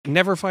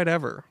never fight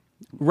ever.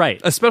 Right.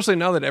 Especially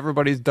now that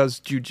everybody does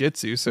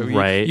jujitsu, so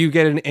you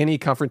get in any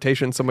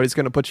confrontation, somebody's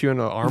going to put you in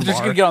an arm bar. They're just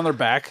going to get on their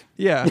back.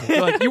 Yeah.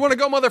 They're like, you want to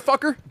go,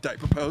 motherfucker?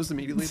 Diaper pose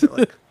immediately. They're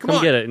like, come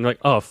on. Get it. And like,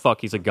 oh,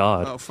 fuck, he's a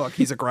god. Oh, fuck,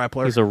 he's a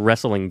grappler. He's a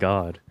wrestling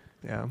god.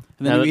 Yeah. And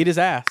then you eat his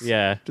ass.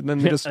 Yeah. And then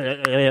they just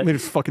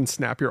fucking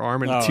snap your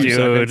arm in 2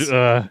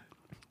 seconds.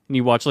 And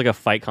you watch like a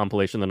fight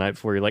compilation the night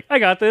before, you're like, I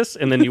got this.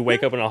 And then you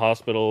wake up in a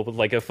hospital with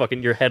like a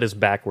fucking, your head is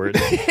backwards.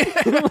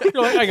 You're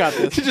like, I got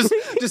this.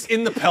 just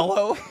in the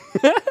pillow.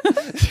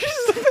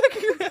 Just the back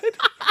of your head.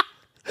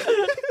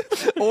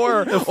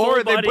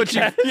 or they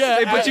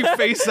put you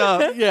face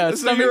up. Yeah,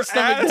 so your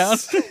stomach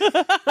ass,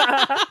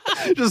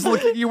 down. Just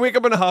you wake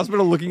up in a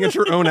hospital looking at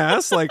your own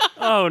ass like,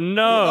 oh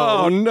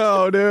no. Oh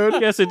no, dude.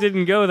 Guess it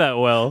didn't go that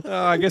well.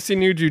 I guess you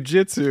knew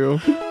jujitsu.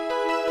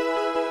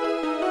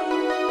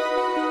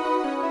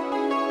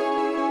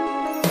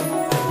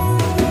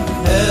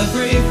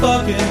 Every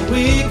fucking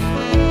week,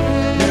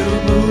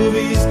 new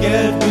movies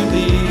get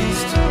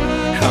released.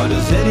 How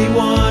does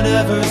anyone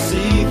ever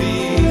see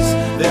these?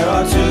 There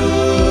are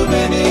too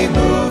many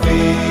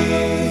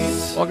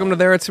movies. Welcome to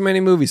There Are Too Many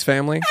Movies,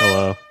 family.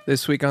 Hello.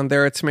 This week on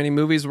There Are Too Many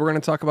Movies, we're going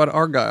to talk about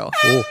Argylle.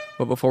 Cool.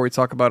 But before we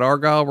talk about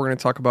Argylle, we're going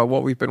to talk about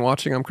what we've been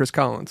watching. I'm Chris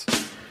Collins.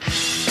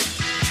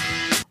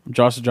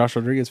 Josh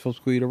Rodriguez, Phillips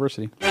School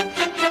University.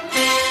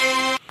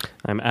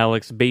 I'm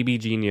Alex Baby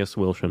Genius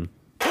Wilson.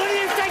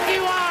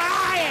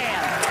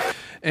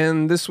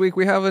 And this week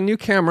we have a new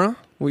camera.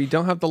 We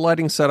don't have the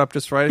lighting set up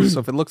just right, so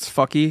if it looks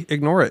fucky,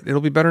 ignore it. It'll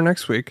be better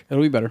next week.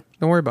 It'll be better.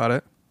 Don't worry about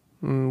it.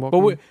 But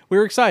we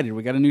were excited.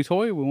 We got a new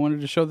toy. We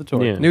wanted to show the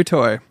toy. Yeah. New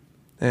toy.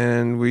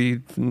 And we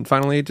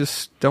finally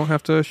just don't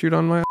have to shoot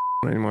on my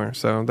anymore.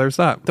 So there's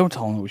that. Don't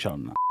tell them that we shot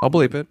them. I'll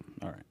bleep it.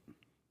 All right.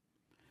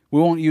 We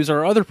won't use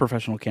our other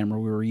professional camera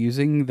we were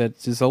using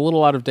that is a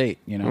little out of date,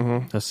 you know?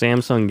 Mm-hmm. A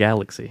Samsung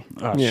Galaxy.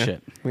 Oh, Yeah.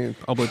 shit.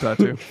 I'll bleep that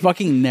too.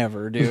 Fucking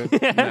never, dude.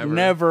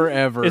 Never,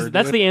 ever.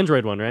 That's the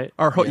Android one, right?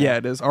 Yeah,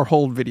 it is. Our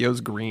whole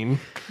video's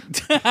green.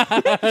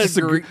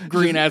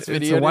 green-ass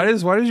video. So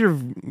why does your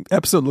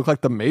episode look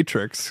like the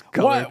Matrix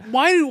color?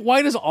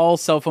 Why does all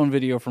cell phone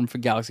video from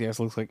Galaxy S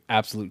look like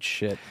absolute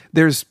shit?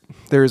 There is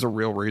a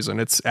real reason.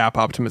 It's app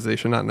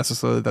optimization, not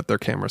necessarily that their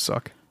cameras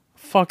suck.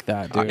 Fuck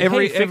that, dude.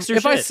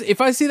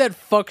 If I see that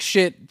fuck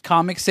shit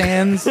Comic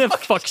Sans,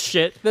 fuck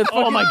shit.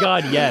 Oh my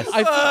god, yes.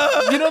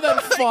 you know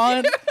that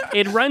font?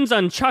 It runs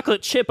on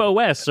Chocolate Chip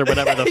OS or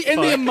whatever the fuck.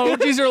 And the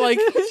emojis are like,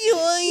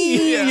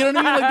 you know what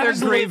I mean? Like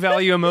They're great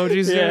value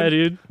emojis. Yeah,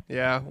 dude.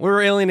 Yeah,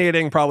 we're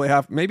alienating probably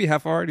maybe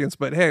half our audience,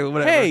 but hey,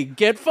 whatever. Hey,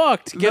 get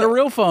fucked. Get a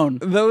real phone.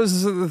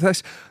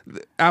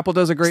 Apple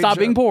does a great Stop job.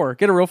 being poor.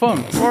 Get a real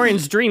phone.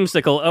 Orange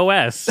Dreamsicle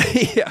OS.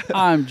 Yeah.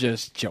 I'm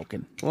just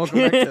joking. Welcome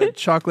back to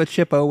Chocolate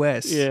Chip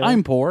OS. Yeah.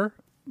 I'm poor,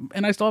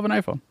 and I still have an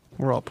iPhone.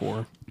 We're all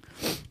poor.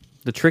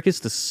 The trick is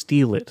to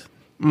steal it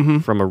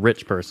from a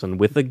rich person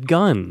with a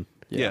gun.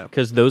 Yeah.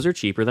 Because those are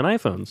cheaper than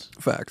iPhones.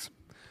 Facts.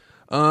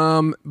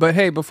 But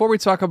hey, before we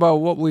talk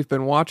about what we've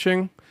been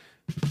watching,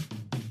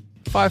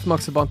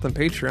 $5 a month on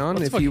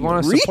Patreon. If you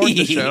want to support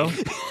the show,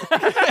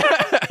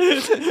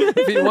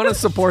 if you want to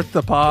support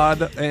the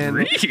pod,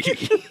 and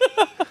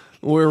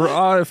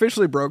we're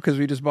officially broke because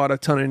we just bought a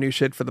ton of new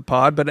shit for the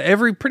pod. But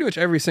pretty much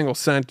every single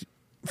cent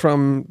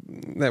from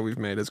that we've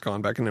made has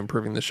gone back into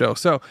improving the show.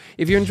 So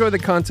if you enjoy the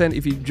content,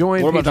 if you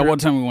join, What about that one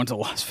time we went to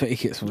Las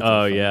Vegas?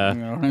 Oh, yeah. You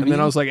know what I mean? and then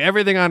I was like,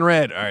 everything on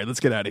red. All right, let's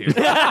get out of here.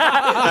 All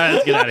right,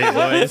 let's get out of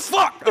here, boys.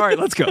 Fuck. All right,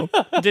 let's go.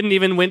 Didn't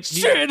even wait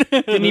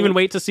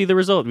to see the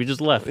result. We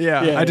just left.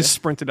 Yeah, I just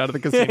sprinted out of the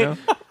casino.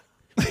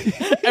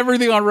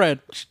 everything on red.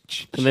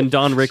 And then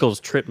Don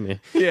Rickles tripped me.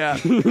 Yeah.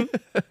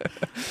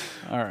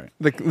 All right.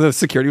 The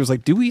security was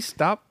like, "Do we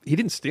stop?" He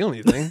didn't steal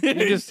anything.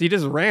 He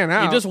just ran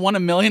out. He just won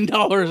 $1 million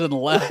and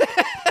left.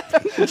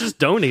 He just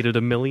donated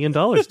 $1 million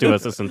to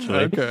us, essentially.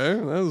 Okay,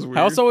 that was weird.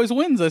 House always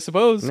wins, I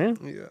suppose. Yeah.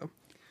 Yeah.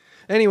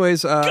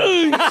 Anyways, All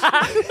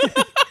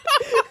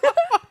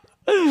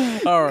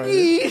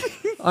right.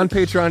 on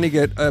Patreon, you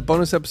get a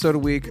bonus episode a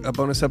week, a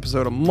bonus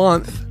episode a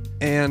month,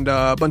 and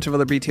a bunch of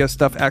other BTS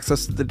stuff,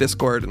 access to the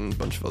Discord, and a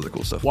bunch of other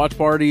cool stuff. Watch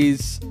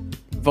parties,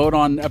 vote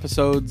on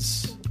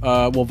episodes.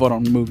 We'll vote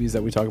on movies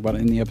that we talk about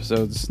in the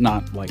episodes,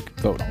 not like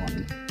vote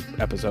on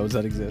episodes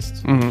that exist.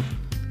 Mm-hmm.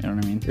 You know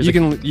what I mean?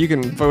 You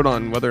can vote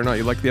on whether or not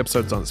you like the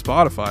episodes on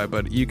Spotify,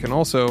 but you can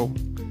also,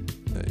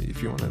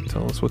 if you want to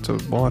tell us what to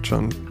watch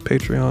on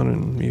Patreon,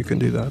 and you can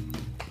do that.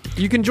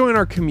 You can join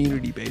our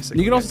community, basically.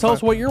 You can also tell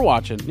us what you're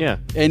watching. Yeah.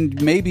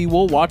 And maybe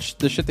we'll watch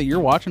the shit that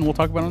you're watching. We'll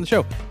talk about it on the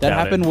show. That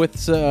happened with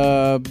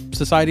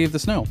Society of the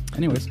Snow.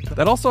 Anyways.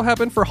 That also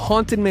happened for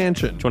Haunted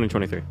Mansion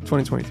 2023.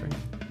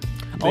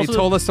 They Also,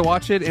 told us to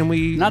watch it, and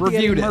we Not the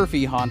reviewed Eddie it.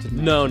 Murphy Haunted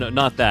Mansion. No,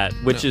 not that.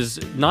 Which is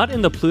not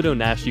in the Pluto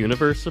Nash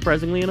universe,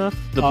 surprisingly enough.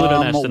 The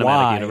Pluto Nash cinematic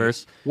why?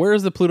 universe. Where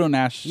is the Pluto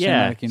Nash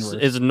Yeah. cinematic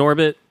universe? Is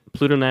Norbit,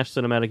 Pluto Nash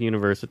cinematic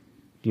universe,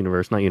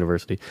 not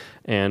university,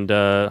 and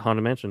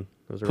Haunted Mansion.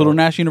 Those are Pluto all-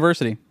 Nash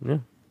University. Yeah.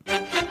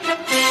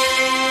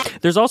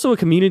 There's also a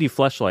community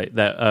fleshlight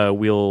that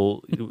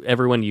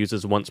everyone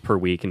uses once per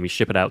week, and we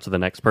ship it out to the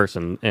next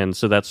person. And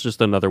so that's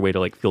just another way to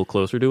like feel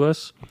closer to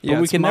us. Yeah,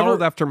 we it's can modeled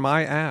never- after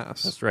my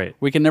ass. That's right.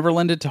 We can never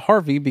lend it to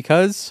Harvey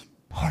because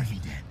Harvey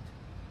dead.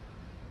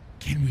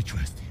 Can we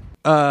trust him?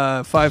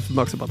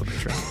 $5 about the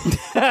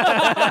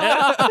Patreon.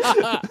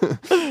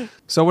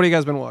 So what have you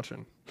guys been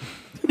watching?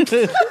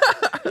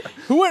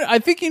 I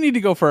think you need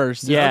to go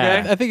first. Yeah.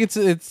 Okay. I think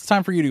it's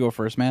time for you to go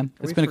first, man.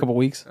 It's been a couple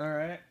weeks. All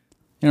right.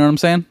 You know what I'm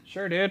saying?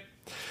 Sure, dude.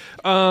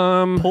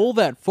 Pull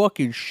that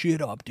fucking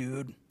shit up,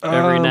 dude.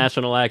 Every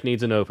national act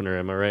needs an opener.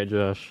 Am I right,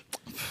 Josh?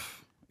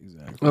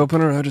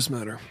 Opener, I just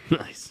matter.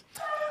 Nice.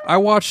 I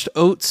watched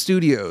Oat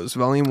Studios,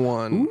 Volume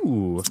 1.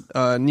 Ooh.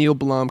 Neil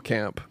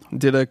Blomkamp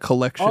did a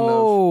collection of...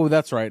 Oh,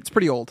 that's right. It's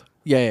pretty old.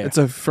 Yeah. It's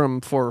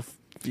from 4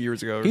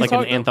 years ago. Like an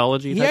talk-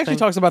 anthology He type actually thing?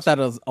 talks about that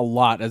a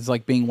lot as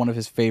like being one of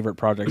his favorite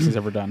projects he's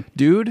ever done.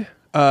 Dude,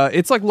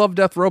 it's like Love,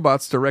 Death,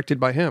 Robots directed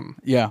by him.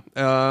 Yeah.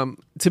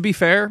 To be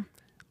fair,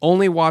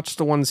 only watched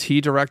the ones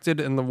he directed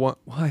and the one...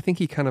 Well, I think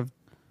he kind of...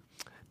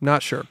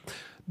 Not sure.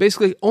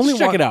 Basically, only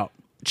Check it out.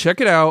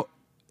 Check it out.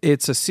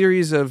 It's a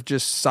series of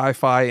just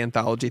sci-fi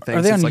anthology things.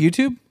 Are they on It's like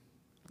YouTube?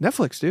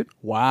 Netflix, dude.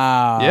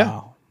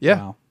 Wow. Yeah.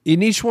 Wow.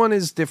 And each one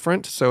is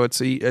different, so it's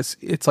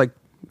like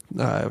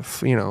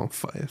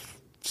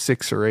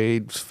 6 or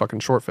 8 fucking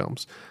short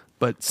films,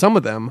 but some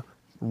of them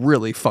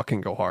really fucking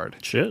go hard.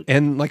 Shit.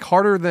 And like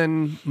harder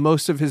than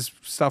most of his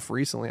stuff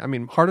recently. I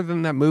mean, harder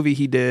than that movie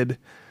he did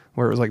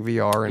where it was like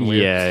VR and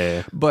weird.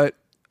 Yeah. But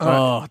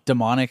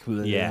Demonic.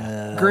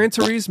 Yeah. Gran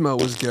Turismo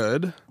was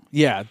good,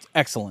 Yeah. It's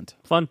excellent.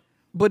 Fun.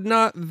 but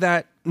not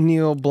that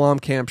Neil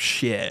Blomkamp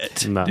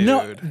shit. No. Dude.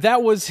 No,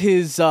 that was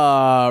his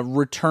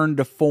return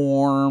to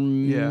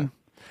form. Yeah.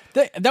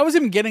 That was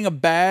him getting a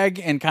bag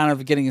and kind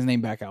of getting his name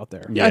back out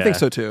there. Yeah. I think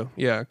so too.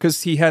 Yeah,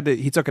 because he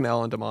took an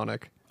L in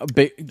Demonic.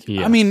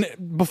 Yeah. I mean,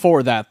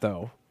 before that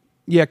though,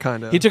 Yeah,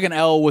 kind of. he took an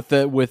L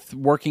with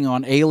working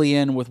on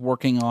Alien, with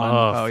working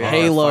on Oh, yeah.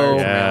 Halo,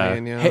 Yeah.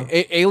 Alien,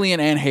 yeah. Alien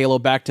and Halo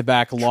back to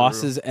back.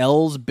 Lost his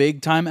L's,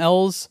 big time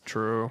L's.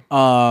 True.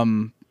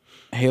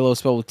 Halo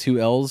spelled with 2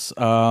 L's.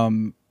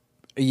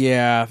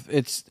 Yeah,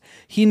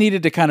 he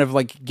needed to kind of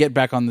like get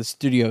back on the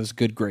studio's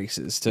good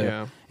graces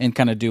and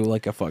kind of do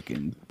like a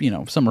fucking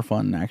summer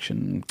fun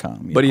action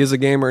com. But he is a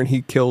gamer, and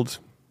he killed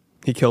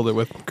it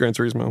with Gran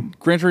Turismo.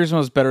 Gran Turismo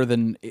is better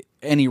than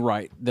any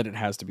right that it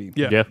has to be.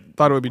 Yeah.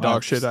 Thought it would be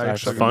dog shit. I I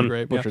actually fun. thought it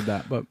would be great. Butchered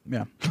that, but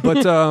yeah.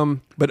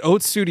 But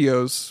Oat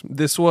Studios.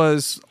 This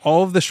was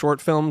all of the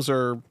short films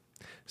are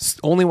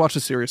only watch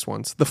the serious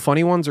ones. The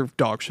funny ones are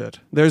dog shit.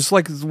 There's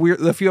like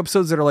a few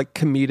episodes that are like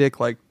comedic,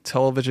 like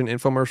television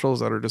infomercials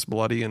that are just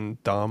bloody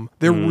and dumb.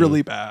 They're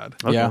really bad.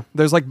 Yeah.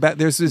 There's like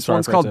there's this Sorry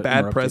one's for called that Bad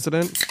interrupted.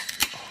 President.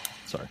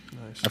 Sorry,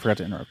 I forgot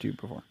to interrupt you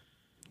before,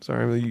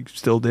 Sorry, you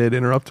still did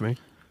interrupt me.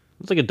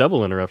 It's like a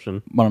double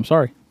interruption. but I'm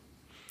sorry.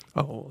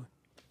 Oh,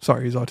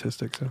 sorry, he's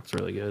autistic. So It's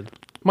really good.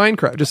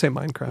 Minecraft. Just say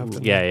Minecraft.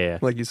 and- Yeah.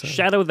 Like you said.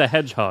 Shadow the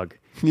Hedgehog.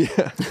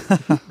 Yeah.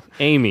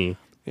 Amy.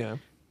 Yeah.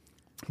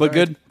 But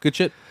good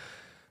shit.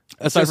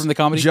 Aside from the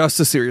comedy, Just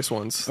the serious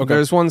ones. Okay.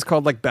 There's ones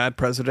called like Bad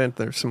President.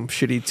 There's some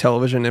shitty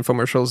television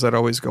infomercials that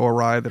always go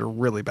awry that are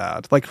really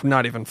bad. Like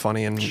not even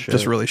funny and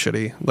just really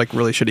shitty. Like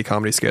really shitty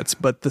comedy skits.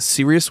 But the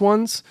serious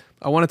ones,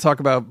 I want to talk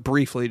about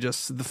briefly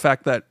just the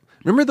fact that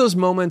remember those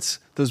moments,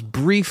 those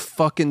brief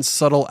fucking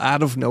subtle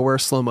out of nowhere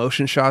slow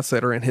motion shots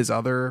that are in his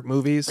other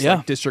movies? Yeah.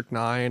 Like District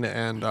 9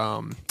 and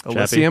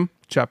Elysium.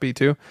 Chappie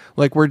too.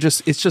 Like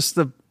it's just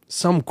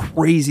some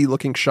crazy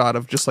looking shot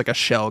of just like a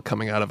shell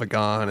coming out of a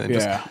gun and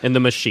just And the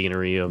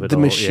machinery of it the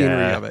all. machinery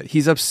Yeah. of it.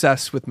 He's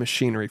obsessed with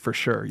machinery for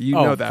sure. You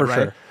Oh, know that, for right?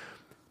 sure.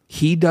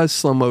 He does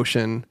slow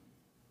motion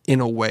in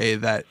a way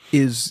that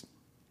is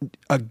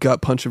a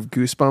gut punch of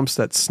goosebumps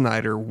that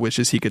Snyder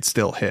wishes he could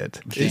still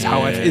hit. Is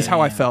how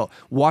I felt.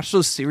 Watch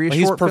those serious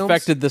he's short films.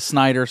 perfected the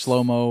Snyder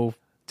slow mo.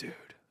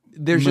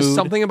 There's just mood.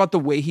 something about the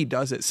way he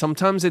does it.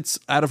 Sometimes it's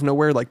out of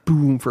nowhere, like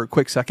boom for a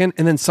quick second,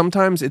 and then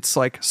sometimes it's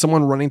like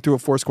someone running through a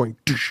forest going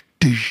dish,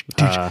 dish,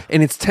 dish,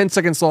 and it's 10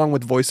 seconds long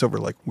with voiceover,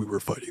 like we were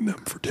fighting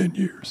them for 10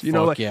 years. You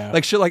know, Fuck like yeah.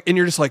 like shit, like, and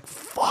you're just like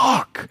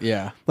fuck.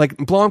 Yeah, Like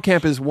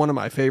Blomkamp is one of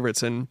my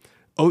favorites, and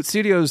Oat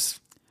Studios.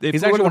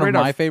 he's actually one of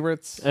my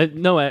favorites.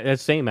 No,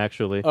 same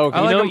actually. Okay.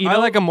 I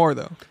like him more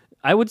though.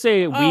 I would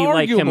say we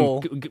like him.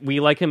 arguable. We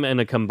like him in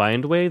a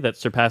combined way that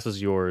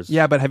surpasses yours.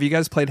 Yeah, but have you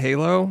guys played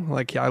Halo?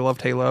 Like, I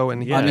loved Halo,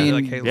 and Yeah. I mean,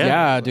 like Halo.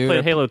 yeah, dude.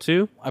 Played Halo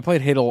 2, I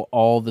played Halo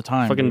all the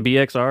time. fucking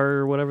dude. BXR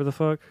or whatever the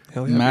fuck.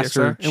 Hell yeah,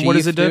 Master BXR. And what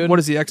does Chief, it do? dude. What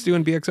does the X do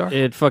in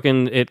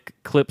BXR? It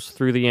clips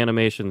through the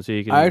animation so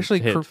you can I actually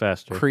hit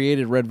faster.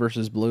 created Red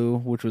versus Blue,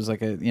 which was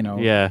like a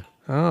Yeah.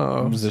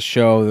 Oh, it was a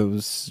show that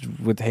was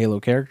with Halo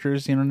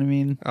characters. You know what I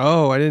mean?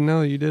 I didn't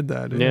know you did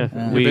that. Dude.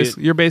 Yeah.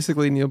 You're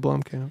basically Neil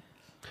Blomkamp.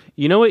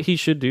 You know what he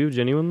should do,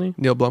 genuinely?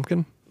 Neil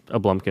Blomkamp. A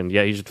Blumpkin.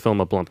 Yeah, he should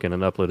film a Blumpkin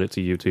and upload it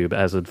to YouTube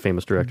as a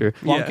famous director.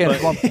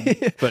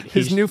 Blomkamp. But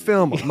His he's new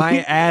film,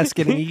 My Ass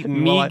Getting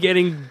Eaten. me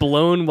getting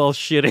blown while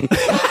shitting.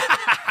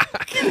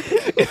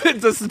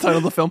 That's the title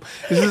of the film.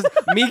 This is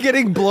Me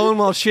Getting Blown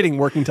While Shitting,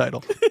 working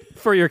title.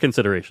 For your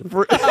consideration.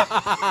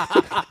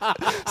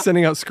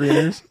 Sending out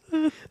screeners.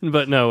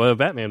 But no, a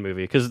Batman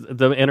movie, because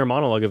the inner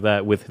monologue of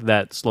that with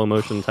that slow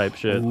motion type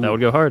shit, that would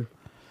go hard.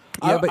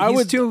 Yeah, but I he's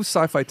would too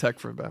sci-fi tech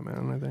for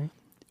Batman, I think.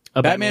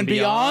 A Batman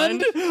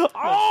Beyond? Oh,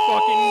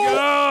 fucking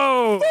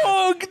go!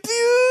 Fuck,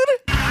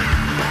 dude!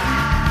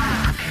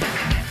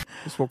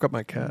 Just woke up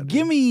my cat.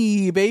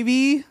 Gimme,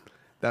 baby.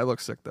 That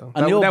looks sick, though.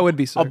 A Neil- That would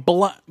be sick. A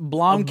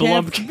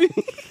Blomkamp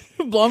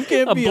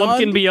Blomkamp a Beyond?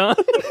 Blumpkin Beyond.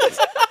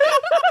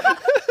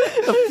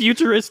 A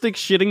futuristic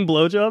shitting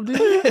blowjob, dude.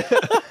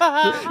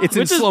 It's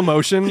in slow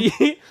motion.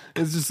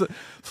 It's just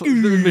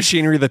the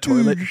machinery of the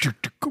toilet.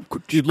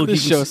 Dude, look,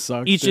 This you can show s-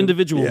 sucks, each dude.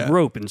 individual Yeah.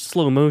 rope in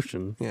slow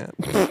motion. Yeah.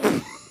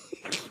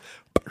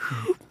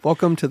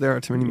 Welcome to There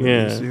Are Too Many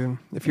Movies, dude.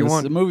 If you This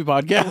want, is a movie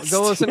podcast.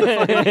 go listen to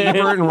fucking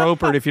Ebert and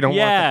Roper if you don't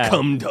Yeah. want the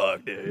cum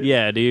dog, dude.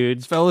 Yeah, dude.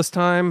 It's fellas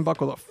time.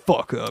 Buckle the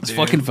fuck up, It's dude.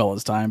 fucking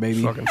fellas time,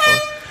 baby. Fucking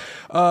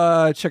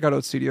fun. Check out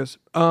Oat Studios.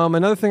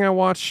 Another thing I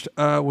watched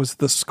was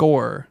The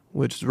Score,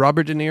 which is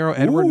Robert De Niro,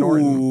 Edward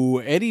Norton.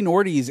 Ooh, Eddie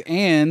Nordy's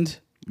and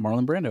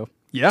Marlon Brando.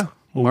 Yeah,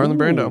 Marlon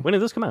Brando. When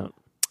did this come out?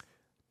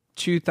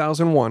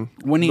 2001.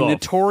 When he The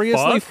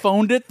notoriously fuck?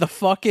 phoned it the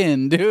fuck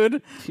in,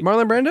 dude.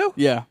 Marlon Brando?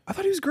 Yeah. I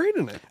thought he was great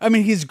in it. I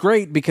mean, he's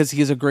great because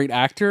he's a great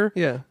actor.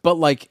 Yeah. But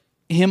like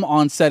him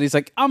on set, he's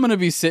like, I'm going to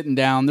be sitting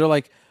down. They're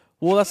like,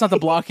 well, that's not the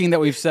blocking that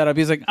we've set up.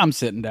 He's like, I'm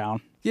sitting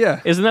down.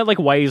 Yeah. Isn't that like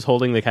why he's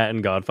holding the cat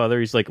in Godfather?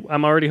 He's like,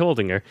 I'm already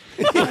holding her.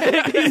 He's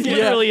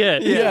literally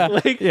it. Yeah.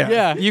 Like, Yeah.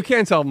 Yeah. You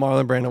can't tell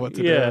Marlon Brando what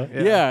to Yeah.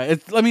 do. Yeah.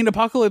 It's, I mean,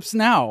 Apocalypse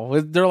Now.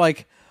 They're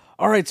like,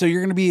 all right, so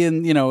you're going to be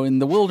in, in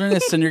the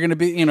wilderness and you're going to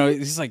be,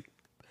 he's like,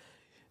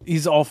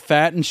 he's all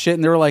fat and shit.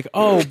 And they were like,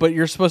 oh, but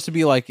you're supposed to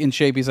be like in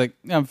shape. He's like,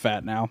 I'm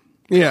fat now.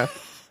 Yeah.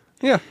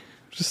 Yeah.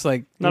 Just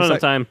like, Not enough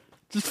like- time.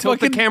 just Tilt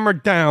the fucking, camera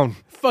down.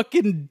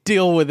 fucking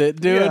deal with it,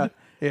 dude.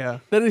 Yeah.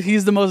 Yeah.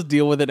 He's the most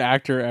deal with it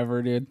actor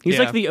ever, dude. He's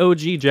Yeah. like the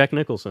OG Jack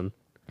Nicholson.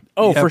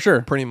 Oh, Yeah, for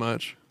sure. Pretty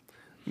much.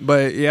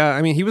 But yeah,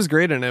 I mean, he was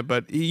great in it,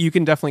 but you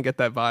can definitely get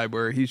that vibe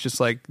where he's just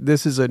like,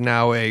 this is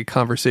now a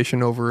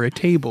conversation over a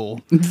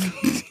table,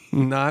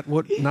 not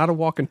a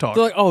walk and talk.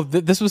 They're like, oh,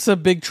 this was a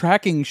big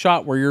tracking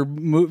shot where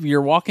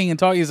you're walking and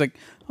talking. He's like,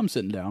 I'm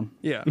sitting down.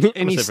 Yeah, I'm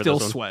and he sit for still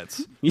this one.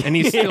 sweats, and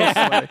he's still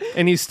sweating,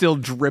 and he's still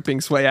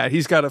dripping sweat. Yeah,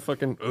 he's got a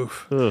fucking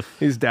oof. Oof.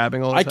 He's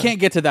dabbing all the I time. can't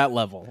get to that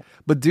level.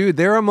 But dude,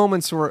 there are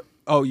moments where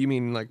you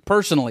mean like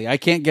Personally, I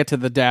can't get to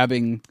the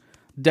dabbing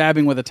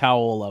with a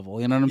towel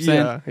level. You know what I'm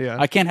saying? Yeah, yeah.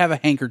 I can't have a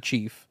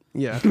handkerchief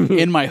yeah,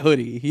 in my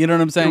hoodie. You know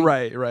what I'm saying?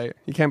 right.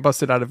 You can't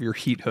bust it out of your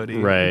heat hoodie.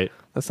 Right.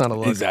 That's not a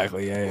look.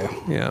 Exactly. Yeah.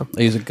 Yeah.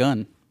 I use a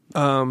gun.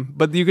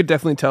 But you could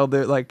definitely tell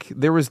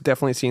there was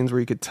definitely scenes where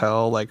you could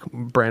tell like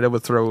Brando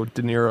would throw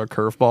De Niro a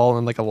curveball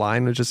and like a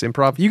line was just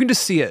improv. You can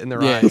just see it in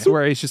their Yeah. eyes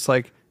where he's just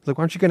like,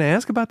 aren't you going to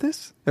ask about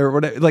this or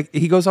whatever? Like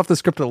he goes off the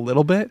script a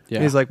little bit. Yeah.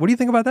 And he's like, what do you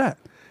think about that?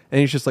 And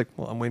he's just like,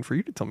 well, I'm waiting for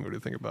you to tell me what you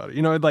think about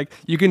it. Like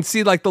you can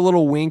see like the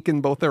little wink in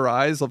both their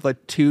eyes of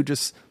like two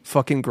just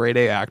fucking grade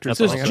A actors.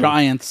 Just going at it.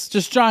 giants.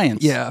 Just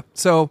giants. Yeah.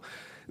 So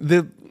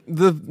the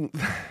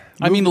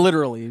I mean,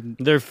 literally.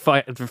 They're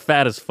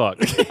fat as fuck.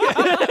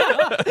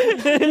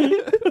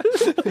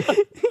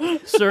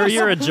 Sir,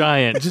 you're a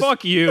giant.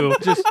 Fuck you.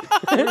 just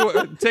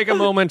take a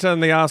moment on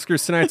the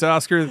Oscars, tonight's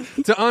Oscar,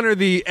 to honor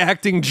the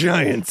acting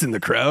giants in the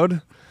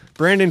crowd.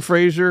 Brandon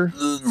Fraser.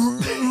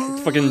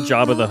 Fucking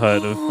Jabba the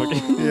Hutt of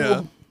fucking.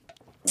 Yeah.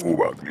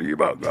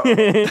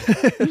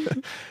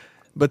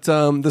 But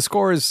the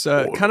score is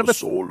kind of a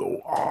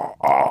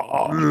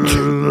I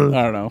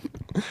don't know.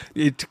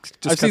 It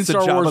just I've seen cuts to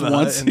Star Jabba Wars the Hutt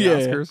once. in the Yeah.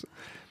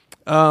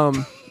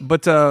 Oscars.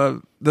 But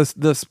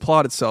this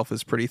plot itself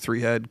is pretty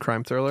three-head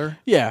crime thriller.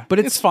 Yeah, But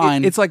it's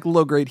fine. It's like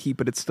low-grade Heat,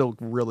 but it's still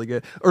really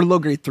good. Or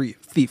low-grade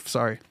Thief,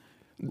 sorry.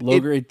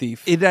 Low-grade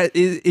thief.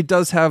 It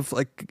does have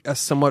like a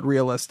somewhat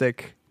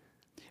realistic...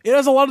 It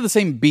has a lot of the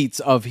same beats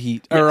of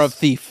Heat or Yes. of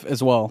Thief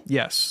as well.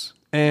 Yes.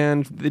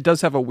 And it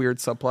does have a weird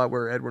subplot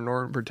where Edward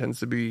Norton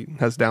pretends to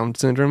has Down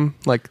syndrome,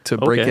 like to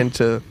break Okay.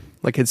 into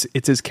like it's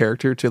his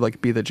character to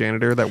like be the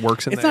janitor that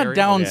works in It's the not area.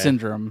 Down Okay.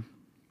 syndrome.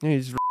 Yeah,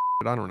 he's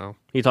I don't know.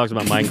 He talks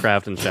about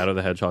Minecraft and Shadow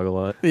the Hedgehog a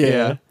lot.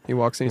 Yeah. He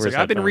walks in, he's Where's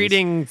like, I've that been from?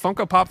 reading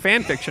Funko Pop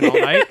fan fiction all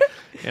night,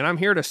 and I'm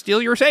here to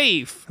steal your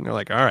safe. And they're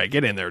like, all right,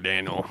 get in there,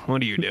 Daniel.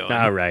 What are you doing?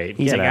 All right,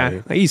 He's get like, out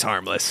of he's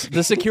harmless.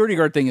 The security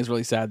guard thing is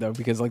really sad though,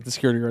 because like the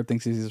security guard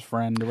thinks he's his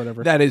friend or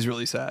whatever. That is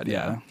really sad. Yeah.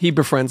 Yeah. He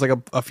befriends like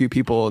a few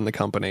people in the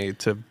company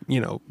to,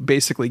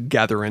 basically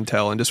gather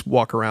intel and just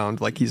walk around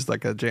like he's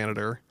like a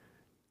janitor.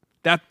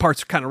 That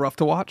part's kind of rough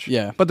to watch.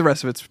 Yeah. But the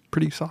rest of it's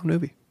pretty solid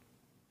movie.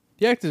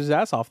 He acted his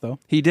ass off though.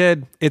 He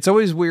did. It's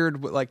always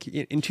weird, like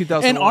in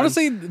 2001. And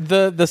honestly,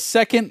 the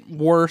second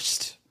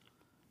worst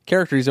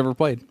character he's ever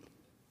played.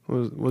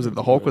 was it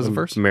the Hulk was the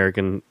first?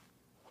 American.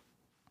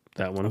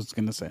 That one. I was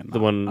gonna say The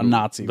one- a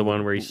Nazi. the one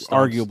would where he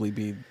arguably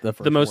be the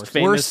first The most worst.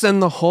 famous. Worse than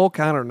the Hulk?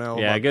 I don't know.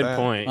 Yeah, about good that.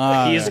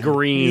 point. He's Yeah.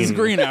 green. He's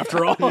green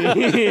after all. We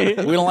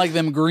don't like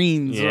them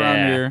greens Yeah.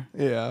 around here.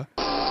 Yeah.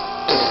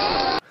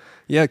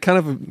 Yeah, kind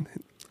of.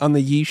 on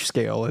the yeesh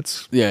scale,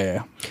 it's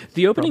Yeah.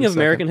 The opening Probably of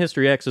American second.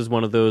 History X is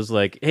one of those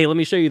like, hey, let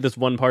me show you this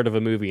one part of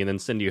a movie and then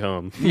send you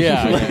home.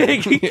 Yeah.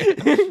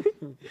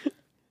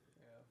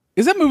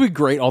 Is that movie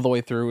great all the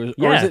way through, or is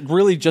Yeah. it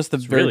really just the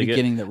very Really good.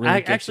 beginning that really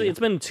gets actually, you? it's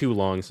been too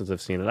long since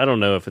I've seen it. I don't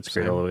know if it's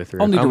great all the way through.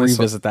 I'll need to only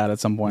saw- revisit that at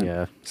some point.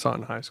 Yeah. saw it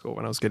in high school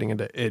when I was getting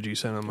into edgy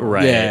cinema.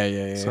 Right.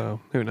 Yeah. So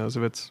who knows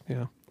if it's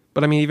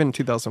But I mean, even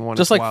 2001,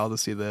 Just it's like wild to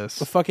see this.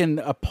 The fucking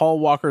Paul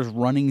Walker's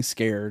Running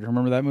Scared.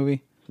 Remember that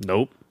movie?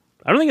 Nope.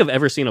 I don't think I've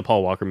ever seen a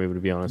Paul Walker movie, to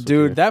be honest with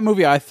Dude, you. that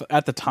movie,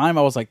 at the time,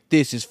 I was like,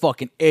 this is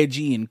fucking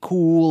edgy and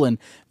cool, and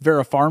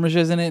Vera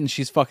Farmiga's in it, and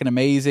she's fucking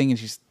amazing, and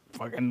she's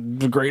fucking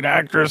a great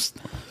actress.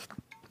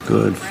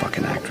 Good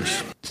fucking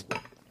actress.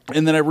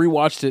 And then I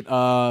rewatched it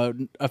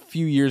a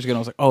few years ago, and I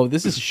was like, oh,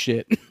 this is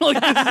shit.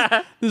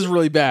 This is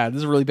really bad. This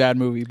is a really bad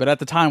movie. But at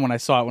the time when I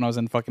saw it, when I was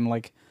in fucking,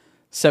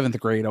 7th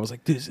grade, I was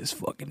like, this is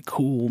fucking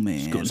cool,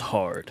 man. It goes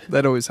hard.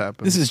 That always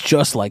happens. This is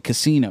just like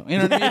Casino. You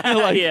know what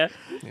I mean?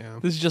 Yeah.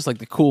 This is just like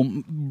the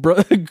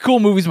cool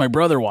movies my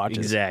brother watches.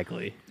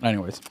 Exactly.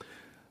 Anyways.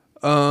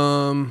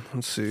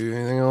 Let's see.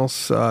 Anything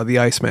else? The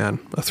Iceman,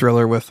 a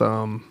thriller with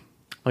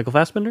Michael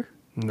Fassbender?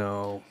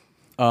 no.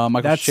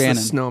 Michael That's Shannon.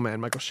 the Snowman,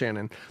 Michael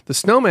Shannon. The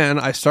Snowman,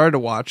 I started to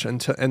watch and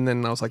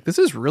then I was like, this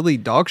is really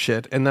dog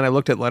shit. And then I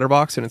looked at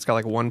Letterboxd and it's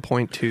got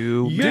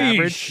 1.2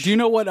 average. Do you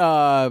know what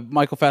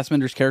Michael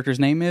Fassbender's character's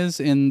name is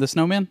in The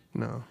Snowman?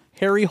 No.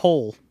 Harry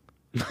Hole.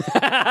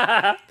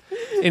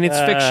 And it's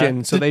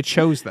fiction, so they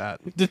chose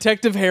that.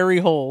 Detective Harry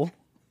Hole.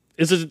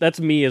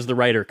 That's me as the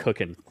writer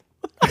cooking.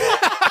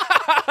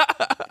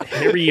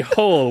 Harry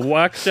Hole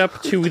walks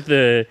up to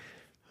the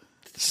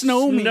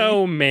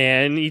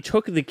snowman. He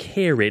took the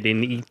carrot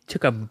and he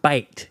took a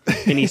bite.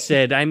 And he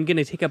said, I'm going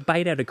to take a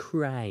bite out of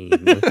crime.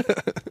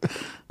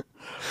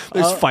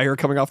 There's fire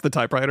coming off the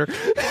typewriter.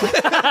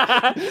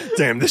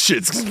 Damn, this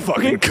shit's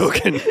fucking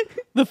cooking.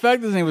 The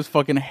fact that his name was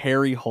fucking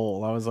Harry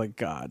Hole, I was like,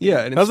 God. Yeah,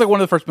 and that was one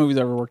of the first movies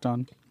I ever worked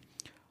on.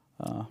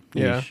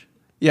 Yeah.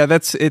 Yeah,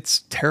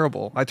 it's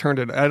terrible. I turned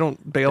it. I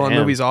don't bail on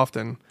Damn. movies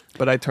often,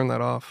 but I turned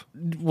that off.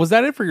 Was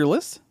that it for your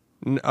list?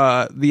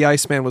 The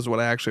Iceman was what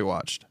I actually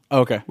watched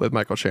Okay. with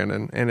Michael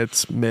Shannon, and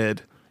it's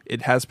mid.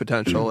 It has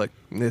potential.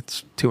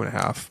 It's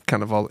 2.5.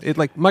 Kind of all.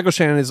 Michael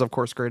Shannon is of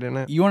course great in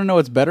it. You want to know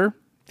what's better?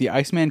 The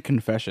Iceman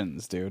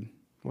Confessions, dude.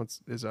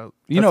 Is that?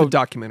 You That's know a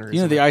documentary. You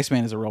know isn't the it?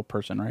 Iceman is a real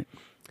person, right?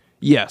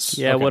 Yes.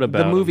 Yeah, what about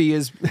the him? movie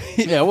is?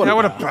 Yeah, what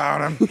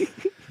about him?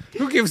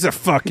 Who gives a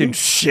fucking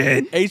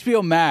shit?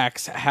 HBO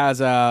Max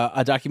has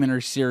a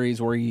documentary series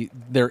where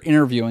they're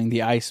interviewing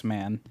the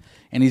Iceman,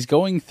 and he's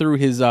going through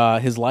his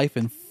life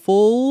in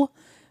full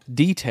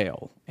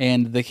detail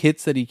and the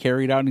hits that he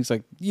carried out. And he's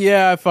like,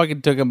 "Yeah, I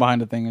fucking took him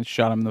behind the thing and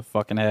shot him in the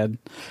fucking head."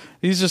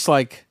 He's just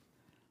like,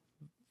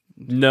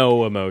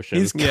 No emotion.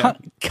 he's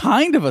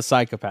kind of a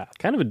psychopath,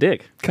 kind of a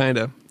dick. Kind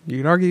of. You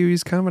could argue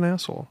he's kind of an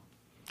asshole.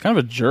 kind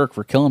of a jerk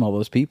for killing all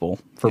those people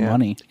for Yeah.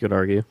 money. You could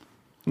argue.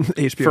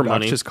 HBO For Doc's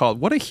money. just called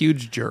 "What a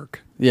Huge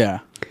Jerk." Yeah,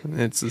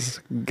 It's this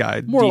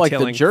guy More like the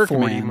detailing jerk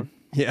 40 man.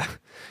 Yeah,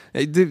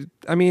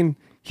 I mean,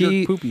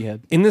 he Jerk poopy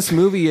head. in this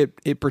movie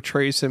it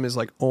portrays him as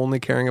only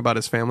caring about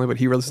his family, but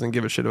he really doesn't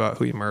give a shit about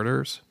who he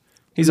murders.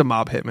 He's a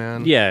mob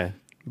hitman. Yeah.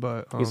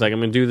 but He's like, I'm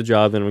going to do the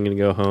job, then I'm going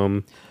to go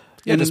home.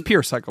 just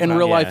pure psychopath. In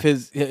real Yeah. life,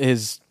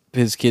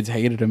 his kids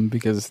hated him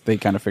because they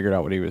kind of figured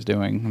out what he was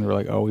doing, and they were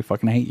like, "Oh, we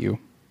fucking hate you.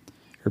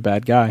 You're a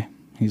bad guy."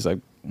 He's like,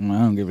 "I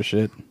don't give a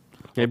shit.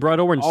 They brought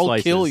orange I'll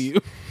slices. kill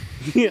you."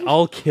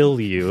 I'll kill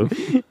you.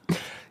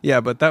 Yeah,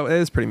 but that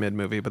is pretty mid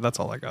movie. But that's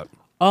all I got.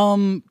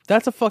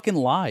 That's a fucking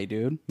lie,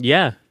 dude.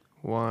 Yeah.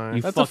 Why?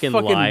 You That's fucking a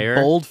fucking liar.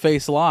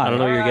 bold-faced lie. I don't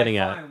know what you're getting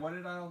at. What else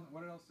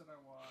did I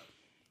watch?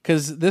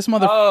 Because this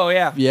mother, Oh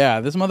yeah.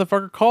 this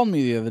motherfucker called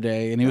me the other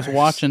day, and he was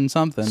watching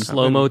something.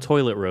 Slow-mo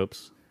toilet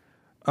ropes.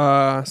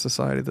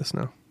 Society of the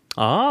Snow.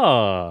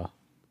 Ah.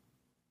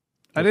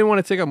 I didn't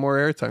want to take up more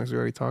airtime because we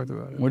already talked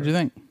about it. What'd you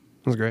think?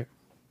 It was great.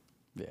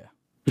 Yeah,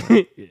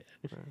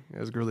 It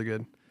was really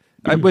good.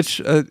 Which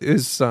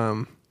is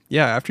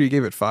after you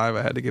gave it 5,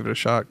 I had to give it a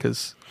shot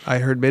because I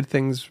heard mid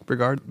things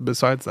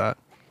besides that.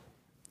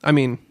 I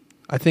mean,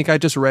 I think I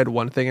just read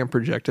one thing and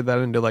projected that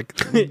into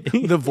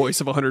the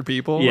voice of 100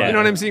 people. Yeah. You know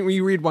what I'm saying? When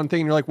you read one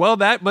thing and you're like, well,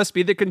 that must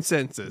be the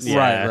consensus.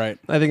 Yeah. right.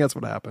 I think that's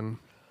what happened.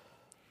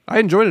 I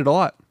enjoyed it a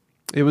lot.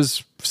 It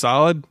was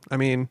solid. I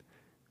mean,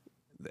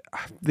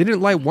 they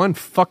didn't light one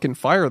fucking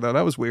fire though.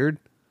 That was weird.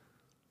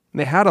 And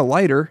they had a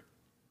lighter.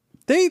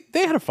 They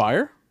had a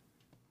fire.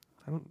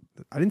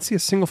 I didn't see a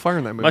single fire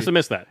in that movie. Must have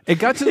missed that. It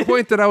got to the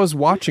point that I was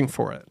watching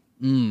for it.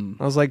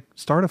 I was like,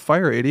 start a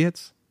fire,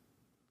 idiots.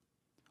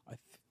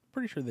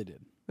 Pretty sure they did.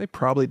 They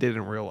probably did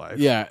in real life.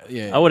 Yeah.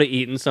 I would have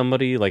eaten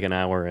somebody an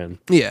hour in.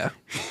 Yeah.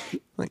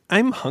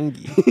 I'm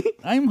hungry.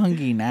 I'm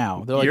hungry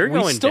now. They're like, You're we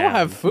going still down.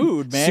 have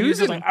food, man. You're just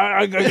Susan-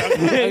 like,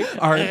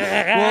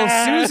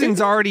 Well,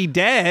 Susan's already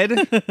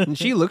dead, and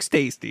she looks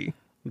tasty.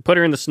 Put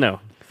her in the snow.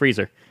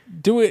 Freezer.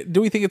 do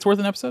we think it's worth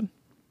an episode It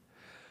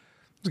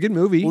was a good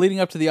movie. leading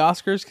up to the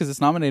Oscars because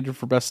it's nominated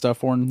for best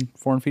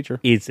foreign feature?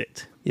 Is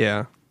it?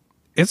 Yeah.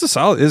 It's a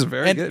solid. It's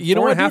very And good. you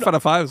know 4.5 what, dude? out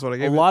of 5 is what I A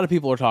gave it. lot of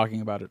people are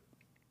talking about it.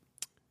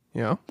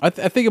 Yeah, I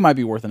think it might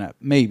be worth an app.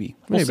 Maybe.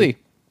 We'll see.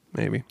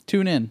 maybe.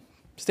 Tune in.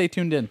 Stay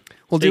tuned in.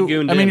 Stay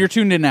gooned I mean, in. you're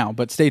tuned in now,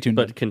 but stay tuned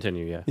in. But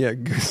continue, yeah. Yeah,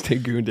 stay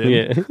gooned in.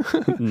 Yeah.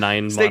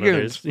 9 Stay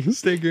monitors. gooned.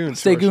 Stay gooned.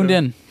 Stay gooned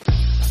in.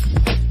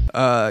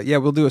 Yeah,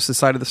 we'll do a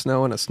Society of the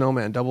Snow and a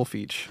Snowman double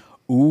feature.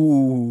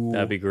 Ooh.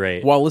 That'd be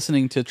great. While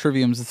listening to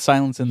Trivium's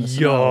Silence in the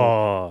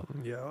Snow.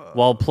 Yeah.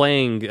 While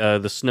playing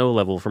the snow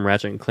level from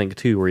Ratchet and Clank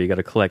 2 where you got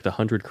to collect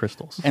 100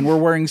 crystals. And we're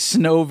wearing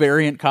snow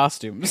variant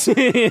costumes.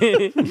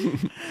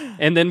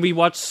 And then we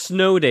watch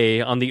Snow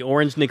Day on the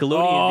Orange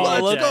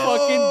Nickelodeon. Oh, let's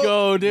fucking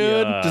go,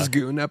 dude. Yeah. Just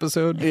goon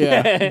episode.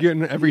 Yeah.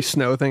 Getting every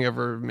snow thing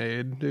ever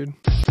made, dude.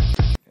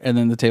 And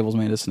then the table's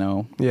made of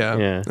snow. Yeah.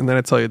 Yeah. And then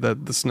I tell you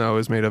that the snow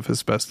is made of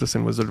asbestos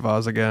in Wizard of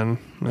Oz again.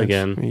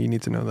 Again. You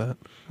need to know that.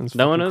 That's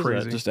No one fucking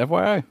knows that. crazy. Just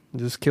FYI.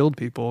 Just killed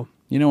people.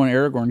 You know when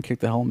Aragorn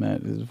kicked the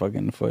helmet, his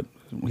fucking foot,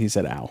 he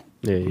said, ow.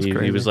 Yeah, he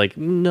crazy. was like,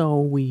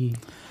 no, we.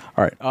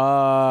 All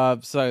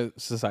right. So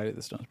Society of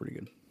the Snow is pretty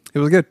good. It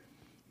was good.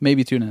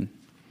 Maybe tune in.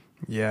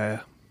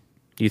 Yeah.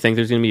 Do you think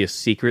there's going to be a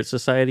secret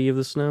society of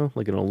the snow?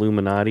 Like an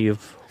Illuminati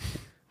of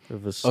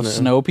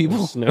Snow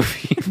people? Snow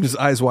people. Just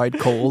eyes wide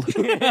cold. It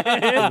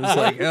was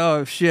like,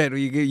 oh shit,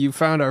 you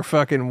found our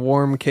fucking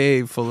warm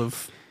cave full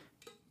of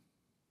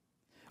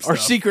Our stuff.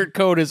 secret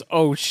code is,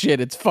 oh shit,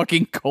 it's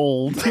fucking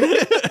cold.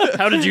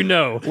 How did you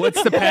know?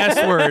 What's the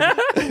password?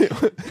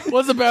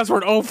 What's the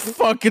password? Oh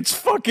fuck, it's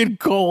fucking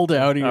cold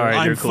out here. All right,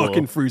 I'm you're cool.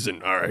 fucking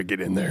freezing. All right,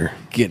 get in there.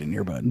 Get in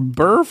your butt.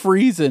 Burr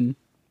freezing.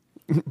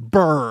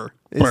 Burr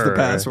is the Burr.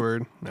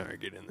 password. All right,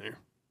 get in there.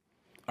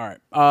 All right.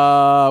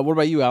 What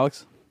about you,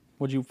 Alex?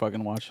 What'd you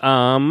fucking watch?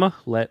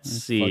 Let's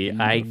see. fucking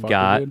I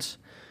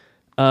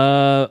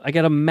motherfucker,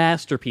 got a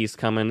masterpiece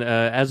coming.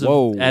 As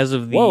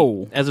of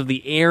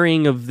the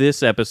airing of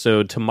this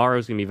episode,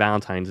 tomorrow's gonna be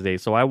Valentine's Day.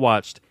 So I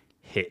watched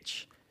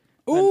Hitch.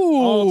 An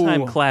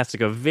all-time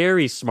classic, a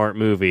very smart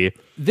movie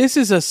This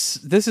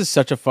is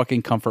such a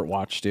fucking comfort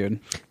watch, dude.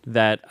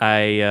 that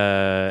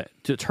I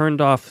turned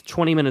off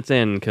 20 minutes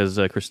in because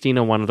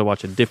Christina wanted to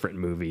watch a different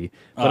movie.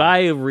 But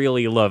I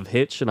really love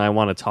Hitch, and I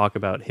want to talk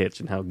about Hitch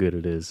and how good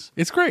it is.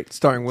 It's great.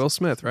 Starring Will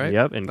Smith, right?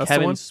 Yep, and That's the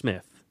Kevin one?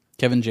 Smith.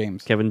 Kevin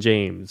James. Kevin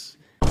James.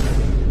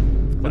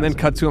 And then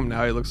cut to him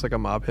now. He looks like a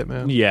mob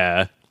hitman.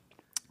 Yeah.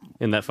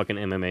 In that fucking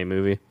MMA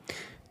movie.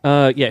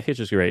 Yeah, Hitch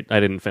is great. I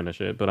didn't finish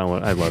it, but I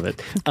love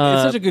it. It's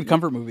such a good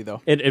comfort movie,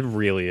 though. It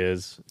really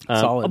is.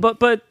 Solid.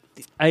 But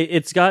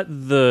it's got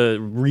the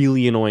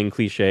really annoying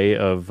cliche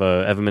of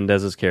Eva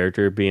Mendez's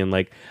character being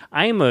like,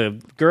 I'm a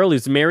girl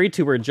who's married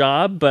to her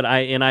job, but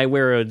I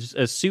wear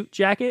a suit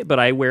jacket, but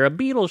I wear a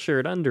Beatles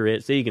shirt under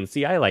it, so you can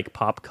see I like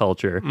pop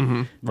culture.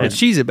 Mm-hmm. And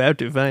she's about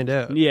to find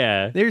out.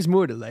 Yeah. There's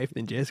more to life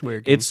than just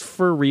working. It's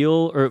for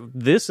real. Or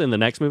this and the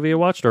next movie I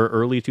watched are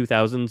early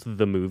 2000s,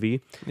 the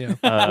movie. Yeah.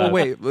 Well,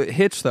 wait.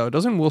 Hitch, though.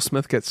 Doesn't Will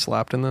Smith get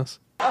slapped in this?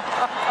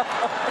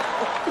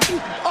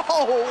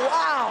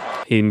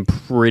 I'm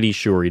pretty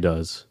sure he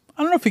does.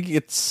 I don't know if he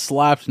gets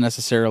slapped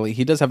necessarily.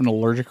 He does have an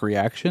allergic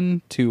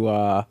reaction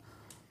to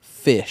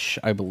fish,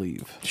 I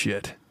believe.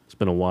 Shit. It's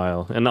been a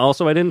while. And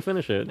also, I didn't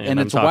finish it. And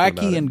I'm it's talking about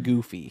wacky it. and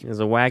goofy. It's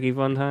a wacky,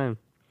 fun time.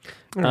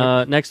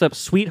 Next up,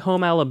 Sweet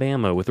Home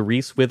Alabama with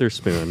Reese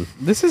Witherspoon.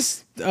 This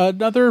is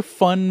another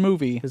fun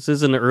movie. This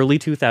is an early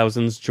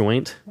 2000s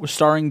joint. We're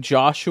starring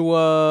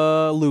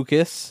Joshua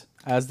Lucas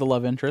as the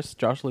love interest,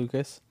 Josh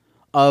Lucas,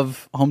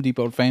 of Home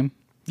Depot fame.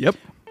 Yep.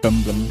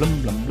 Blum, blum,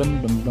 blum, blum,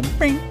 blum, blum, blum,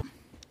 bing.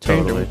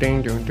 Totally.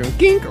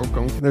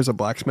 There's a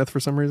blacksmith for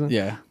some reason.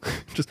 Yeah.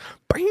 Just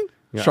bing,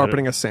 Yeah,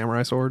 sharpening a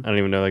samurai sword. I don't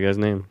even know that guy's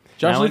name.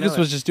 Josh Now I know Lucas it.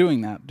 was just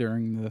doing that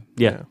during the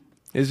Yeah.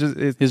 It's just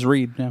his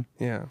read. Yeah.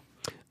 yeah.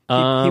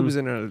 He was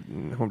in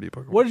a Home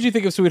Depot. What did you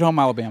think of Sweet Home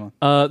Alabama?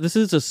 This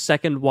is a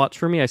second watch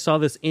for me. I saw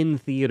this in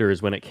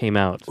theaters when it came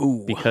out.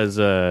 Ooh. Because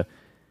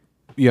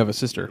You have a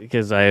sister.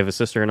 I have a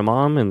sister and a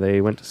mom, and they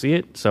went to see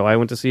it. So I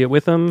went to see it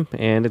with them,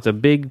 and it's a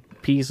big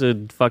piece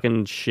of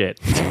fucking shit.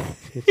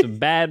 It's a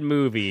bad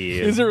movie.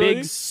 Is it really?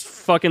 Big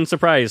fucking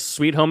surprise.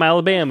 Sweet Home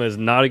Alabama is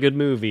not a good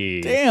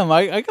movie. Damn,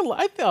 I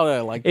thought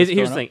I liked this.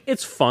 Here's the growing thing.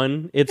 It's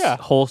fun. It's Yeah.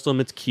 wholesome.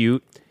 It's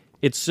cute.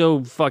 It's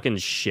so fucking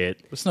shit.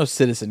 up. It's no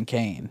Citizen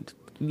Kane.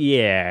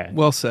 Yeah.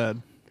 Well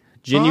said.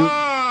 Genuine.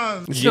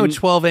 No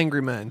 12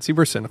 Angry Men. See,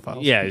 we're cinephiles.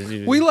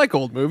 Yeah. We like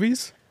old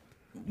movies.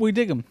 We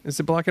dig them. Is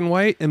it black and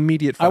white?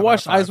 Immediate. I 5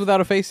 watched out of 5. Eyes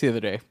Without a Face the other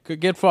day. Could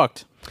get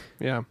fucked.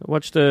 Yeah.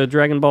 Watched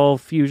Dragon Ball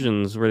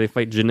Fusions where they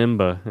fight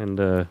Janemba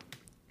and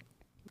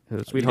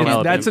Sweet Home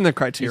Alabama. That's in the You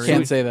Criterion.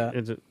 can't say that.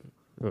 Is it?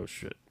 Oh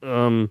shit.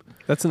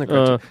 That's in the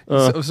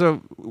Criterion.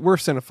 So we're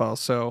cinephiles.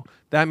 So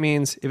that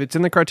means if it's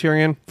in the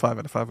Criterion, 5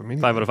 out of 5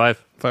 immediately. 5 out of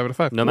 5. 5 out of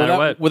 5. No matter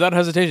what. Without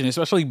hesitation,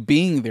 especially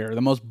being there.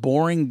 The most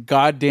boring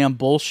goddamn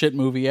bullshit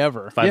movie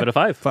ever. 5 out of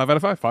 5. 5 out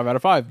of 5. 5 out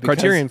of 5. Because,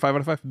 Criterion, 5 out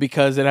of 5.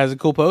 Because it has a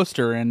cool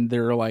poster and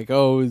they're like,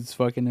 oh, it's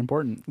fucking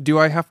important. Do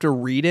I have to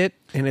read it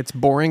and it's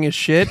boring as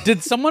shit?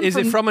 Did someone Is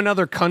it from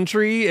another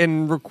country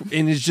and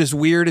is just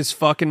weird as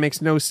fuck and makes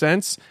no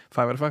sense?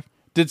 5 out of 5.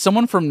 Did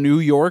someone from New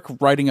York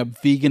riding a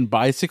vegan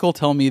bicycle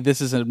tell me this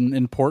is an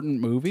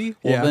important movie?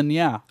 Well, then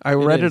yeah. I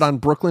read it on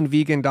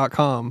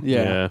brooklynvegan.com.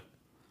 Yeah.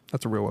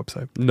 That's a real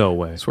website. No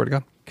way. Swear to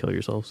God. Kill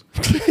yourselves.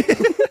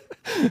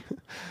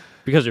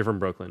 Because you're from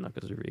Brooklyn, not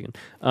because you're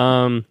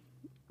vegan.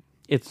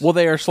 It's Well,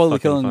 they are slowly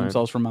fucking killing fine.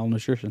 themselves from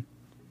malnutrition.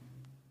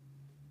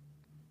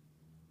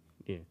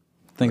 Yeah.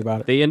 Think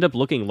about it. They end up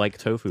looking like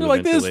tofu. They're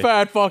like, this eventually.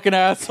 fat fucking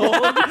asshole.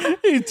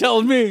 He's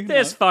telling me.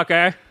 This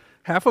fucker.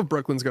 Half of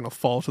Brooklyn's going to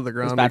fall to the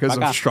ground bad because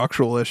fucker. of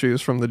structural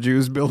issues from the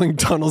Jews building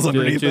tunnels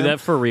underneath do them. that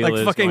for real Like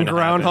is fucking going to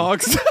happen.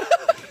 groundhogs.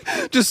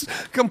 Just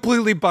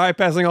completely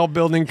bypassing all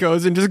building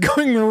codes and just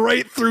going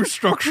right through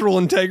structural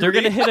integrity. They're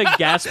going to hit a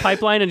gas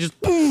pipeline and just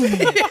boom.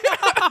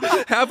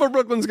 Half of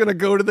Brooklyn's going to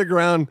go to the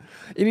ground.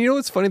 And you know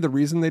what's funny? The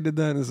reason they did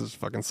that, this is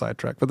fucking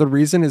sidetrack, but the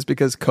reason is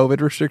because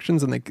COVID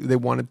restrictions and they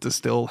wanted to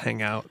still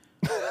hang out.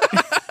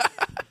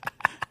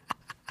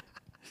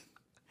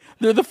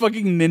 They're the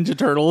fucking Ninja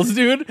Turtles,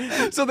 dude.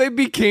 So they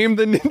became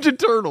the Ninja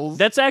Turtles.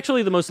 That's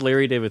actually the most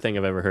Larry David thing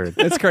I've ever heard.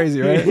 That's crazy,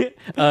 right?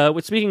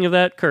 Speaking of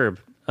that, Curb.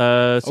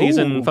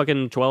 Season Ooh.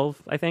 fucking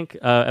 12, I think.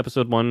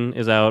 Episode 1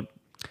 is out.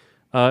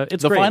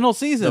 It's The great. final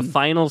season. The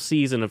final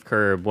season of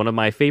Curb. One of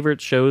my favorite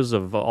shows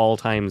of all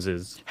times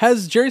is...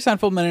 Has Jerry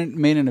Seinfeld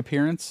made an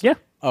appearance? Yeah.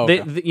 Oh,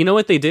 They, okay. you know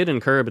what they did in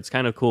Curb? It's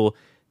kind of cool.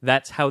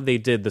 That's how they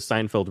did the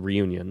Seinfeld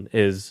reunion,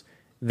 is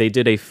they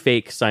did a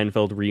fake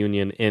Seinfeld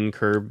reunion in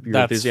Curb Your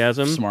That's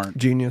Enthusiasm. smart.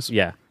 Genius.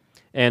 Yeah.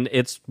 And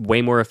it's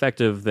way more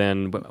effective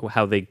than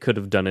how they could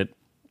have done it.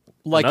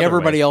 Like another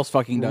everybody way. else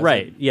fucking does.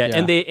 Right. it. Yeah.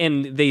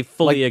 And they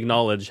fully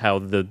acknowledge how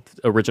the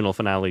original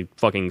finale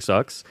fucking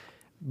sucks.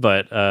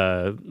 But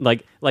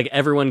like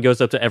everyone goes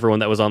up to everyone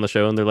that was on the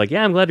show and they're like,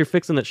 "Yeah, I'm glad you're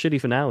fixing that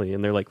shitty finale."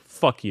 And they're like,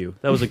 "Fuck you.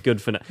 That was a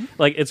good finale."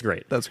 Like, it's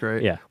great. That's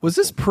great. Yeah. Was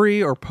this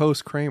pre or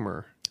post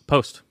Kramer?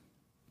 Post.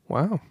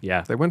 Wow.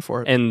 Yeah. They went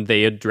for it. And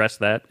they address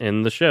that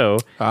in the show.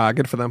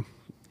 Good for them.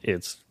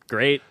 It's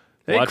great.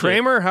 Hey, Watch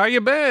Kramer, how you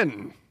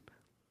been?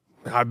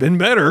 I've been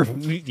better.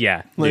 it.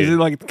 Yeah. Is dude. it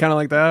like kind of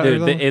like that? or Dude,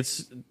 something?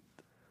 it's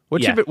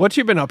what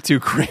you been up to,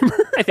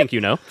 Kramer? I think you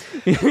know.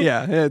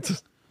 Yeah,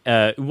 it's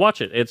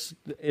Watch it.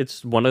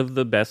 It's one of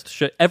the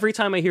best. Every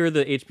time I hear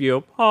the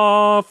HBO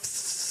off,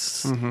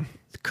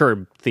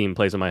 Curb theme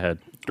plays in my head.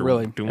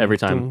 Really? Every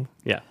time.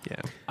 Yeah.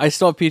 yeah. I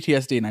still have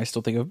PTSD, and I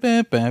still think of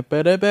Game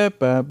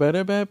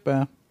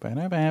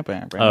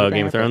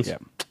of Thrones? Yeah.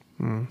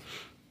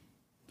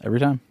 Every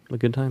time. A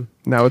good time.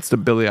 Now it's the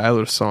Billie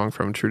Eilish song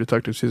from True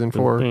Detective season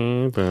 4.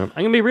 I'm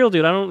gonna be real,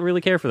 dude. I don't really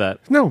care for that.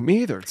 No,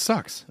 me either. It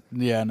sucks.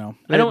 Yeah, no.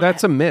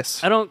 That's a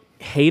miss. I don't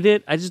hate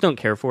it. I just don't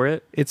care for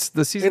it. It's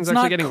the season's It's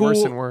actually not getting cool.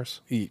 worse and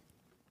worse. I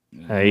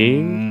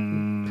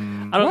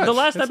don't. What? The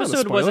last That's not a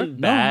episode spoiler.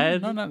 wasn't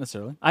bad. No, not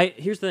necessarily.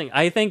 Here's the thing.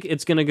 I think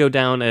it's gonna go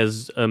down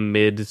as a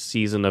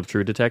mid-season of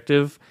True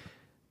Detective.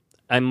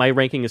 And my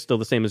ranking is still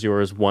the same as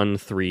yours: 1,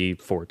 3,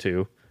 4,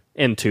 2,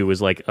 and 2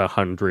 is like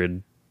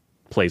 100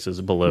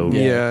 places below.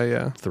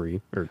 Yeah.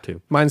 3 or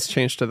 2. Mine's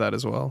changed to that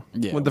as well.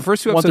 Yeah. When the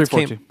first two 1, 3,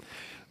 episodes 4, came,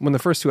 when the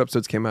first 2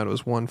 episodes came out, it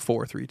was 1,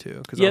 4, 3, 2.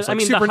 Because Yeah, I was like, I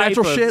mean, the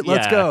supernatural hype of- shit.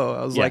 Let's yeah. go.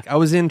 I was Yeah. like, I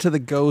was into the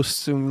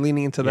ghosts and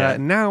leaning into Yeah. that,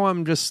 and now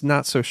I'm just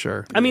not so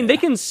sure. I mean, they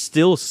can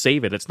still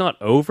save it. It's not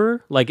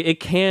over. Like, it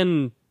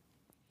can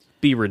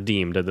be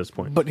redeemed at this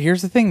point. But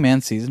here's the thing,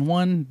 man. Season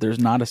 1, there's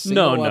not a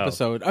single No.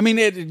 episode. I mean,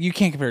 you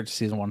can't compare it to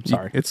season 1.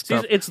 Sorry. It's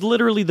tough. It's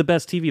literally the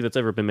best TV that's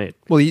ever been made.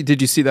 Well, did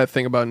you see that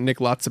thing about Nick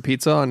Latza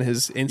Pizza on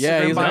his Instagram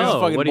yeah, he's like, bio? this is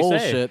No, fucking what'd he say?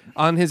 bullshit.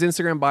 On his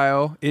Instagram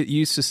bio, it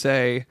used to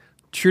say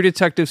True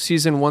Detective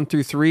season 1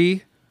 through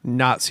 3,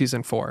 not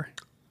season 4.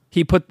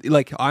 He put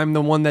like, I'm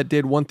the one that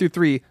did 1 through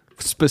 3,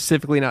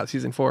 specifically not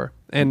season 4.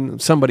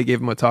 And somebody gave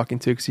him a talking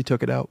to because he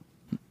took it out.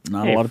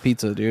 Not a lot of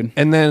pizza, dude.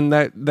 And then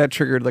that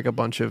triggered like a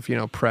bunch of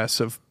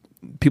press of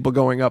people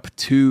going up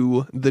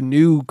to the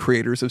new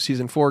creators of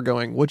season 4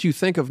 going, what'd you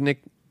think of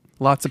Nick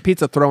Lots of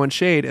Pizza throwing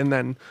shade? And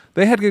then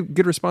they had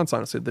good response,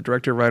 honestly. The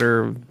director,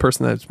 writer,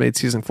 person that's made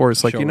season 4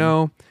 is like,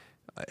 Sure.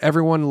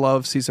 everyone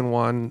loves season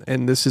 1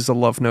 and this is a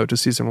love note to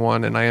season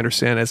 1, and I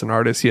understand as an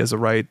artist he has a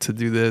right to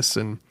do this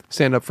and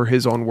stand up for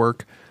his own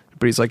work,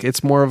 but he's like,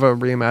 it's more of a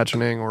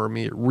reimagining or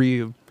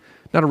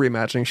not a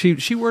reimagining.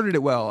 She worded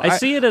it well. I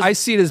see it as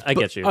I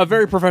get you. A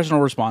very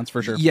professional response,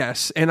 for sure.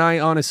 Yes, and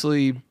I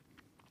see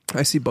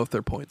both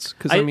their points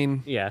because I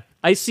mean, yeah,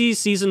 I see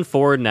season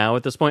 4 now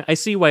at this point. I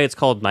see why it's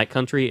called Night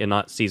Country and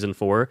not season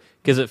 4,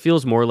 because it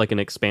feels more like an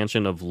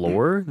expansion of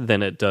lore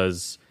than it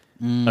does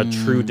a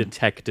True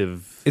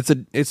Detective.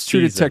 it's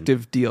True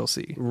Detective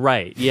DLC.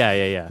 Right?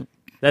 Yeah.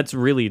 That's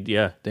really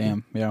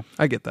Damn, yeah.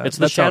 I get that. It's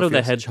the That's how it Shadow the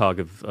feels. Hedgehog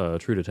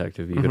of True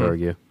Detective. You could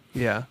argue.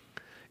 Yeah,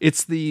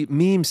 it's the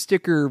meme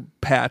sticker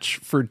patch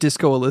for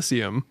Disco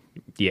Elysium.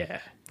 Yeah.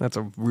 That's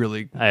a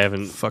really I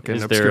haven't. fucking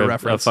Is obscure there a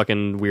reference.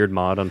 fucking weird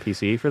mod on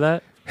PC for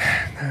that?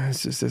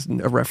 It's just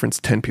a reference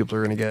 10 people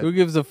are gonna get. Who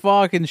gives a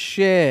fucking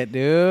shit,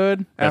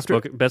 dude? Best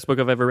book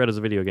I've ever read is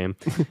a video game.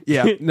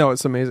 Yeah, no,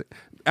 it's amazing.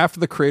 After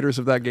the creators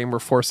of that game were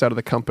forced out of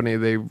the company,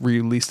 they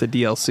released a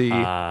DLC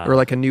or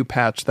like a new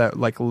patch that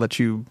like let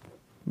you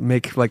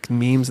make like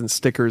memes and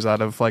stickers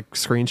out of like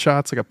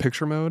screenshots, like a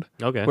picture mode.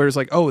 Okay. Where it's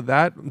like, oh,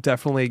 that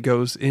definitely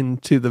goes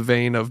into the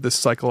vein of this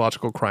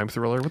psychological crime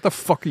thriller. What the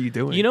fuck are you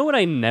doing? You know what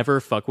I never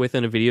fuck with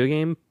in a video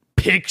game?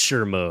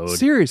 Picture mode.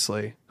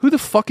 Seriously, who the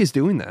fuck is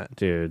doing that?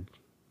 Dude.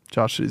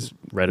 Josh is.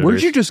 Redditors.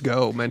 Where'd you just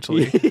go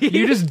mentally?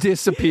 You just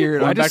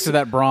disappeared. Went back to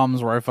that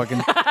Brahms where I fucking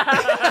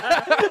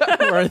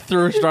where I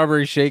threw a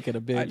strawberry shake at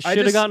a bitch. Should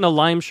have gotten a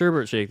lime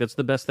sherbet shake. That's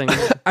the best thing.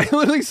 I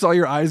literally saw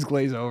your eyes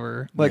glaze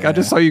over. Like I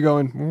just saw you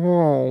going.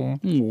 Whoa.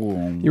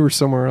 You were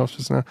somewhere else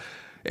just now.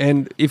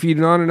 And if you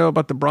want to know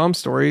about the Brahms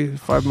story,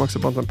 $5 a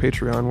month on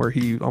Patreon, where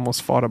he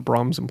almost fought a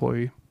Brahms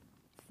employee.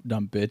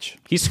 Dumb bitch.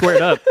 He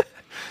squared up.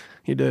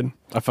 He did.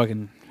 I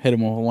fucking hit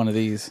him with one of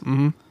these.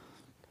 Mm-hmm.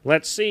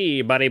 Let's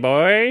see, buddy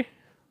boy.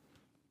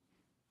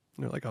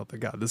 You're like, oh,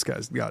 God, this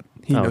guy's got.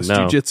 He Oh, knows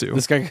no. jujitsu.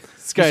 This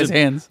guy's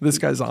hands. This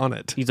guy's on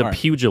it. He's a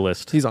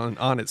pugilist. He's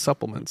on it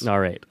supplements. All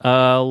right.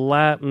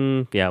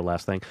 Latin. Yeah,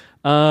 last thing.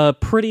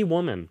 Pretty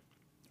Woman.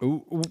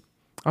 Ooh.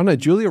 On a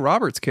Julia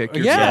Roberts kick.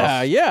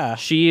 Yeah, yeah.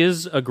 She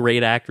is a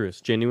great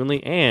actress,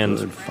 genuinely, and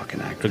a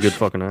good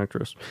fucking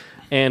actress.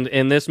 And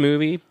in this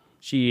movie,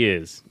 she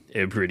is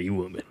a pretty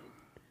woman.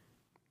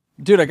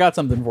 Dude, I got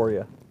something for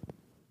you.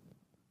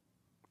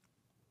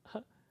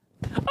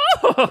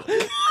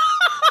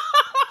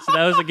 So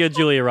that was a good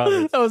Julia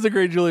Roberts. That was a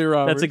great Julia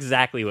Roberts. That's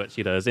exactly what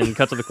she does. In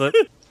cuts of the clip.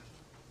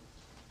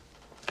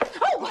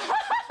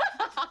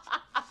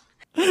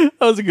 That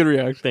was a good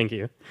reaction. Thank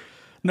you.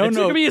 No, It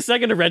took me a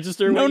second to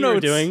register what you were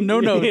doing.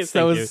 No notes.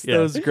 Thank that you.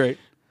 was great.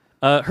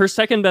 Her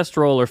second best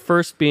role, or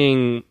first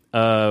being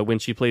when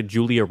she played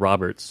Julia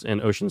Roberts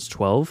in Ocean's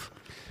 12.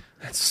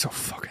 That's so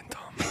fucking dumb.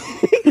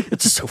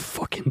 It's so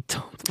fucking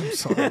dumb. I'm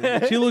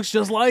sorry. She looks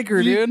just like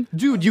her, dude.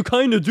 Dude, you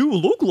kind of do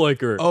look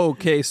like her.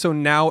 Okay, so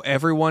now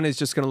everyone is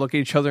just going to look at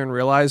each other and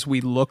realize we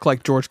look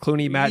like George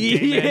Clooney, Matt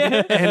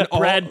Damon, and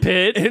Brad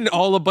Pitt. and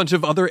all a bunch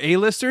of other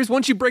A-listers.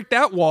 Once you break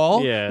that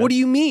wall, what do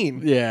you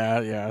mean? Yeah,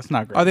 it's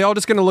not great. Are they all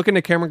just going to look in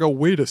the camera and go,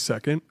 wait a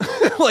second?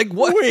 Like,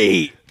 what?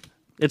 Wait.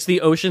 It's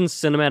the Ocean's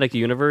cinematic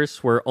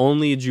universe where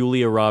only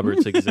Julia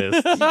Roberts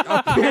exists.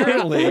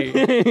 Apparently.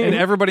 And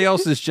everybody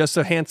else is just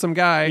a handsome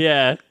guy.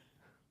 Yeah.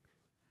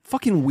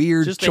 Fucking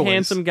weird Just choice. a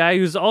handsome guy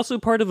who's also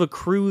part of a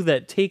crew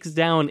that takes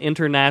down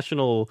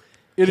international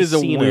It is a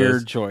casinos.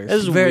 weird choice.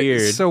 This is Very,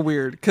 weird. It's so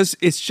weird because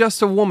it's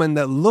just a woman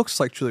that looks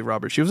like Julie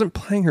Roberts. She wasn't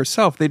playing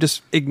herself. They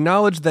just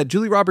acknowledged that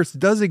Julie Roberts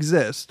does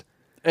exist.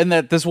 And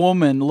that this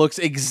woman looks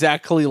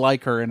exactly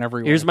like her in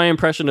every way. Here's my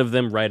impression of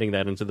them writing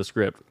that into the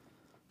script.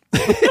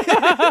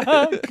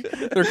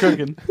 They're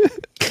cooking.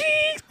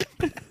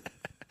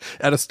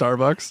 At a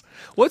Starbucks.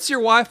 What's your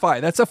Wi-Fi?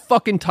 That's a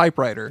fucking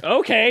typewriter.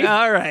 Okay.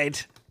 All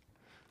right.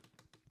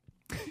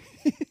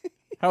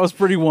 That was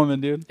Pretty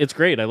Woman, dude. It's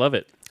great. I love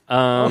it.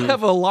 I'll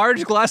have a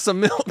large glass of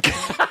milk. Can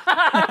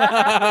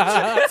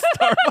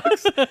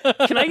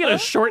I get a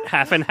short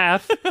half and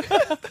half?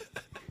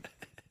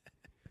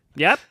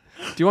 Yep.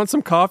 Do you want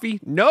some coffee?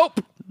 Nope.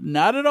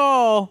 Not at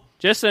all.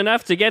 Just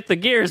enough to get the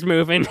gears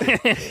moving. Do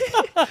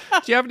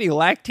you have any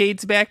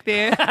lactates back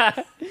there?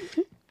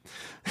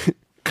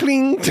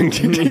 Cling.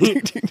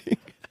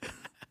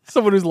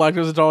 Someone who's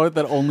lactose intolerant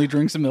that only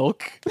drinks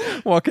milk.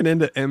 Walking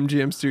into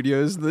MGM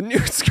Studios, the new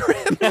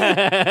script.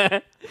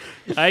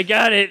 I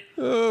got it.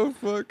 Oh,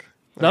 fuck.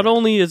 Not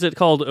only is it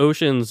called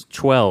Ocean's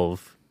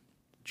 12,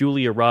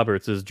 Julia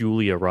Roberts is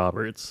Julia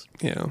Roberts.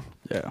 Yeah.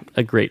 Yeah.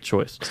 A great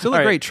choice. Still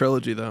a great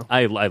trilogy, though.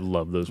 I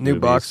love those New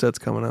movies. box set's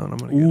coming out. I'm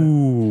going to get it.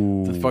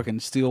 Ooh. The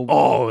fucking steel.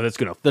 Oh, that's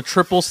going to... The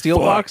triple steel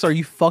box? Are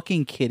you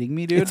fucking kidding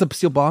me, dude? It's a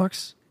steel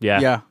box? Yeah.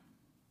 Yeah.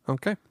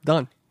 Okay.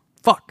 Done.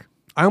 Fuck.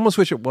 I almost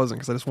wish it wasn't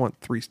because I just want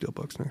 3 steel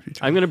books next to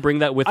each other. I'm going to bring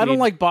that with me. I don't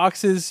like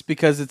boxes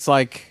because it's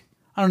like,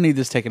 I don't need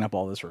this taking up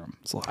all this room.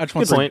 I just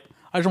want Good point.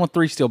 I just want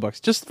 3 steel books.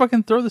 Just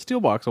fucking throw the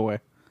steel box away.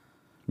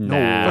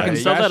 Nah, fucking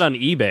sell bash- that on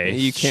eBay.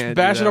 You can't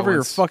Bash do it that over your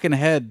once. fucking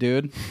head,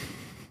 dude. You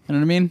know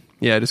what I mean?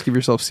 Yeah, just give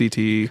yourself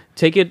CTE.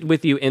 Take it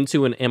with you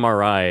into an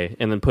MRI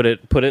and then put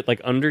it like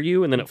under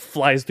you and then it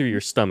flies through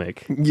your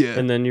stomach. Yeah.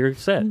 And then you're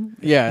set.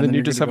 Yeah. And then you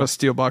you're just good have to a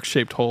steel box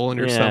shaped hole in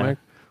your Yeah. stomach.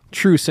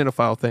 True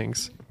cinephile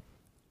things.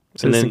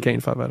 Citizen then- Kane,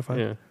 5 out of 5.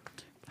 Yeah.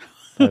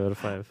 5 out of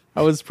 5.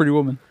 go. I was Pretty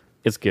Woman.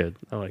 It's good.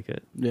 I like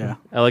it. Yeah.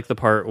 I like the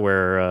part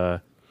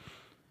where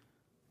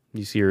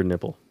you see her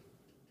nipple.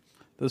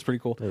 That was pretty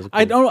cool. was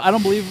I cool.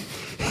 don't believe.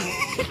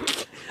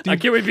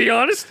 Can we be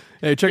honest?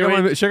 Hey, check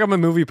out my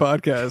movie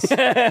podcast.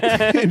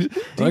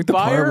 Do you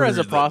buy her as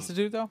a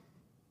prostitute though?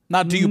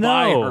 Not do you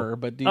buy her,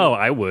 but do you? Oh,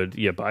 I would.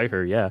 Yeah, buy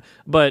her. Yeah.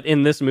 But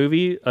in this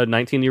movie, a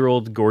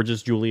 19-year-old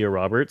gorgeous Julia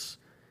Roberts,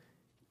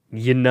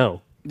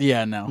 no.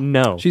 Yeah, no.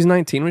 No. She's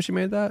 19 when she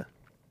made that?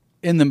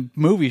 In the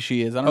movie,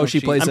 she is. I don't know. Oh, if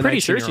she plays I'm a pretty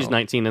sure she's 19-year-old.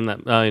 19 in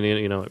that.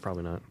 You know,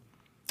 probably not.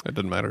 It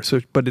doesn't matter.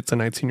 So, but it's a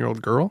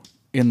 19-year-old girl?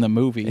 in the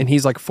movie. And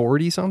he's like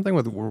 40-something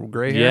with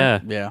gray hair? Yeah.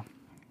 yeah,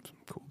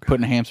 Cool guy.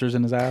 putting hamsters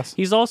in his ass.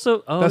 He's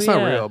also. Oh, That's yeah.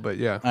 not real, but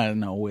yeah. I don't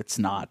know. It's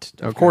not.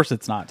 Of Okay. course,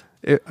 it's not.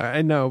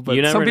 I know, but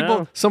You never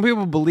know. some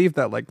people believe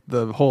that, like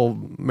the whole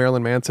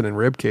Marilyn Manson and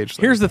ribcage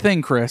thing. Here's the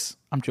thing, Chris.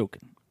 I'm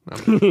joking.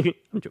 I'm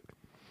joking.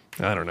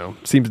 I don't know.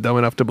 Seems dumb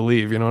enough to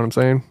believe, you know what I'm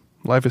saying?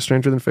 Life is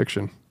stranger than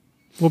fiction.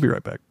 We'll be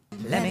right back.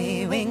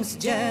 Lemmy Wink's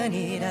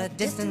journeyed a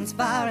distance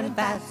far and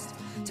fast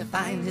to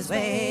find his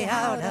way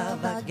out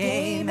of a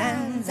gay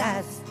man's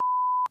ass.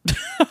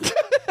 Boop.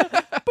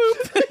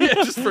 Yeah,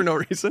 just for no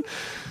reason.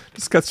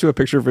 Just cuts to a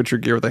picture of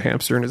Richard Gere with a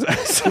hamster in his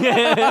ass.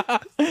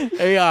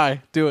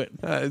 AI, do it.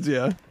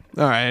 Yeah.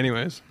 All right,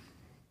 anyways.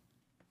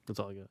 That's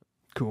all I got.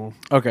 Cool.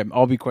 Okay,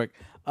 I'll be quick.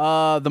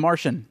 The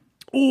Martian.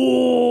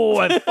 Oh,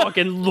 I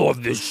fucking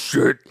love this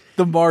shit.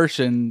 The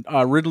Martian.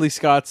 Ridley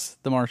Scott's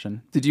The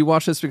Martian. Did you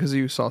watch this because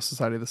you saw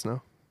Society of the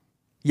Snow?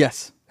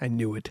 Yes. I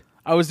knew it.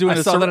 I was doing I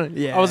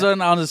was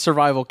on a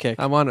survival kick.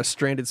 I'm on a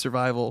stranded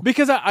survival.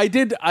 Because I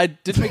did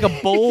make a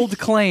bold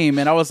claim,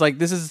 and I was like,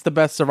 this is the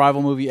best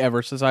survival movie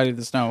ever, Society of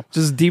the Snow.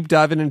 Just deep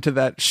diving into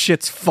that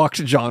shit's fucked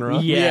genre.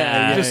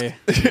 Yeah. Just,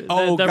 The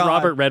God.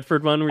 Robert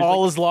Redford one. Where he's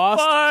All like, is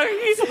lost.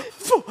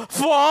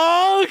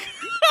 Fuck!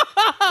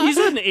 He's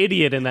an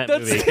idiot in that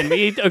movie. Can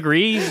we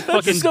agree? He's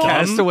fucking still- dumb.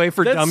 Castaway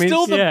for That's Dummies.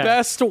 still the Yeah.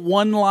 best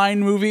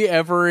one-line movie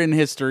ever in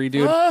history,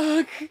 dude.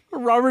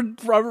 Robert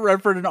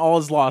Redford and All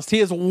is Lost. He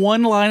has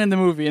one line in the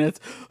movie, and it's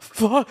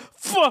fuck.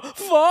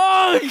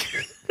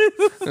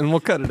 And we'll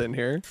cut it in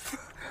here.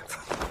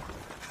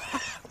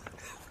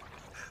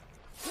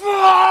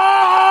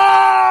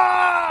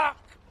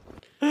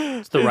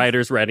 It's the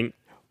writers writing.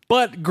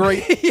 But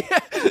great.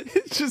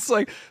 It's just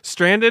like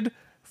stranded,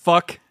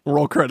 fuck,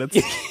 roll credits.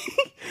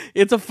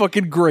 It's a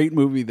fucking great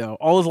movie, though.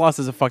 All is Lost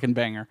is a fucking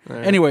banger.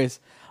 Right. Anyways,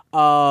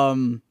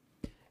 yeah.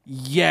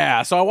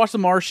 So I watched The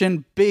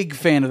Martian. Big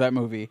fan of that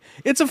movie.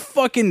 It's a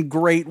fucking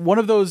great one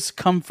of those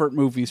comfort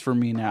movies for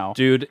me now.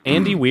 Dude,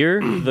 Andy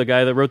Weir, the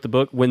guy that wrote the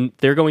book, when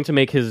they're going to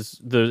make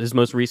his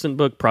most recent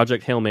book,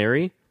 Project Hail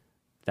Mary,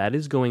 that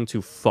is going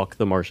to fuck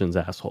the Martian's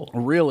asshole.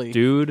 Really,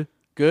 Dude,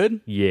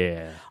 good.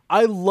 yeah.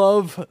 I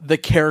love the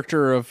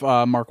character of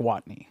Mark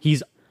Watney.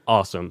 He's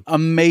awesome.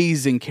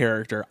 Amazing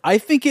character. I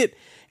think it.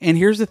 And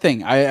here's the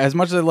thing: as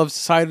much as I love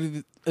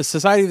Society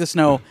of the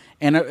Snow,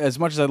 and as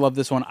much as I love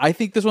this one, I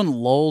think this one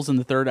lulls in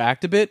the third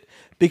act a bit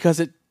because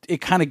it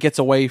kind of gets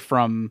away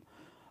from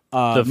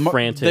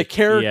the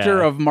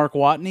character of Mark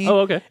Watney. Oh,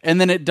 okay.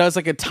 And then it does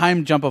like a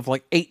time jump of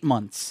like 8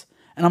 months,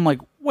 and I'm like,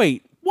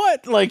 wait,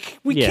 what? Like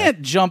we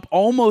can't jump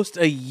almost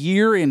a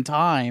year in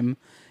time,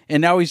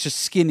 and now he's just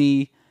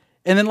skinny.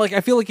 And then like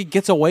I feel like it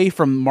gets away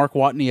from Mark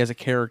Watney as a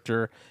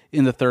character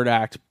in the third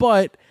act,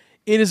 but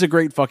it is a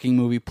great fucking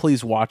movie.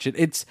 Please watch it.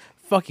 It's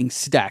fucking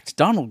stacked.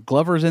 Donald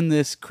Glover's in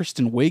this.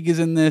 Kristen Wiig is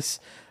in this.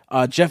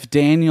 Jeff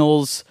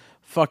Daniels.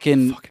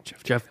 Fucking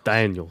Jeff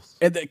Daniels.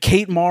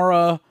 Kate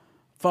Mara.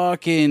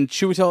 Fucking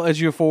Chiwetel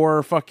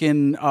Ejiofor.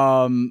 Fucking.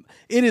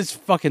 It is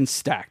fucking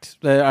stacked.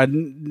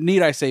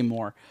 Need I say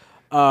more?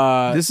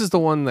 This is the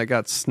one that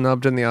got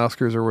snubbed in the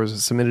Oscars, or was it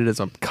submitted as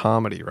a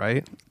comedy,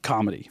 right?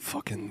 Comedy.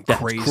 Fucking That's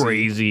crazy.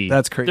 crazy.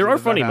 That's crazy. There are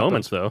that funny happened.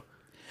 moments, though.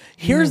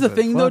 Here's the but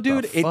thing, though, what the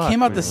dude. It fuck,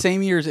 came out the man?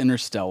 same year as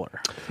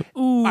Interstellar.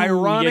 Ooh,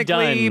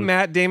 Ironically, you done.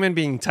 Matt Damon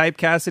being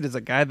typecasted as a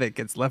guy that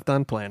gets left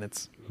on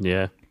planets.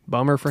 Yeah.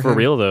 Bummer for him. For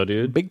real, though,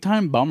 dude. Big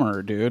time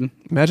bummer, dude.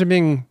 Imagine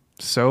being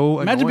so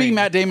Imagine being annoying.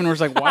 Matt Damon where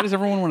it's like, why does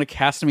everyone want to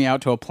cast me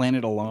out to a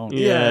planet alone?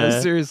 Yeah, Yeah.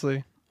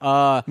 seriously.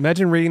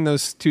 Imagine reading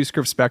those two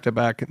scripts back to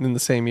back in the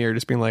same year,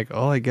 just being like,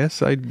 "Oh, I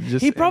guess I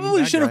just." He probably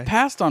am that should have guy.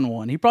 passed on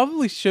one. He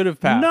probably should have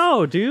passed.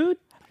 No, dude.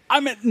 I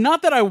mean,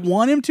 not that I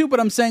want him to, but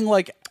I'm saying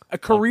like a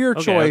career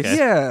okay, choice. okay.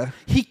 Yeah,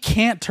 He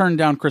can't turn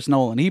down Chris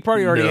Nolan. He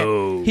probably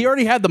No. he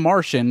already had The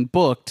Martian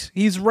booked.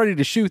 He's ready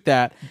to shoot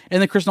that.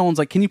 And then Chris Nolan's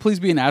like, "Can you please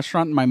be an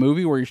astronaut in my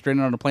movie where you're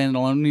stranded on a planet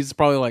alone?" And he's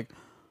probably like,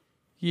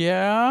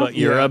 "Yeah." But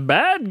you're a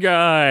bad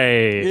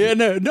guy. Yeah,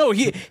 no,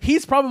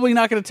 he's probably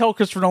not going to tell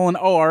Christopher Nolan,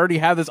 "Oh, I already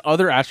have this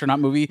other astronaut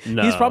movie."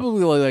 No. He's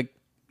probably like,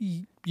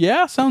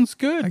 "Yeah, sounds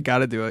good." I got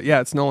to do it.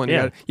 Yeah, it's Nolan.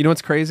 Yeah. You know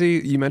what's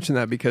crazy? You mentioned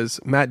that because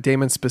Matt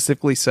Damon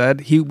specifically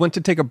said he went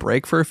to take a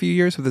break for a few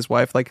years with his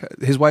wife. Like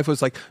his wife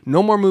was like,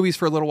 "No more movies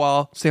for a little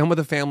while. Stay home with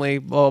the family."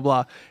 Blah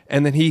blah blah.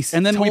 And then we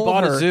We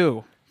bought a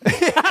zoo.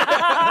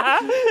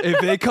 If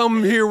they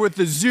come here with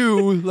the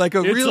zoo, like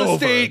a real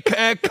over. estate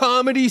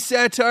comedy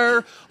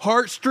satire,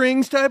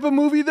 heartstrings type of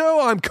movie,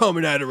 though, I'm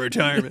coming out of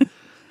retirement.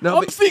 No,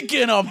 I'm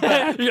thinking of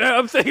that. Yeah,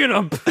 I'm thinking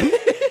of.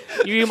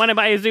 You want to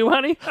buy a zoo,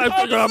 honey?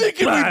 I'm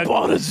thinking we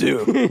bought a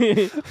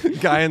zoo.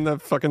 guy in the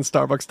fucking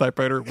Starbucks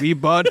typewriter. We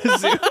bought a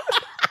zoo.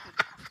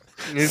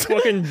 You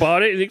fucking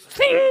bought it.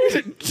 He's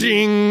like,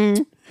 "Ting."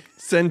 Jing.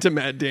 Send to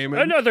Matt Damon.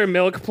 Another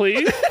milk,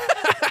 please.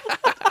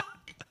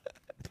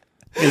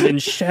 And then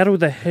Shadow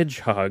the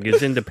Hedgehog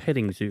is in the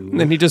petting zoo. And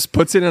then he just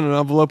puts it in an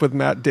envelope with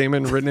Matt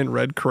Damon written in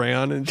red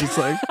crayon and just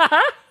like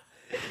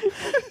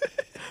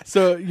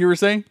So you were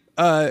saying?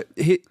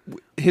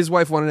 his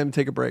wife wanted him to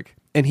take a break.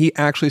 And he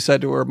actually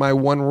said to her, "My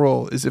one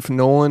rule is if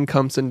Nolan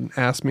comes and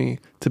asks me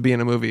to be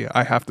in a movie,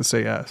 I have to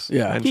say yes."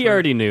 Yeah. And He sure,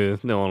 already knew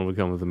no one would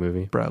come with the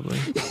movie. probably.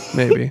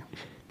 Maybe.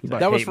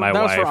 That was my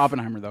that was for wife.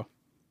 Oppenheimer though.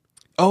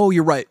 Oh,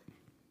 you're right.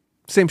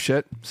 Same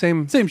shit.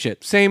 Same Same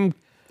shit. Same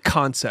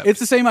concept. It's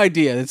the same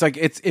idea. It's like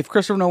if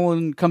Christopher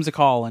Nolan comes to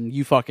call and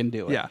you fucking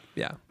do it.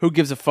 Yeah. Who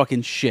gives a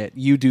fucking shit?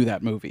 You do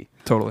that movie.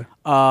 Totally.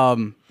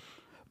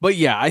 But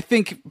yeah, I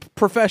think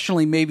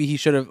professionally maybe he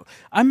should have.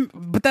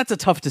 But that's a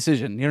tough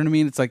decision. You know what I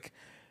mean? It's like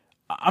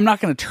I'm not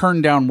going to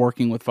turn down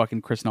working with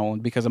fucking Chris Nolan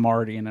because I'm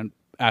already in an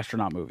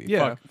astronaut movie.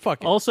 Yeah.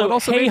 Fuck it. Also,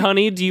 hey, maybe-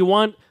 honey, do you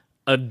want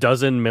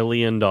 $12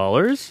 million?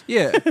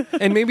 Yeah,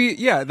 and maybe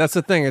that's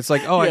the thing. It's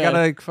like, I Yeah.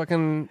 gotta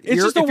fucking.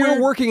 It's just if you're weird-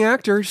 a working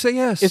actor, say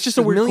yes. It's just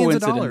a weird millions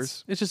coincidence. of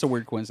dollars. It's just a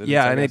weird coincidence.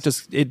 Yeah, I and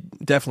guess.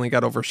 it definitely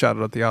got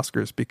overshadowed at the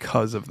Oscars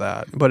because of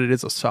that. But it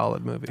is a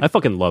solid movie. I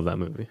fucking love that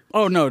movie.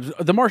 Oh no,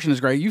 The Martian is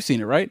great. You've seen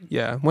it, right?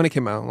 Yeah, when it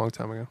came out a long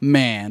time ago.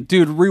 Man,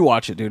 dude,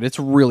 rewatch it, dude. It's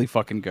really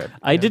fucking good.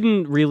 I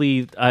didn't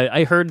really.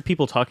 I heard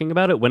people talking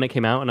about it when it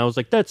came out, and I was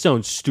like, "That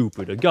sounds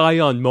stupid." A guy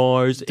on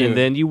Mars, Dude. and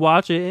then you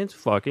watch it, and it's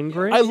fucking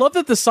great. I love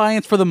that the science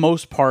for the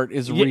most part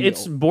is Yeah, real.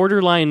 it's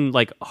borderline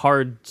like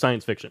hard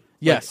science fiction.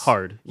 Yes. Like,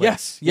 hard. Like,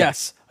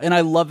 Yes. And I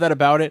love that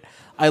about it.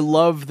 I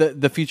love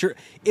the future.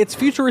 It's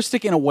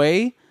futuristic in a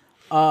way,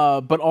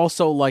 but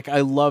also like I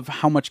love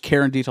how much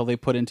care and detail they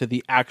put into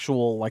the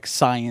actual like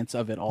science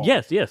of it all.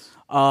 Yes.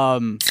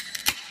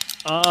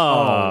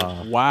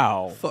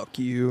 Wow. Fuck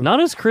you. Not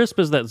as crisp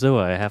as that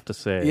Zoa, I have to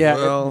say. Yeah.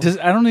 Well-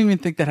 I don't even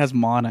think that has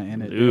mana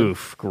in it. dude.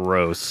 Oof,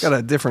 gross. Got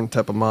a different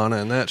type of mana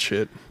in that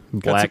shit.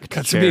 Black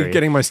got to cherry. me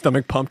getting my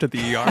stomach pumped at the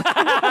ER.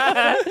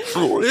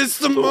 It's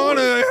the mana.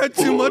 I had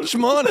too much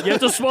mana. You have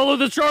to swallow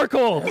the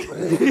charcoal.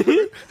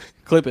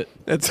 Clip it.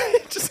 It's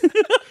just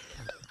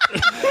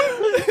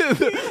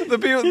the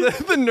people,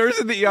 the nurse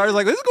at the ER is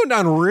like, this is going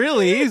down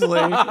really easily.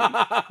 You're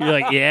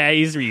like, yeah,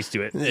 he's used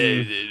to it.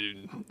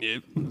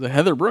 The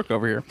Heather Brooke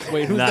over here.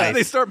 Wait, who's Nice.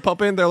 They start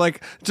pumping. They're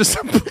like, just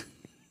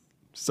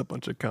a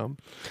bunch of cum.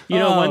 You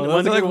know, Oh,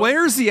 one They're like,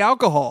 where's the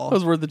alcohol?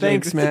 Those were the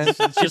Thanks, jokes. man.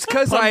 It's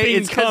because I pumping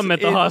it's 'cause cum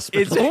at the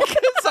hospital. It's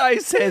because I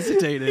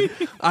hesitated.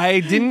 I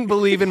didn't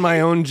believe in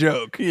my own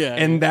joke. Yeah.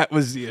 And that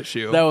was the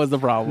issue. That was the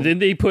problem. Then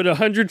they put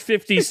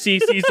 150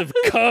 cc's of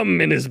cum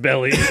in his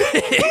belly.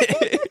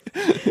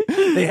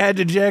 They had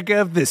to jack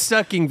up the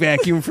sucking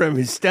vacuum from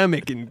his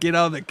stomach and get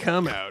all the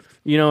cum out.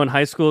 You know, in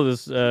high school,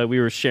 we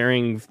were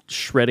sharing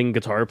shredding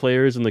guitar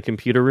players in the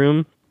computer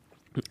room.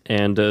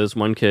 And this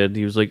one kid,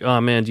 he was like,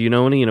 "Oh man, do you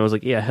know any?" And I was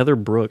like, "Yeah, Heather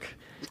Brooke."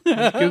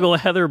 Just Google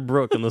Heather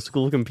Brooke on the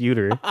school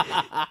computer.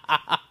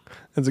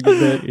 That's a good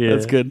bit. Yeah.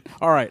 That's good.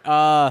 All right.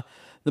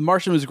 The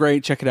Martian was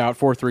great. Check it out.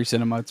 4:3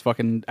 Cinema. It's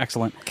fucking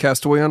excellent.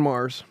 Castaway on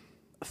Mars.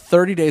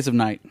 30 Days of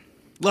Night.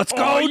 Let's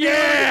go.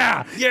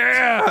 Yeah.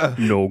 Yeah.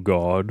 No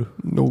God.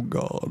 No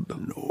God.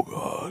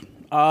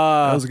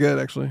 That was good,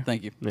 actually.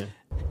 Thank you. Yeah.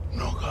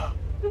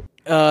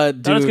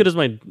 Dude. Not as good as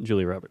my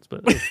Julia Roberts,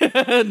 but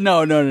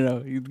No.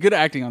 Good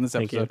acting on this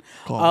Thank episode.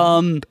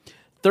 you.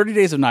 30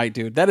 Days of Night,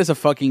 dude. That is a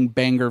fucking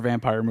banger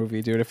vampire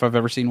movie, dude, if I've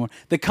ever seen one.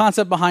 The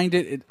concept behind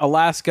it,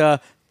 Alaska,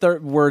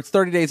 where it's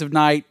 30 Days of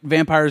Night,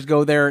 vampires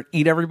go there,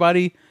 eat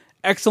everybody.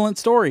 Excellent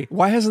story.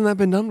 Why hasn't that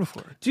been done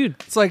before? dude,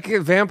 It's like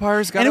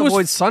vampires got And to it was-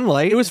 avoid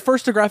sunlight. It was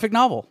first a graphic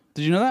novel.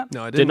 Did you know that?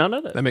 No, I did not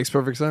know that. That makes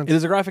perfect sense. It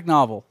is a graphic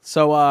novel.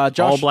 So all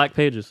Josh black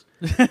pages.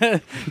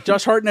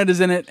 Josh Hartnett is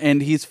in it,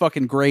 and he's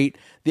fucking great.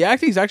 The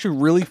acting is actually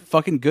really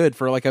fucking good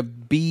for like a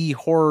B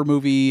horror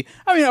movie.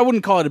 I mean, I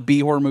wouldn't call it a B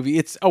horror movie.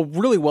 It's a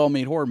really well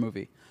made horror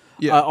movie.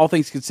 Yeah. All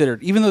things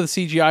considered, even though the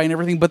CGI and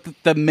everything, but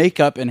the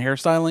makeup and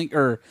hairstyling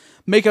or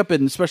makeup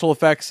and special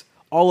effects,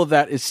 all of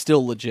that is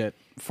still legit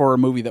for a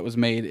movie that was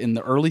made in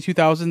the early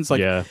 2000s.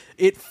 Like, Yeah.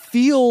 it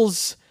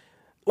feels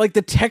like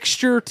the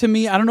texture to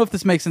me. I don't know if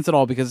this makes sense at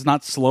all because it's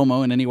not slow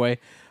mo in any way,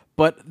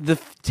 but the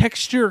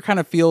texture kind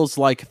of feels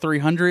like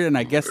 300, and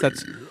I guess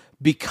that's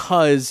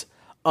because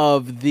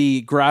of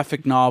the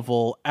graphic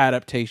novel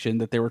adaptation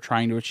that they were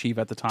trying to achieve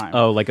at the time.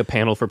 Oh, like a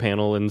panel for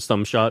panel in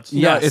some shots.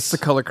 Yeah. Yeah, Yes. it's the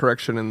color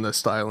correction and the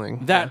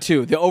styling. That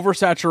too. The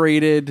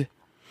oversaturated,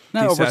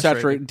 not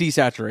Desaturated. oversaturated,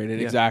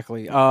 desaturated,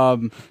 exactly.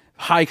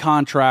 High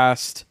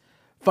contrast,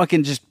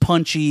 fucking just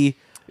punchy.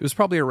 It was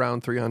probably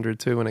around 300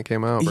 too when it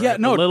came out. Right? Yeah,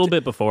 no, a little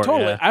bit before.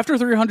 totally. Yeah. After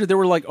 300, they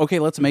were like, okay,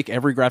 let's make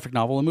every graphic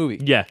novel a movie.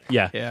 Yeah.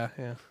 Yeah.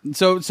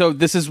 So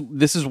this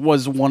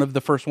was one of the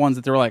first ones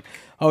that they were like,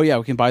 oh yeah,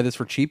 we can buy this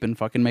for cheap and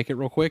fucking make it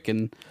real quick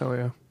and Oh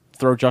yeah.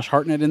 throw Josh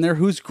Hartnett in there,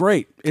 who's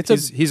great.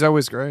 He's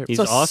always great. He's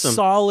It's a awesome.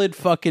 solid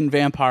fucking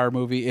vampire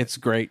movie. It's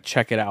great.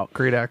 Check it out.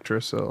 Great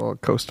actress,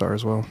 co-star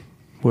as well.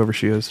 Whoever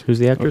she is. Who's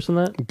the actress in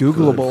that?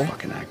 Googleable.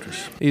 Fucking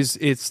actress.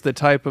 It's the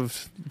type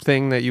of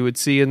thing that you would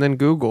see and then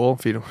Google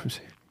if you don't.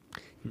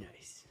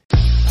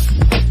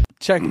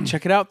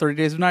 Check it out. 30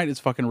 Days of Night. It's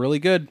fucking really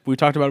good. We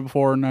talked about it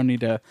before. No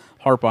need to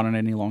harp on it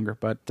any longer.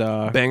 But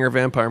Banger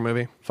vampire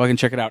movie. fucking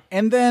check it out.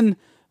 And then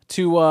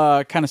to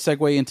kind of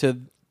segue into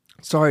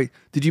Sorry,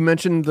 did you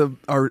mention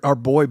our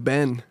boy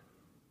Ben?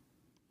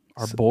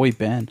 our boy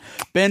Ben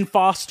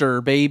Foster,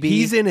 baby.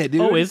 He's in it,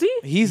 dude. Oh, is he?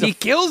 He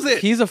kills it.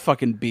 He's a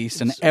fucking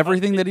beast in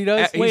everything that he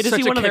does. Wait, is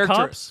such he a one of the character.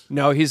 cops?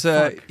 No, he's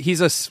a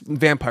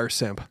vampire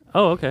simp.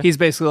 Oh, okay. He's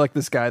basically like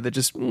this guy that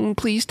just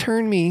please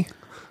turn me.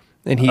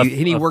 and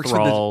he works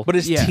with the, but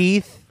his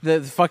teeth,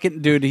 the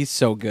fucking dude, he's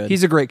so good.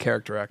 He's a great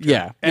character actor.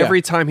 Yeah.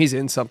 Every time he's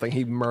in something,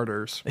 he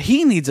murders.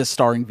 He needs a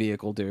starring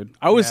vehicle, dude.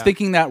 I was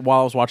thinking that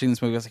while I was watching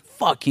this movie. I was like,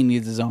 fuck, he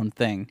needs his own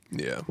thing.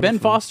 Yeah. Ben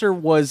Foster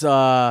was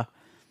Hell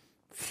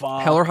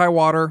or High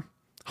Water,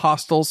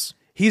 Hostiles.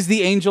 He's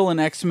the angel in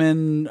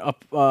X-Men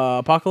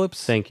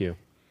Apocalypse. Thank you.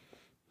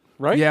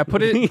 Right? Yeah,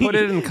 put it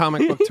in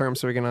comic book terms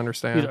so we can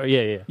understand.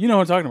 Yeah. You know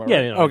what I'm talking about,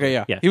 right? Yeah. Okay,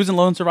 yeah. He was in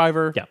Lone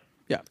Survivor. Yeah.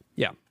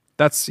 Yeah.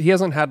 He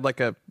hasn't had like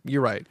a,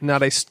 you're right,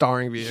 not a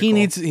starring vehicle. He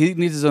needs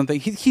his own thing.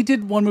 He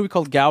did one movie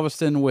called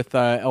Galveston with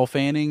Elle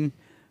Fanning,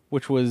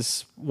 which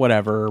was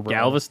whatever.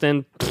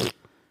 Galveston.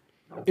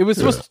 It was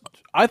supposed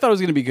I thought it was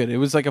going to be good. It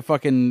was like a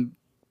fucking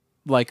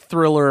like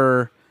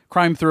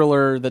crime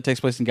thriller that takes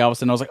place in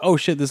Galveston. I was like, oh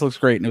shit, this looks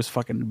great. And it was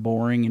fucking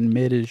boring and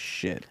mid as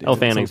shit. Elle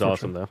Fanning's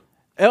awesome though.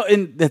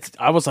 And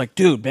I was like,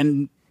 dude,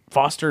 Ben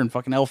Foster and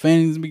fucking Elle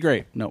Fanning's gonna be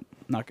great. Nope,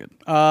 not good.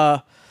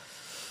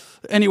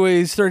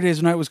 Anyways, 30 Days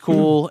of Night was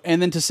cool.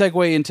 And then to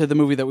segue into the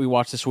movie that we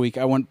watched this week,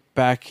 I went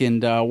back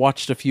and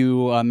watched a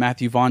few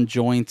Matthew Vaughn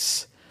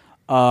joints.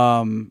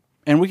 And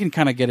we can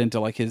kind of get into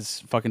like his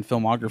fucking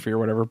filmography or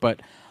whatever.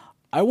 But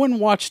I went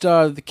and watched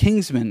The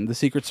Kingsman, The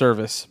Secret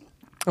Service.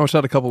 I watched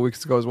that a couple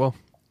weeks ago as well.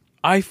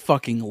 I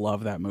fucking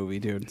love that movie,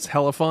 dude. It's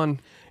hella fun.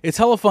 It's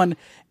hella fun.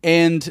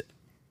 And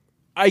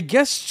I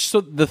guess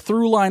so the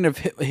through line of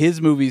his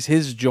movies,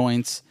 his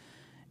joints,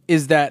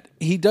 is that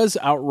he does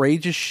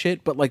outrageous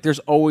shit, but like there's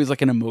always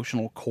like an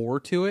emotional core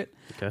to it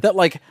that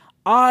like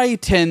I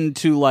tend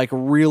to like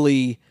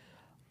really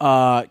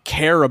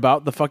care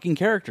about the fucking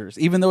characters,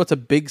 even though it's a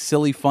big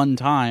silly fun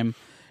time.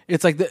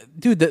 It's like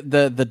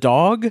the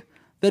dog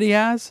that he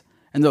has,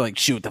 and they're like,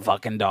 shoot the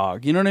fucking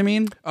dog. You know what I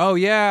mean? Oh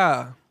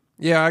yeah.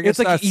 Yeah, I guess it's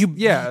like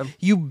that's,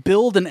 you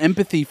build an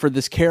empathy for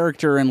this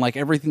character and like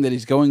everything that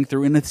he's going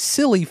through in a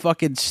silly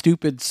fucking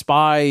stupid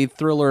spy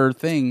thriller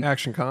thing.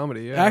 Action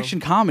comedy,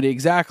 Action comedy,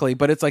 exactly.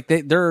 But it's like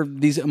there are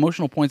these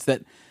emotional points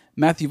that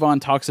Matthew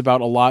Vaughn talks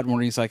about a lot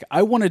when he's like,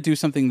 I want to do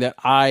something that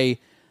I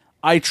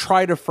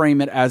try to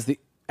frame it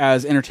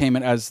as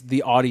entertainment as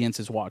the audience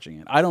is watching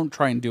it. I don't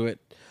try and do it.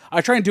 I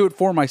try and do it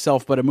for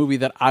myself, but a movie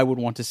that I would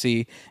want to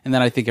see and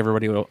that I think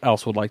everybody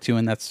else would like to,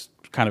 and that's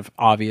kind of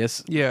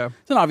obvious. Yeah.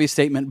 It's an obvious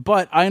statement,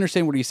 but I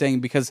understand what he's saying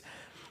because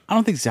I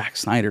don't think Zack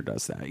Snyder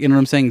does that. You know what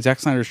I'm saying? Zack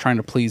Snyder's trying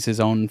to please his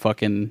own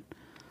fucking...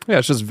 Yeah,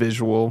 it's just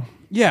visual.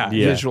 Yeah.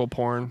 Visual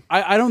porn.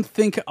 I don't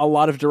think a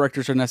lot of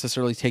directors are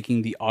necessarily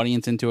taking the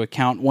audience into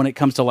account when it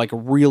comes to like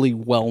really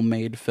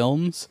well-made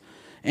films.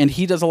 And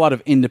he does a lot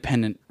of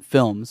independent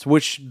films,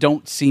 which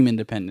don't seem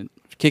independent.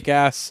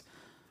 Kick-Ass,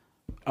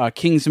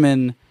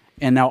 Kingsman...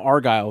 and now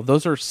Argylle,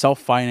 those are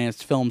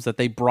self-financed films that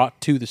they brought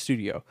to the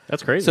studio.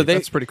 That's crazy. So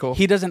that's pretty cool.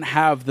 He doesn't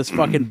have this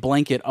fucking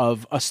blanket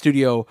of a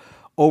studio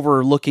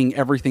overlooking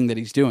everything that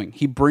he's doing.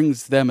 He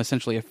brings them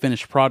essentially a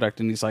finished product,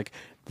 and he's like,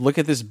 look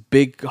at this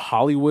big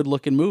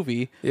Hollywood-looking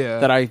movie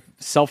that I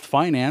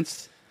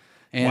self-financed,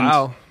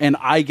 and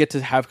I get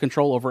to have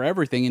control over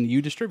everything, and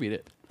you distribute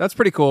it. That's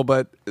pretty cool,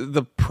 but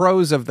the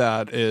pros of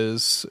that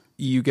is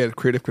you get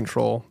creative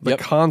control. The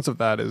cons of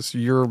that is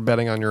you're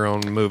betting on your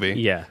own movie.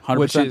 Yeah. 100%.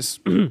 Which is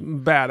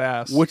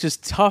badass. Which is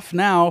tough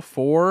now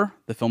for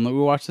the film that we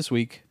watched this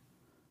week,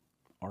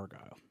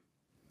 Argylle.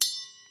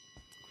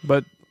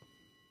 But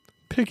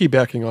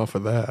piggybacking off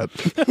of that...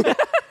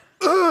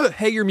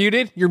 hey, you're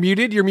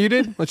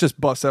muted. Let's just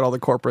bust out all the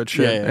corporate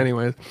shit. Yeah.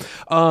 Anyways.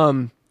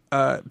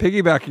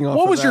 Piggybacking off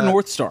What of was your that-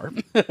 North Star?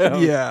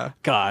 Yeah.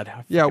 God.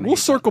 Yeah, we'll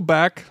circle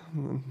back.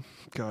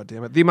 God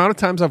damn it. The amount of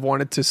times I've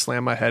wanted to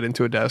slam my head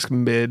into a desk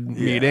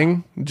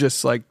mid-meeting,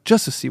 just to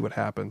see what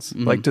happens.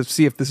 Like, to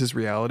see if this is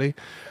reality.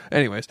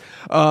 Anyways.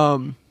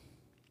 I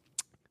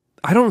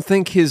don't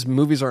think his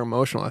movies are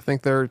emotional. I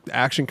think they're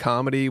action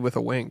comedy with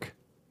a wink.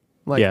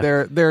 Like,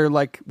 they're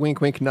like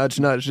wink, wink, nudge,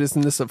 nudge.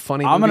 Isn't this a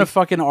funny movie? I'm going to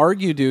fucking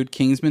argue, dude.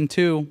 Kingsman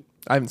 2.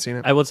 I haven't seen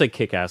it. I would say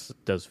Kick-Ass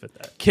does fit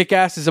that.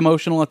 Kick-Ass is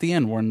emotional at the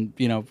end when,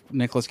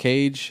 Nicolas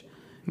Cage.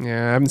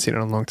 Yeah, I haven't seen it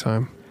in a long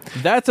time.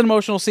 That's an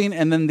emotional scene.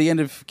 And then the end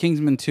of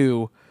Kingsman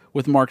 2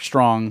 with Mark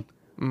Strong.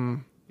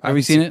 Have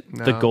you seen it?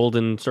 No. The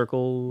Golden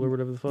Circle or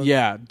whatever the fuck?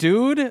 Yeah,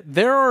 dude.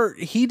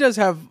 He does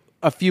have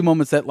a few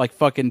moments that like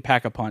fucking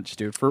pack a punch,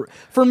 dude.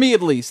 For me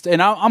at least.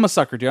 And I'm a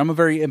sucker, dude. I'm a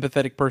very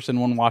empathetic person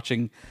when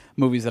watching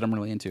movies that I'm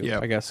really into.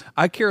 I guess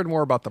I cared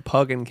more about the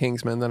pug in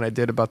Kingsman than I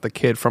did about the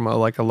kid from a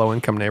low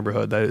income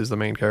neighborhood that is the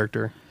main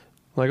character.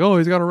 Like, oh,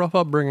 he's got a rough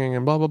upbringing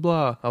and blah blah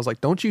blah. I was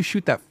like, don't you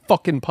shoot that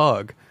fucking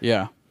pug?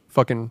 Yeah,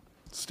 fucking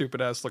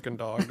stupid ass looking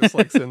dog just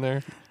like sitting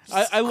there.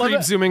 I love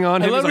it. Zooming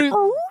on him.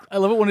 I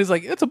love it when he's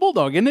like, it's a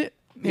bulldog, isn't it?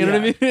 You know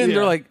what I mean? And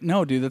they're like,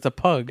 no, dude, that's a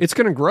pug. It's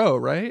gonna grow,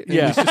 right? And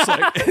Yeah. It's just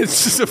like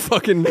it's just a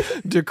fucking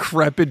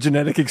decrepit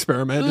genetic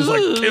experiment. Just like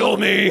kill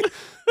me.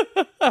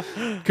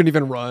 Couldn't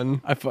even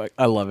run.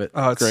 I love it.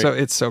 Oh,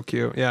 it's so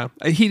cute. Yeah,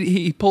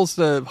 he pulls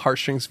the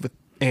heartstrings with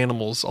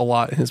animals a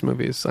lot in his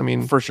movies. I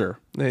mean, For sure.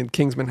 And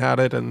Kingsman had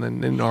it, and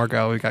then in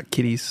Argylle we got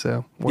kitties.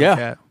 So one Yeah.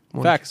 cat.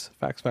 One Facts.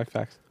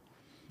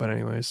 But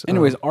anyways,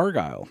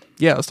 Argylle.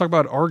 yeah, let's talk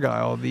about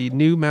Argylle, the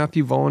new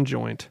Matthew Vaughn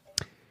joint.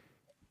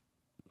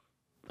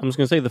 I'm just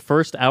gonna say the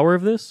first hour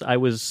of this, I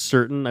was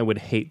certain I would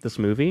hate this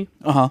movie,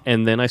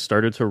 and then I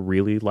started to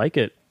really like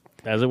it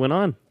as it went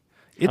on.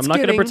 I'm not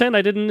gonna pretend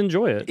I didn't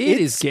enjoy it. It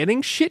is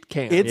getting shit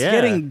canned. It's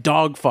getting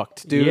dog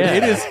fucked, dude.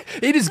 Yeah.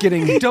 It is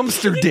getting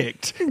dumpster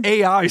dicked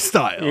AI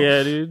style.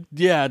 Yeah, dude.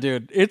 Yeah,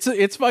 dude.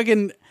 It's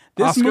fucking.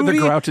 This Oscar the movie,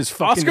 Grouch is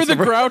fucking Oscar the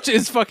Grouch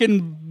is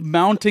fucking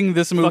mounting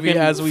this movie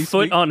Fucking as we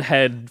foot speak. on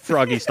head,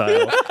 Froggy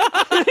style.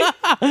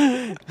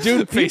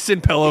 Dude, face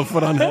in pillow,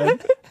 foot on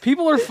head.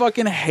 People are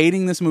fucking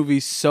hating this movie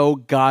so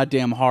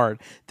goddamn hard.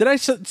 Did I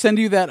send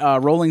you that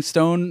Rolling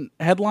Stone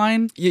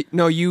headline? You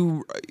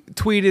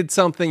tweeted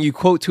something, you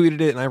quote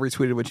tweeted it, and I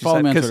retweeted what you Follow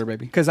said. me on Twitter,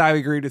 baby. Because I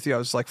agreed with you. I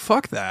was like,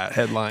 fuck that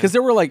headline. Because they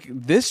were like,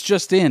 "This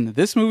just in.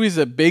 This movie's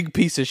a big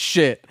piece of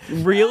shit."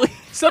 Really?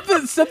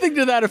 something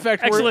to that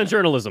effect. where- Excellent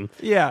journalism.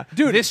 yeah,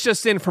 dude, this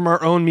just in from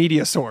our own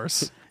media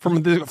source.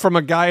 From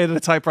a guy at a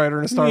typewriter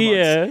in a Starbucks.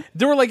 Yeah.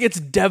 They were like, "It's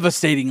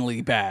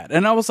devastatingly bad,"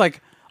 and I was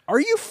like, "Are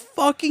you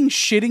fucking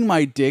shitting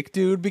my dick,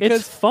 dude?"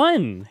 Because It's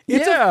fun.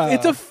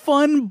 it's a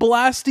fun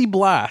blasty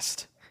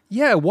blast.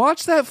 Yeah,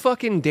 watch that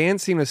fucking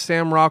dance scene with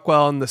Sam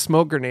Rockwell and the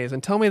smoke grenades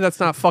and tell me that's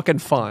not fucking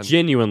fun.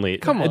 Genuinely.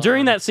 Come on.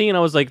 During that scene, I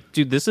was like,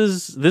 dude, this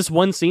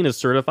one scene is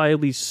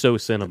certifiably so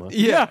cinema.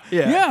 Yeah,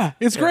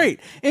 it's great.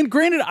 And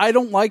granted, I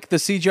don't like the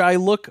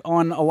CGI look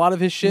on a lot of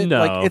his shit. No,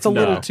 like it's a no.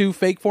 little too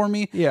fake for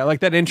me. Yeah,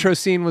 like that intro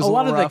scene was a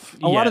lot little of rough.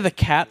 a lot of the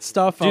cat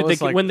stuff. I Dude,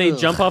 was like, when they ugh.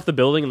 jump off the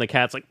building and the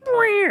cat's like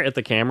at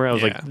the camera, I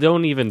was Yeah. like,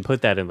 don't even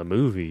put that in the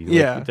movie. Like,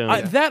 Yeah.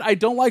 don't- That I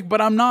don't like, but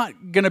I'm not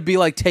gonna be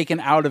like taken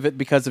out of it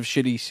because of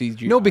shitty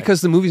CGI. No, because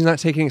the movie's not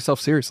taking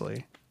itself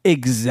seriously.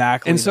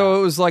 exactly. And so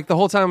it was like the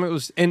whole time it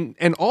was, and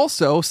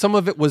also some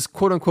of it was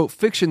quote unquote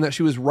fiction that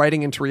she was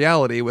writing into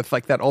reality with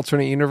like that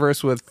alternate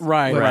universe with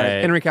Right.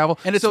 Henry Cavill.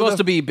 and it's So supposed the-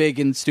 to be big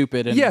and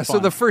stupid. And Yeah, so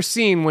fun. the first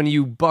scene when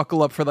you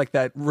buckle up for like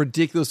that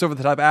ridiculous over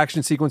the top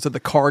action sequence of the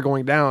car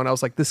going down, I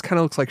was like, this kind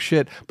of looks like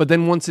shit. But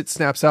then once it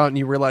snaps out and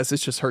you realize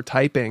it's just her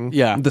typing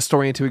the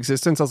story into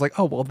existence, I was like,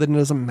 oh well, then it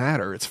doesn't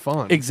matter. It's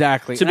fun.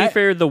 exactly. To And be I-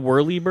 fair, the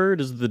whirly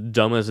bird is the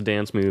dumbest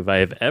dance move I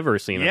have ever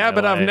seen. in Yeah, my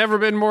but I've life. never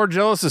been more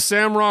jealous of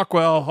Sam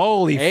Rockwell.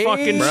 Holy Hey,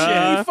 fucking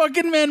shit. you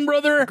fucking men,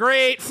 brother.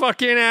 Great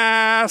fucking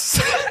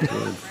ass.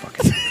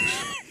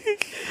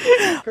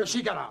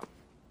 She got a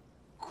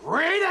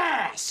great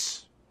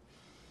ass.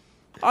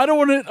 I don't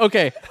want to.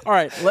 Okay, all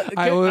right.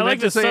 I like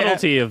meant the to say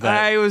subtlety of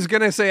that. I was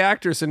going to say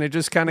actress, and it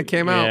just kind of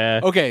came out. Yeah.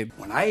 Okay,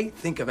 When I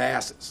think of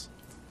asses,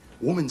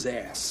 woman's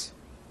ass,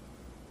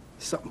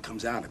 something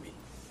comes out of me.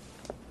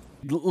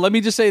 let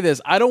me just say this.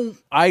 I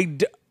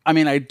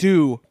mean, I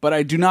do, but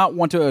I do not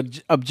want to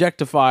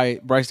objectify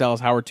Bryce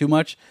Dallas Howard too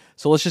much.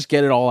 So let's just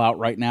get it all out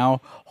right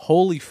now.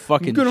 Holy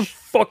fucking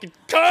Fucking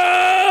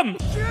come!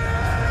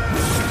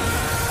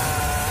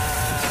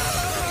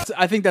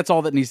 I think that's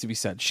all that needs to be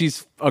said.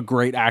 She's a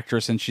great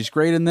actress and she's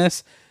great in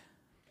this.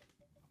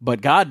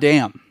 But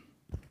goddamn.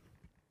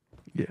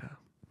 Yeah.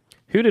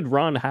 Who did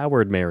Ron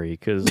Howard marry?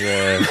 Because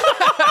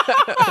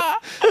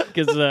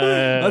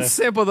Let's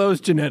sample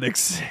those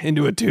genetics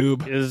into a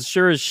tube. is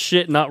sure as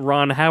shit not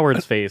Ron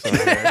Howard's face on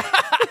there.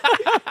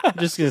 I'm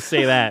just gonna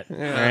say that. All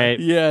right.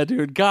 Yeah,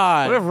 dude.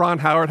 God. What if Ron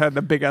Howard had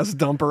a big ass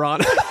dumper on?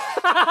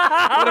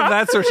 What if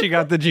that's where she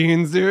got the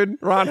jeans, dude?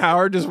 Ron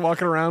Howard just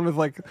walking around with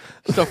like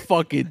Just a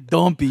fucking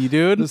dumpy,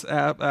 dude. this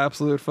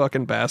absolute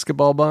fucking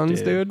basketball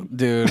buns, dude.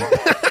 Dude.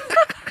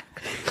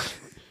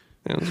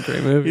 That was a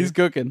great movie. He's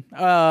cooking.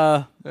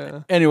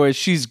 Anyways,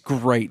 she's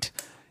great.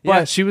 yeah,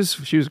 But she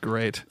was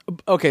great.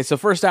 okay, so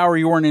first hour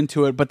you weren't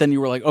into it, but then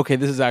you were like, okay,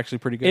 this is actually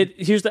pretty good.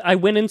 I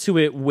went into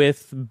it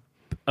with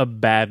a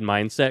bad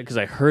mindset because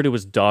I heard it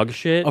was dog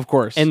shit. Of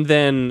course. And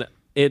then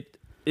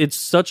it's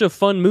such a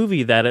fun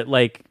movie that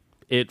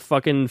it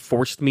fucking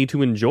forced me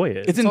to enjoy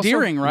it. It's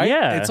endearing, right?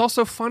 Yeah. It's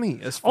also funny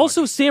as fuck.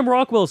 Also, Sam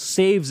Rockwell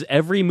saves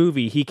every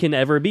movie he can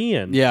ever be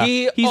in. Yeah.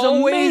 He's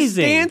always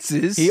amazing. amazing.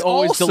 Dances. He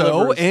always also,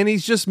 delivers. and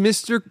he's just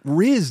Mr.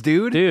 Riz,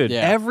 dude. Dude.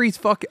 Yeah. Every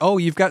fuck. Oh,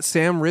 you've got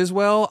Sam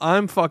Riswell.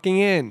 I'm fucking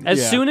in. As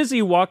Yeah. soon as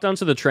he walked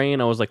onto the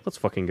train, I was like, let's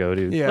fucking go,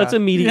 dude. Yeah. Let's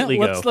immediately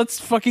Yeah, go. let's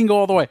fucking go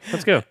all the way.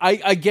 Let's go.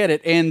 I get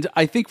it, and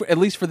I think at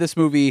least for this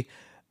movie,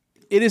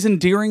 it is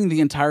endearing the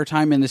entire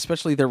time, and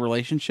especially their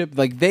relationship.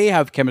 Like they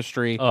have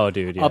chemistry. Oh,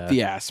 dude, yeah. up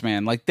the ass,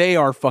 man. Like they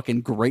are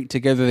fucking great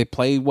together. They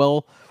play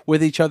well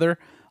with each other.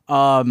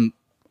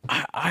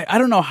 I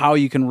don't know how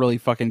you can really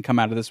fucking come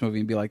out of this movie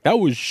and be like, that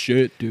was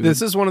shit, dude.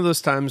 This is one of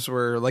those times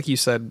where, like you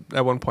said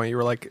at one point, you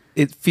were like,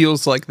 it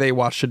feels like they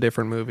watched a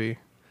different movie.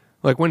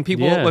 Like when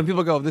people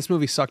go, this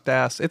movie sucked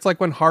ass. It's like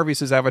when Harvey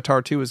says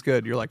Avatar 2 is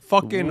good. You're like,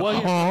 fucking What?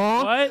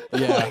 huh?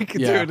 What? Yeah, Like,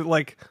 yeah. dude,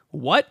 like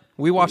what?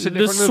 We watched a The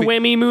different movie.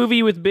 swimmy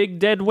movie with big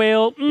dead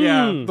whale?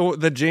 Mm. Yeah,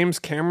 the James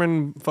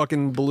Cameron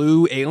fucking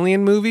blue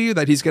alien movie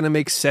that he's gonna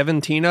make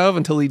 17 of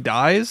until he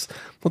dies.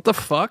 What the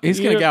fuck? He's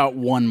gonna get out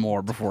one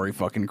more before he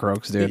fucking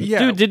croaks, dude. Yeah.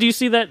 Dude, did you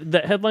see that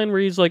headline where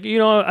he's like,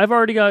 I've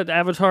already got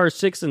Avatar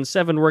 6 and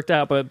 7 worked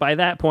out, but by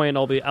that point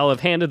I'll have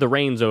handed the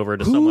reins over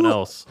to someone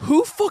else.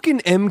 Who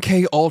fucking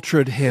MK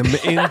Ultra'd him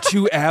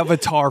into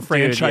Avatar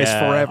franchise yeah.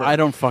 forever? I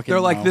don't fucking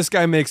They're like, know. this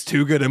guy makes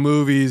too good of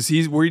movies.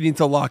 We need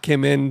to lock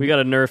him in. We got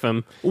to nerf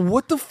him.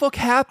 what the fuck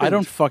happened? I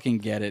don't fucking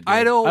get it. Dude.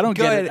 I don't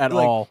get it at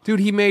all. Dude,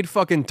 he made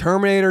fucking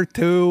Terminator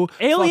 2.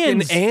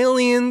 Aliens. Fucking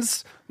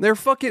Aliens. They're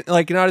fucking,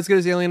 like, not as good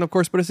as Alien, of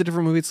course, but it's a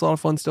different movie. It's a lot of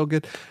fun, still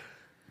good.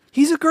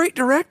 He's a great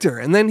director.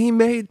 And then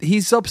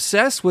he's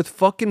obsessed with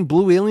fucking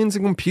blue aliens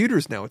and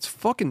computers now. It's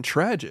fucking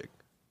tragic.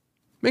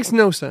 Makes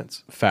no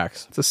sense.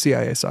 Facts. It's a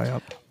CIA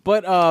psyop.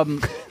 But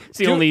It's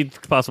the only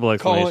possible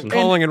explanation.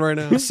 Calling it right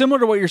now. similar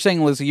to what you're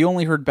saying, Lizzie, you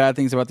only heard bad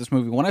things about this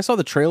movie. When I saw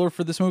the trailer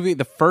for this movie,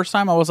 the first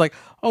time I was like,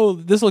 oh,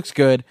 this looks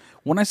good.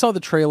 When I saw the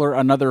trailer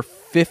another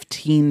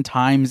 15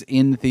 times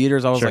in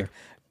theaters, I was like,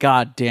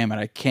 God damn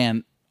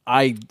it,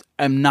 I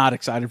am not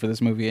excited for this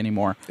movie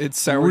anymore. It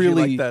sours you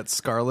like that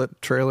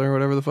Scarlet trailer or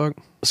whatever the fuck.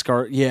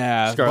 Scarlet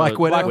Black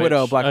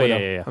Widow. Black Widow.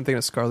 Yeah. I'm thinking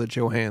of Scarlett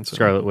Johansson.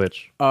 Scarlet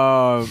Witch.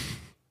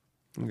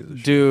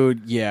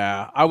 Dude,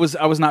 yeah. I was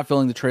not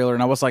feeling the trailer,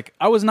 and I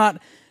was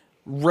not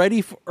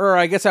ready for, or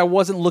I guess I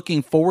wasn't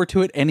looking forward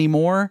to it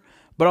anymore,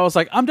 but I was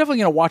like, I'm definitely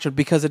going to watch it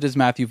because it is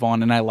Matthew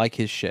Vaughn, and I like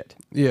his shit.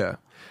 Yeah.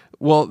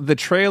 Well, the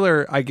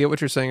trailer, I get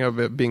what you're saying of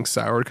it being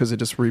sour because it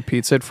just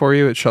repeats it for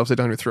you. It shoves it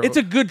down your throat. It's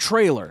a good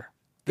trailer.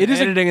 It is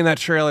editing in that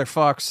trailer,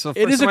 fucks. So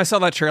first time I I saw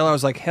that trailer, I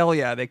was like, hell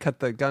yeah! They cut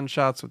the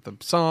gunshots with the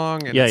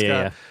song. And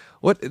Yeah.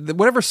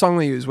 Whatever song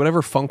they use,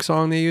 whatever funk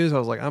song they use, I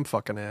was like, I'm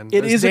fucking in.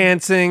 There's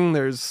dancing.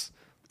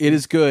 It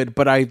is good,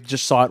 but I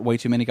just saw it way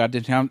too many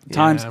goddamn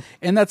times,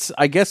 and that's,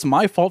 I guess,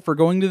 my fault for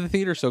going to the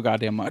theater so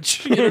goddamn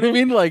much. You know what I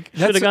mean? Like,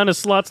 should have gone to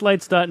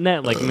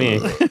slotslights.net like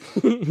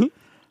me.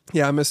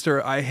 Yeah,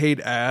 Mr. I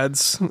hate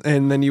ads,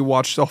 and then you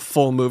watch the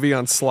full movie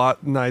on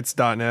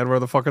slotnights.net, where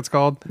the fuck it's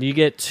called. You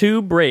get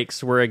 2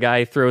 breaks where a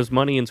guy throws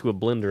money into a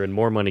blender and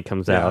more money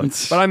comes out.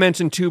 But I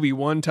mentioned Tubi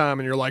one time,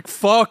 and you're like,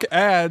 fuck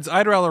ads.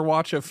 I'd rather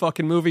watch a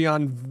fucking movie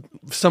on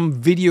some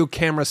video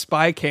camera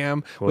spy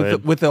cam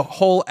with a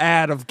whole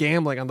ad of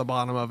gambling on the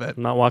bottom of it.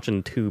 I'm not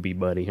watching Tubi,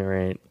 buddy, all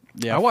right?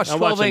 Yeah, I watched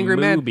 12 Angry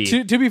Men.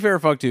 To be fair,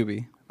 fuck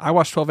Tubi. I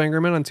watched 12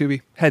 Angry Men on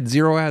Tubi. Had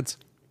 0 ads.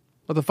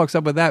 What the fuck's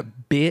up with that,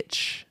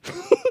 bitch?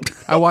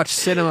 I watched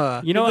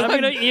cinema. You know what?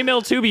 I'm going to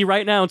email Tubi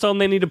right now and tell them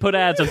they need to put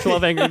ads of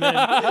 12 Angry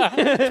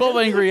Men. 12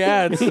 Angry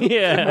Ads.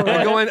 Yeah.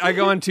 I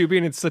go on Tubi,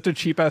 and it's such a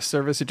cheap-ass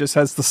service. It just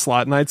has the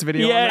Slot Nights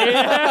video on there.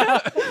 Yeah.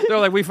 They're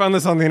like, we found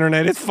this on the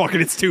internet. It's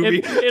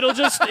Tubi.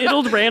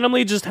 It'll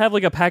randomly just have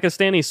like a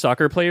Pakistani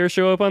soccer player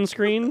show up on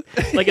screen,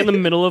 like in the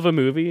middle of a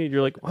movie. And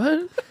you're like,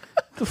 what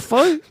the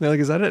fuck? They're like,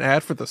 is that an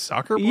ad for the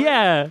soccer player?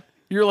 Yeah.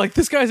 You're like,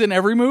 this guy's in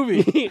every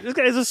movie. This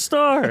guy's a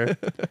star.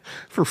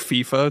 For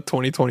FIFA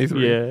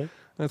 2023. Yeah.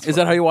 Is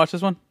that how you watch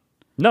this one?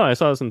 No, I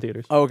saw this in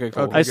theaters. Oh, okay,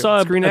 cool. I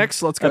saw Screen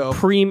X. Let's go.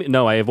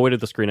 No, I avoided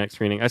the Screen X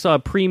screening. I saw a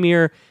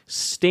premiere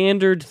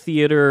standard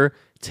theater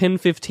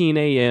 10:15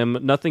 a.m.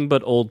 Nothing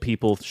but old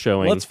people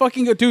showing. Let's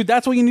fucking go, dude.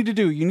 That's what you need to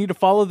do. You need to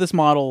follow this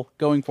model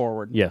going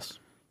forward. Yes.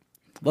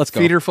 Let's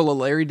go. Theater full of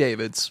Larry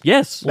Davids.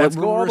 Yes. Let's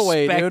go all the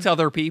way, Respect dude.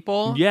 other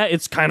people. Yeah,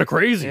 it's kind of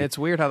crazy. It's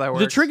weird how that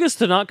works. The trick is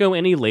to not go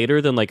any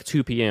later than like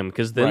 2 p.m.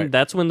 because then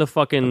that's when the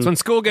fucking when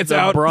school gets the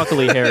out.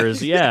 broccoli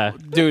hairs. Yeah,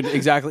 Dude,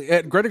 exactly.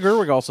 Greta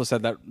Gerwig also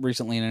said that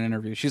recently in an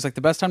interview. She's like,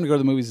 the best time to go to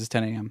the movies is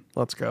 10 a.m.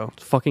 Let's go.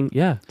 fucking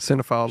yeah.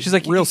 Cinephile. She's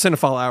like, real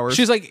cinephile hours.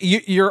 She's like,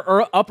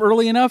 you're up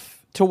early enough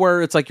to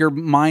where it's like your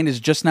mind is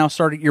just now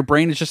starting, your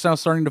brain is just now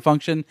starting to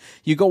function.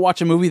 You go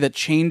watch a movie that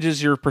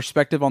changes your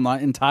perspective on the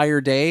entire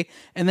day,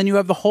 and then you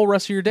have the whole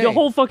rest of your day. The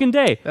whole fucking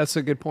day. That's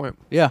a good point.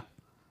 Yeah.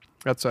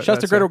 That's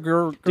Shouts to Greta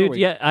Gerwig. Dude,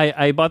 yeah,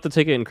 I bought the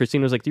ticket and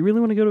Christine was like, "Do you really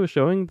want to go to a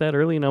showing that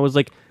early?" And I was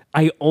like,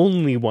 "I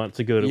only want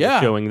to go to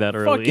a showing that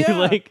early." Fuck yeah.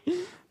 Like,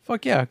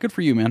 fuck yeah, good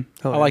for you, man.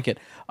 Hell I yeah. like it.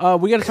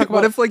 We got to talk about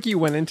What if like you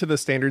went into the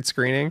standard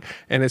screening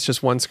and it's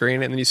just one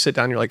screen, and then you sit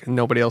down, and you're like,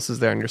 nobody else is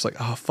there, and you're just like,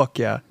 oh fuck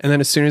yeah, and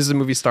then as soon as the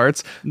movie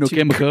starts, no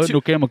camera cut.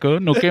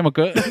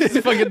 It's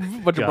a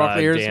fucking bunch of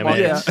broccoli hairs. damn it.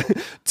 yeah,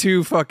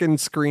 2 fucking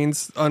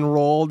screens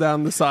unroll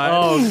down the side.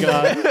 Oh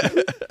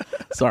god.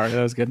 Sorry,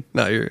 that was good.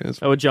 No, you're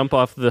I would jump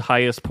off the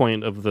highest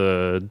point of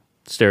the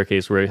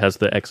staircase where it has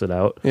the exit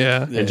out.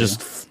 yeah, And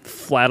just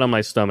flat on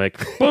my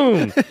stomach.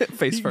 Boom.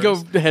 face You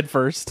first. go head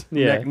first.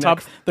 Yeah. Neck- Top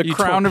the You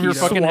crown of your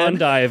torpedo. fucking Swan head.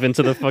 dive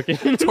into the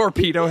fucking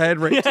torpedo head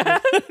right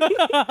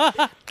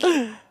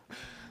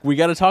We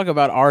got to talk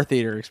about our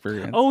theater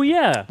experience. Oh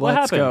yeah. What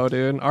Let's happened? go,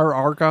 dude. Our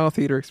Argylle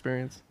theater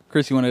experience.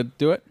 Chris, you want to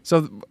do it?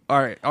 So,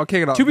 all right, I'll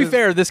kick it off. To be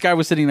fair, this guy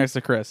was sitting next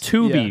to Chris.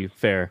 To Yeah. be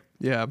fair.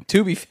 Yeah,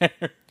 To be fair.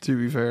 to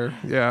be fair.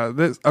 Yeah,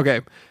 this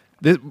okay.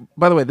 This,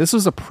 by the way, this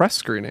was a press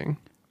screening.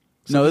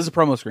 No, this is a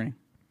promo screening.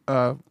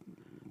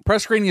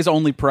 Press screening is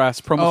only press.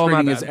 Promo Oh, my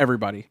screening is bad.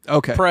 everybody.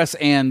 Okay. Press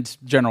and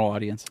general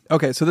audience.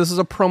 Okay, so this is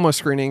a promo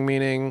screening,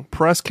 meaning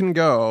press can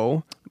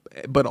go,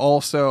 but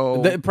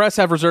also The press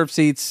have reserved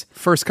seats.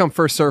 first come,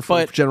 first serve for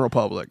But- general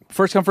public.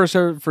 First come, first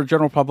serve for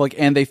general public,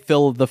 and they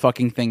fill the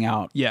fucking thing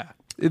out. Yeah.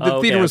 The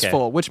Oh, theater okay, was okay.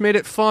 full, which made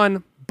it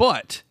fun,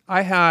 but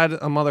I had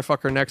a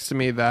motherfucker next to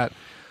me that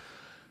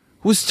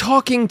was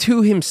talking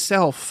to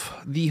himself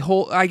the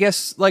whole, I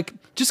guess, like,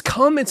 just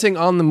commenting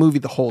on the movie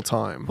the whole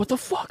time. What the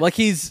fuck? Like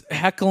he's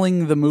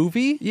heckling the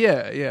movie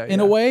Yeah. in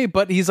a way,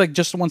 but he's like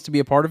just wants to be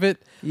a part of it.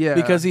 Yeah.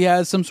 Because he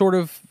has some sort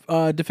of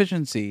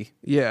deficiency.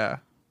 Yeah.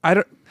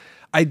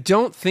 I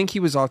don't think he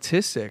was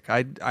autistic.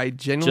 I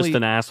genuinely Just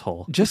an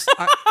asshole.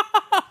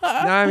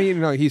 I mean,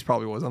 no, he's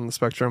probably was on the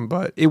spectrum,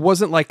 but it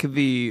wasn't like to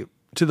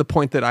the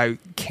point that I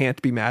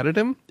can't be mad at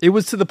him. It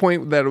was to the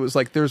point that it was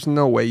like, there's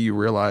no way you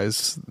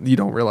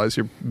don't realize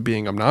you're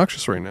being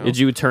obnoxious right now. Did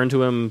you turn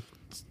to him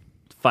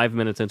 5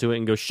 minutes into it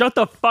and go, shut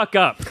the fuck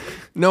up?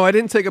 No, I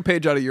didn't take a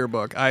page out of your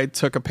book. I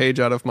took a page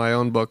out of my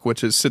own book,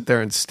 which is sit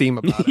there and steam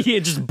about it. Yeah,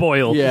 just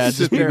boil. Yeah,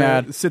 just be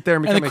mad. Sit there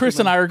and then Chris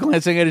and I are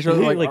glancing at each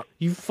other like,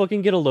 you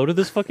fucking get a load of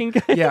this fucking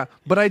guy? Yeah,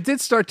 but I did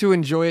start to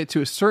enjoy it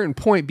to a certain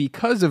point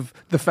because of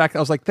the fact that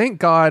I was like, thank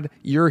God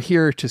you're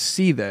here to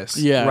see this.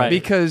 Yeah. Right.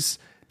 Because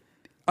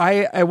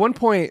at one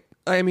point,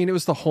 I mean, it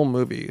was the whole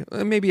movie.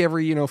 Maybe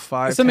every,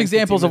 5 Some 10,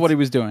 examples 15 of what he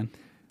was doing.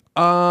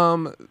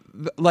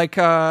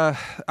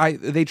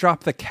 they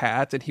dropped the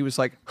cat and he was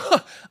like,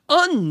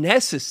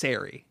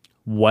 unnecessary.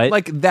 What?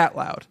 Like that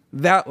loud,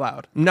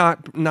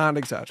 not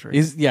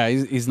exaggerating.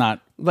 He's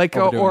not Like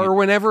overdoing or it.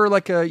 whenever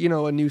like a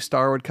new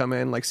star would come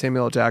in, like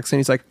Samuel L. Jackson,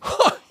 he's like,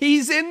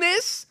 he's in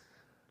this.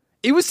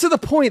 It was to the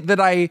point that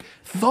I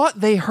thought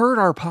they heard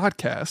our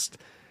podcast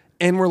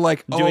and were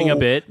like, Doing a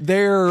bit?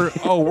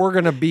 we're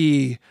gonna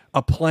be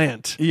a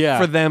plant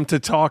for them to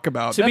talk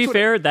about. To be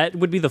fair, that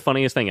would be the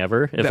funniest thing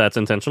ever if that's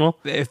intentional.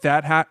 If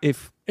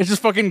It's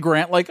just fucking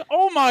Grant like,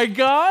 oh my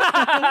God.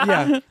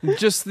 yeah,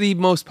 just the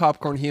most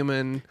popcorn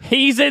human.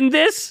 He's in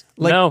this?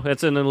 No,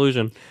 it's an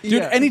illusion. Dude,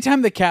 Yeah.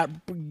 anytime the cat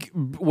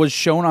was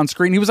shown on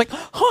screen, he was like,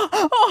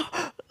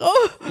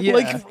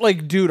 Yeah.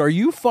 like, dude, are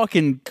you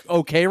fucking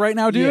okay right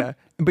now, dude? Yeah,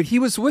 but he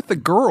was with the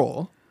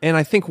girl and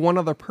I think one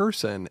other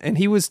person, and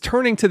he was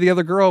turning to the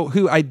other girl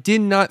who I did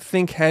not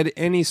think had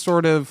any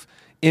sort of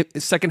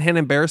secondhand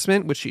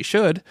embarrassment, which she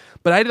should,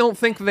 but I don't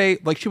think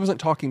she wasn't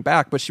talking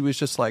back, but she was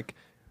just like,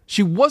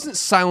 she wasn't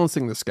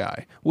silencing this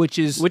guy, which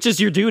is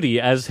your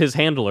duty as his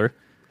handler.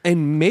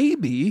 And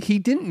maybe he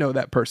didn't know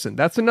that person.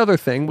 That's another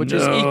thing, which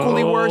is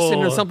equally worse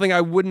and is something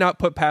I would not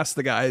put past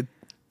the guy,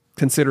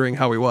 considering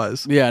how he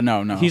was. Yeah,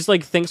 no. He's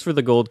like, thanks for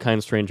the gold,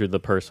 kind stranger, the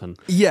person.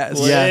 Yes.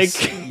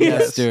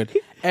 Yes, dude.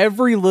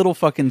 Every little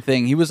fucking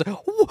thing. He was like,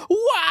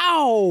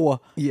 wow.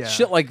 Yeah.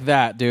 Shit like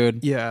that,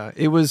 dude. Yeah.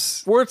 It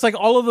was Where it's like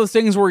all of those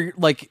things where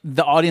like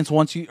the audience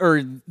wants you,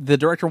 or the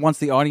director wants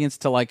the audience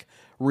to like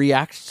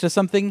react to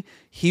something.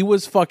 He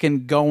was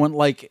fucking going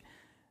like,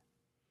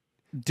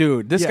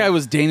 dude, this guy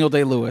was Daniel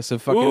Day-Lewis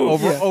of fucking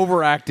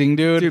overacting,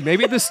 dude. Dude,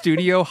 maybe the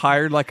studio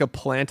hired like a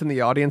plant in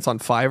the audience on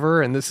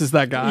Fiverr, and this is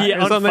that guy. Yeah,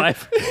 or on something.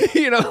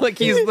 Fiverr. Like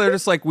they're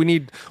just like, we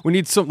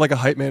need some like a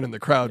hype man in the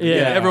crowd to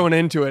get everyone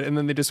into it, and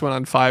then they just went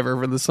on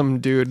Fiverr for some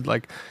dude,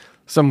 like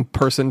some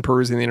person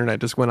perusing the internet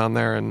just went on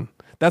there, and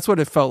that's what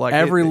it felt like.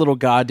 Every little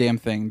goddamn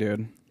thing,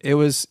 dude.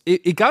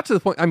 It got to the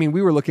point. I mean,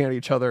 we were looking at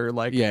each other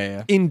like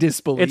in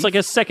disbelief. It's like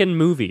a second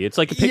movie. It's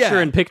like a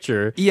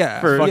picture-in-picture.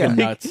 Yeah, for fucking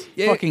nuts.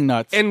 Fucking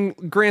nuts. And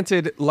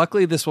granted,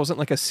 luckily, this wasn't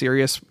like a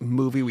serious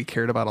movie we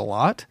cared about a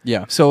lot.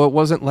 Yeah. So it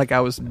wasn't like I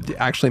was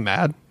actually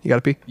mad. You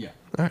got to pee? Yeah.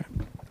 All right.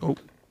 Oh.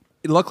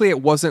 Luckily,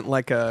 it wasn't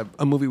like a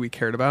movie we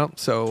cared about.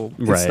 So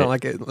it's not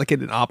like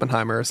an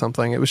Oppenheimer or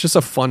something. It was just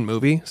a fun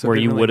movie. So where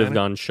you would have matter.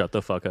 gone, shut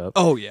the fuck up.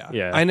 Oh, yeah.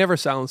 Yeah. I never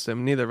silenced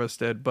him. Neither of us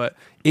did. But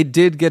it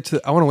did get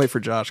to... I want to wait for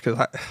Josh because...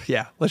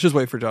 let's just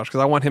wait for Josh because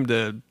I want him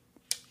to...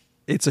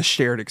 It's a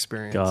shared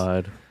experience.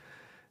 God.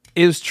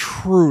 It was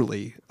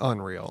truly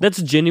unreal.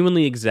 That's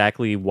genuinely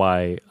exactly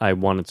why I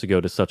wanted to go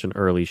to such an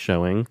early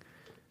showing.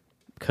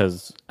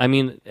 Because, I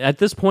mean, at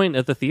this point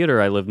at the theater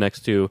I live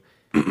next to...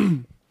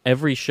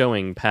 every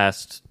showing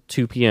past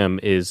 2 p.m.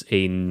 is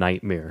a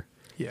nightmare.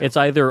 Yeah. It's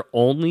either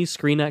only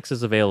ScreenX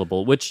is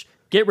available, which,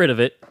 get rid of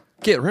it.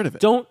 Get rid of it.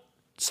 Don't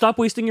stop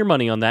wasting your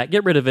money on that.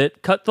 Get rid of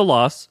it. Cut the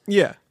loss.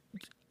 Yeah.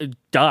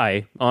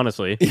 Die,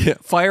 honestly. Yeah.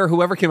 Fire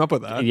whoever came up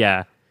with that.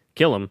 Yeah.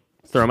 Kill him.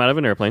 Throw him out of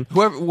an airplane.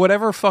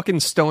 Whatever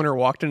fucking stoner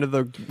walked into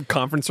the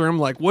conference room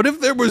like, what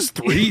if there was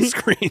 3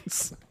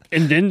 screens?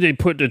 And then they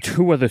put the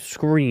 2 other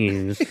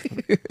screens.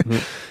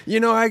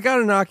 I got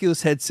an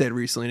Oculus headset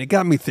recently, and it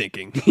got me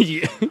thinking.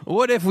 Yeah.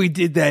 What if we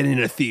did that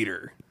in a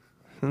theater?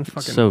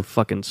 So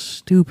fucking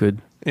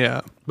stupid.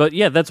 Yeah. But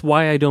yeah, that's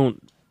why I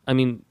don't... I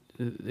mean,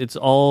 it's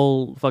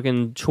all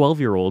fucking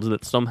 12-year-olds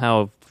that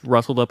somehow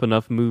rustled up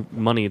enough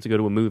money to go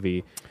to a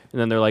movie.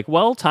 And then they're like,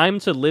 well, time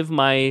to live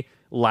my...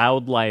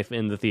 loud life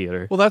in the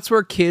theater. Well, that's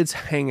where kids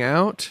hang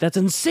out. That's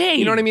insane.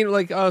 You know what I mean?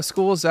 Like,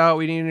 school's out.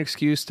 We need an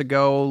excuse to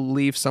go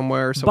leave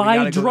somewhere. So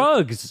buy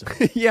drugs.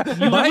 Yeah.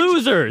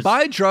 Losers.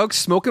 Buy drugs,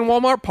 smoke in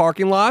Walmart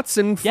parking lots,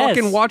 and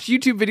fucking watch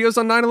YouTube videos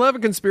on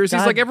 9/11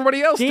 conspiracies like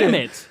everybody else damn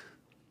did. It.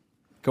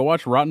 Go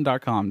watch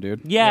Rotten.com,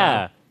 dude.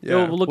 Yeah.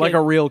 Yeah. Look like at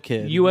a real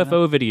kid.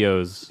 UFO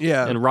videos.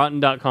 Yeah. And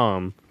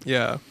Rotten.com.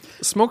 Yeah.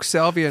 Smoke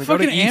salvia and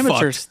fucking go to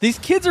amateurs. These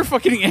kids are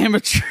fucking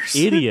amateurs.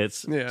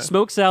 Idiots. Yeah.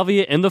 Smoke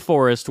salvia in the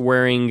forest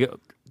wearing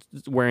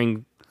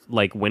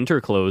like winter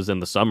clothes in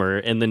the summer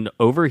and then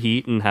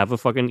overheat and have a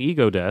fucking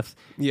ego death.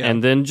 Yeah.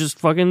 And then just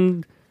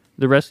fucking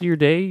the rest of your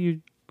day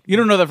You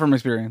don't know that from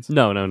experience.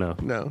 No. No.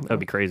 That'd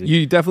be crazy.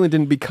 You definitely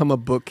didn't become a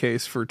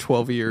bookcase for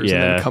 12 years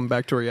and Yeah. then come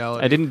back to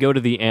reality. I didn't go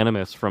to the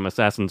Animus from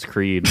Assassin's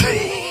Creed.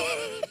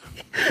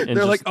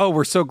 They're like, "Oh,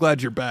 we're so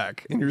glad you're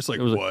back," and you're just like,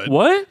 "What? Like,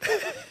 what?"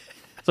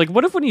 It's like,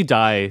 what if when you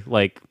die,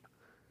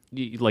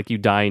 you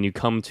die and you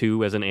come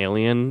to as an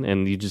alien,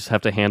 and you just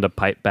have to hand a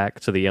pipe back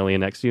to the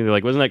alien next to you? They're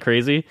like, wasn't that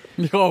crazy?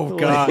 Oh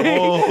god,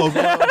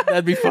 God.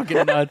 That'd be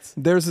fucking nuts.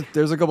 There's a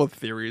couple of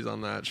theories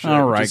on that shit.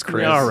 All right,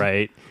 Chris. All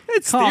right.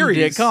 It's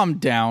theories. Calm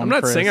down. I'm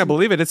not Chris. saying I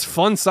believe it. It's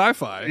fun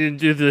sci-fi.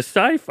 The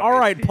sci-fi. All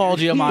right, Paul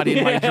Giamatti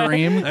in my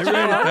dream.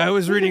 I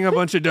was reading a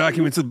bunch of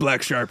documents with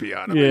black Sharpie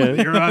on them.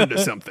 Yeah. You're onto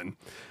something.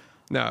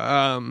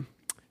 No.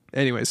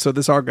 Anyway, so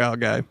this Argylle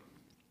guy.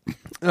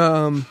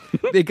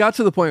 It got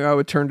to the point where I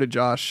would turn to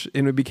Josh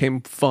and it became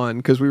fun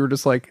because we were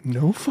just like,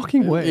 no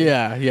fucking way.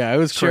 Yeah, it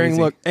was Sharing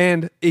crazy. look,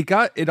 and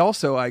it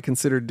also, I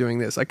considered doing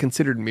this. I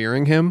considered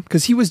mirroring him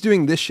because he was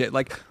doing this shit.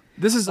 Like,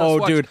 this is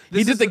us dude,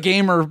 he did the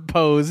gamer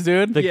pose,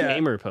 dude. The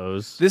gamer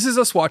pose. This is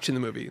us watching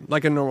the movie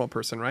like a normal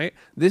person, right?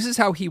 This is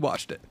how he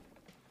watched it.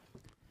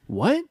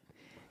 What?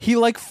 He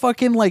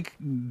fucking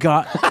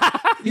got.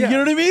 You know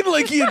what I mean?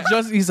 Like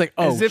he's like,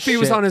 oh, as if he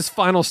was shit. on his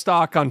final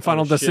stock on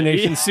Final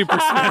Destination Super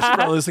Smash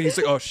Bros. He's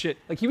like, oh shit!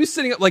 Like he was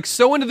sitting up, like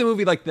so into the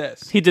movie, like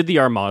this, He did the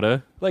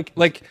Armada. like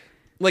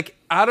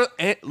out of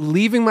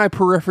leaving my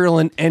peripheral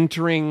and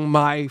entering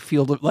my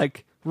field of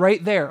like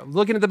right there,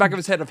 looking at the back of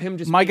his head of him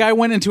just. My guy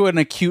went into an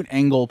acute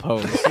angle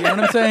pose. You know what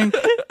I'm saying?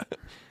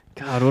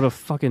 God, what a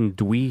fucking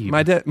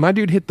dweeb. My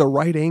dude hit the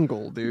right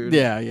angle, dude.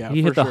 Yeah.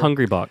 He hit the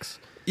hungry box.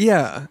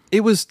 Yeah, it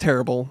was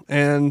terrible,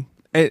 and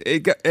it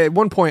got, at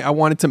one point I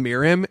wanted to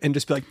mirror him and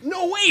just be like,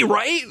 no way,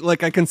 right?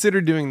 Like I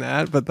considered doing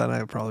that, but then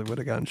I probably would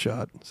have gotten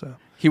shot. So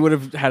He would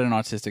have had an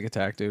autistic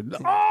attack, dude.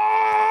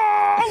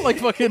 Oh, like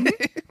fucking.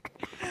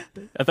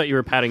 I thought you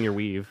were patting your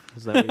weave.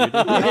 Is that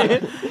what you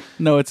did?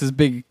 No, it's his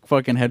big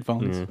fucking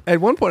headphones. at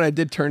one point I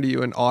did turn to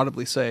you and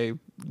audibly say,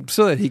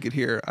 so that he could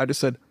hear, I just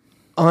said,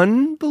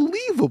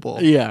 unbelievable.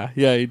 Yeah,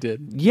 he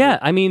did. Yeah,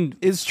 I mean,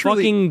 It's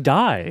truly- fucking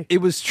die. It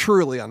was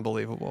truly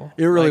unbelievable.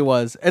 It really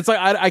was. It's like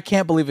I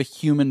can't believe a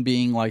human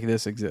being like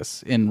this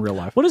exists in real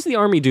life. What is the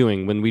army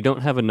doing when we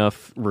don't have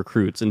enough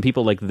recruits and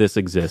people like this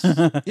exist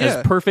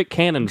as perfect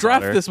cannon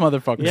Draft fodder? this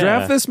motherfucker. Yeah.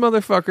 Draft this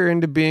motherfucker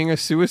into being a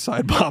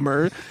suicide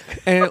bomber,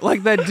 and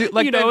like that,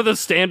 like the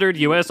standard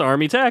U.S.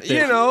 Army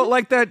tactic.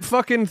 like that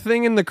fucking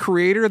thing in The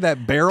Creator,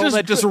 that barrel Just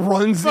that just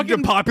runs into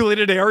fucking-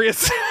 populated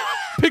areas.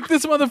 Pick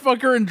this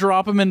motherfucker and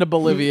drop him into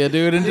Bolivia,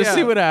 dude, and just Yeah.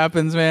 see what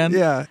happens, man.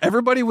 Yeah,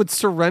 everybody would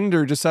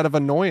surrender just out of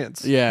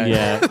annoyance. Yeah.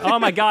 Yeah. Oh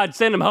my God,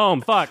 send him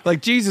home. Fuck.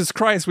 Like, Jesus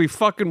Christ, we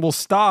fucking will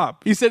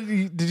stop. You said,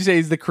 did you say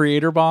he's the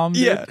creator bomb?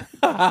 Dude?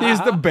 Yeah.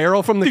 He's the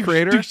barrel from The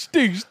Creator.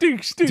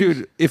 Stink.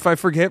 Dude, if I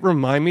forget,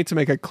 remind me to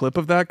make a clip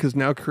of that because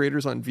now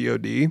Creator's on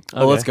VOD.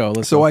 Oh, let's go.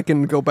 Let's So go. I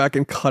can go back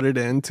and cut it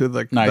into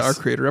Nice. our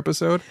Creator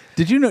episode.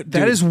 Did you know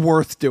That is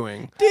worth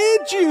doing.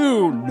 Did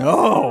you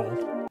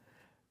know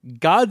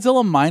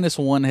Godzilla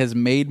 -1 has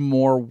made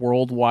more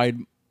worldwide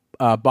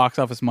box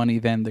office money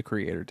than The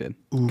Creator did?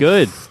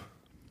 Good.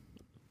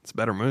 It's a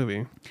better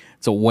movie.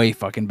 It's a way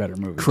fucking better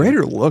movie.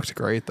 Creator looked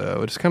great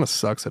though. It just kind of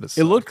sucks that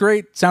It looked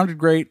great, sounded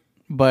great,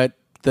 but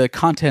the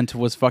content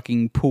was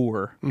fucking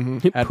poor.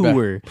 At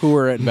Poor.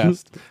 poor at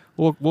best.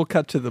 We'll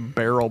cut to the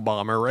barrel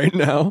bomber right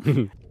now.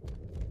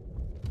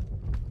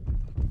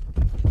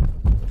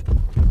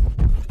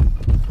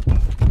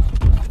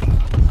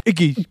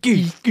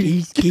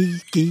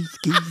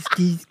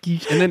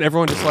 And then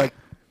everyone just like,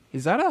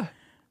 is that a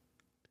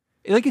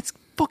like it's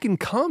fucking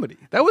comedy?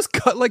 That was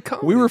cut like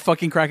comedy. We were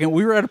fucking cracking.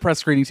 We were at a press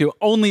screening too.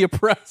 Only a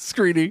press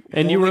screening.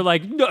 And you were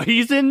like, no,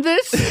 he's in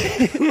this?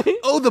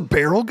 oh, the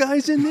barrel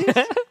guy's in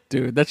this?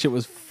 Dude, that shit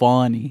was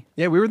funny.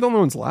 Yeah, we were the only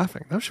ones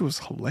laughing. That shit was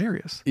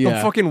hilarious. The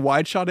Yeah. fucking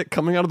wide shot it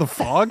coming out of the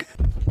fog.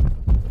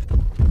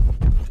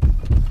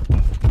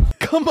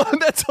 Come on,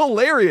 that's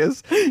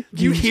hilarious.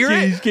 You hear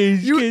it?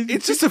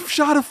 It's just a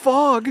shot of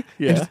fog.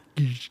 Yeah.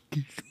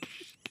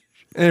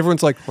 And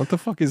everyone's like, what the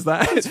fuck is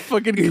that?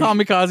 Fucking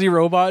kamikaze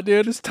robot,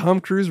 dude. Just Tom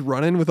Cruise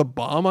running with a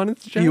bomb on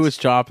his chest? He was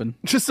chopping.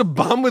 Just a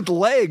bomb with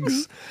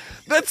legs.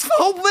 That's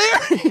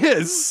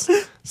hilarious.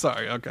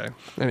 Sorry, okay.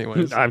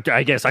 Anyways.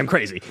 I guess I'm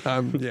crazy.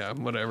 Yeah,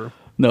 whatever.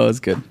 No, it's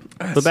good.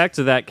 But back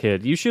to that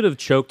kid. You should have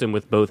choked him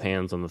with both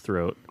hands on the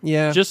throat.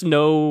 Yeah. Just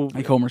no.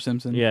 Like Homer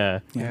Simpson. Yeah.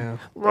 Yeah.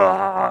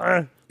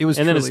 And It was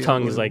then his truly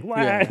tongue is like,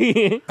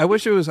 unbelievable. why? I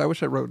wish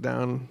I wrote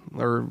down,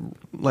 or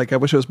like I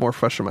wish it was more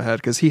fresh in my head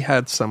because he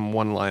had some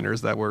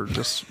one-liners that were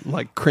just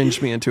like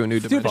cringed me into a new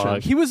dimension.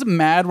 fuck. He was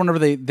mad whenever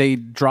they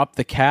dropped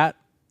the cat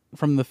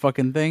from the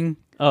fucking thing.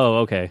 Oh,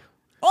 okay.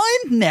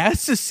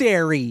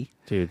 Unnecessary.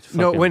 Dude.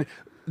 No, fucking- when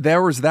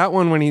there was that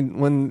one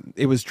when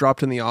it was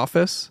dropped in the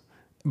office,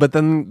 but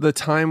then the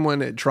time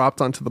when it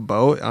dropped onto the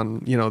boat on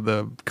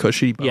the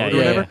cushy boat Yeah, or yeah,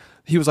 whatever, yeah.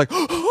 he was like,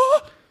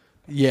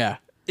 Yeah.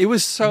 it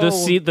was so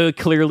the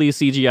clearly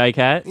CGI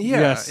cat. yeah,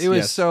 Yes, it was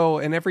yes. so,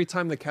 and every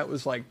time the cat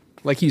was like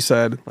you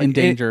said, like In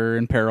danger,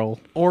 in peril.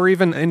 or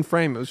even in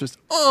frame, it was just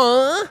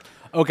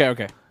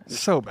Okay.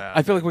 so bad.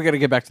 I feel like we got to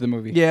get back to the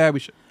movie. yeah, we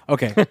should.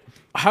 Okay.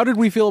 How did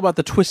we feel about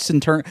the twists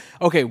and turns?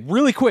 Okay,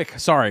 really quick.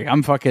 Sorry,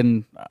 I'm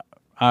fucking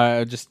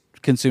just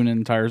consumed an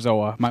entire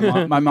Zoa. My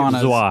mana.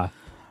 Zwa.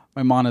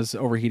 My Mana's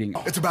overheating.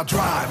 It's about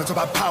drive. It's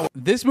about power.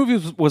 This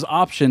movie was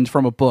optioned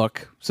from a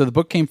book, so the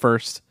book came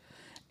first.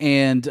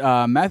 And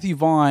Matthew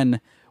Vaughn,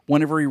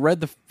 whenever he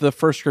read the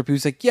first script, he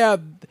was like, yeah,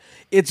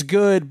 it's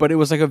good, but it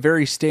was like a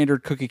very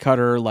standard cookie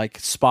cutter, like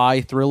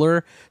spy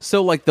thriller.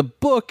 So like the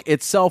book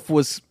itself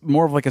was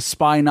more of like a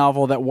spy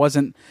novel that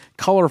wasn't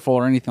colorful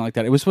or anything like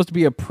that. It was supposed to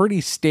be a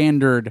pretty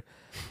standard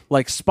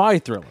like spy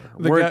thriller.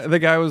 The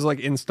guy was like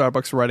in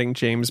Starbucks writing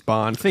James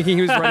Bond, thinking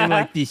he was writing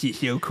like this is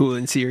so cool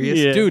and serious.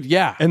 Yeah. Dude,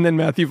 yeah. And then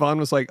Matthew Vaughn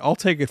was like, I'll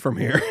take it from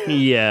here.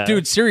 Yeah.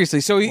 Dude,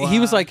 seriously. So he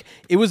was like,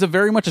 it was a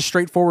very much a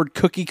straightforward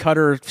cookie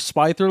cutter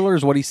spy thriller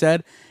is what he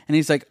said. And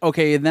he's like,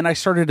 okay. And then I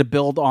started to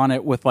build on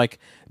it with like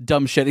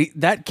dumb shit.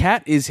 That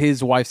cat is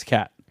his wife's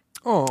cat.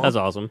 Oh, That's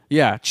awesome.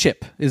 Yeah,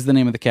 Chip is the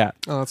name of the cat.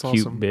 oh, that's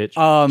Cute awesome.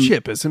 bitch.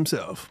 Chip is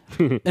himself.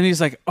 And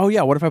he's like, oh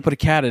yeah, what if I put a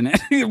cat in it?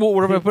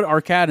 What if I put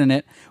our cat in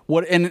it?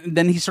 What? And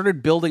then he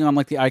started building on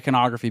like the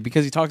iconography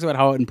because he talks about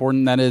how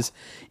important that is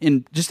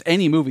in just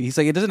any movie. He's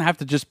like, it doesn't have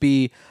to just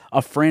be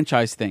a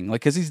franchise thing,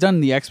 like because he's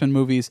done the X-Men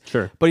movies.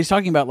 Sure. But he's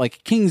talking about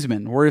like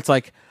Kingsman, where it's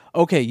like,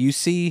 okay, you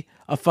see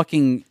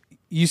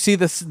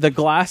the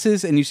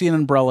glasses and you see an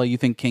umbrella, you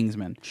think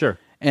Kingsman. Sure.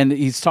 And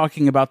he's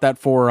talking about that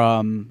for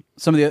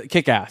some of the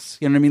Kick-Ass.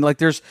 You know what I mean? Like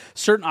there's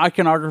certain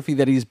iconography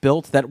that he's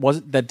built that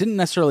didn't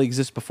necessarily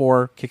exist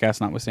before,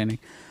 Kick-Ass notwithstanding.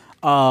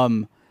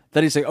 That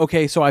he's like,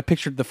 okay, so I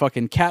pictured the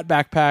fucking cat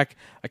backpack,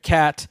 a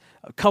cat,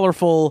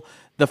 colorful,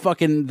 the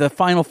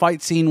final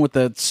fight scene with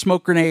the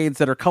smoke grenades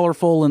that are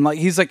colorful, and like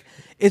he's like,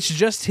 it's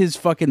just his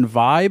fucking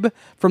vibe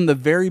from the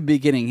very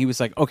beginning. He was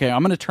like, okay,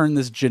 I'm gonna turn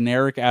this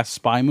generic ass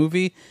spy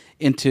movie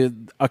into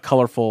a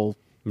colorful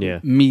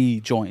me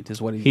joint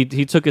is what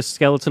he took a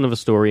skeleton of a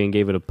story and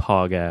gave it a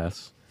pog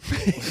ass.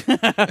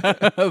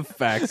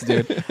 Facts,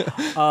 dude.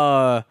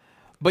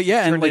 But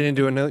yeah, Turned and like it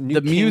into a new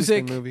the Kingsman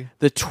music, movie.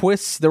 the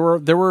twists,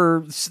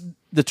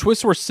 the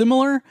twists were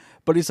similar,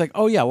 but he's like,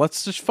 oh yeah,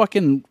 let's just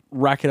fucking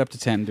rack it up to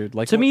 10, dude.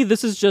 Like To me,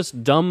 this is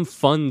just dumb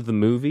fun, the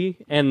movie,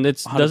 and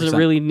it doesn't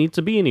really need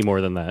to be any more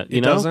than that.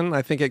 You know? Doesn't.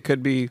 I think it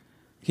could be.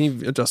 Can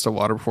you adjust the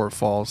water before it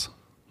falls?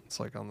 It's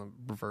like on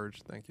the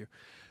verge. Thank you.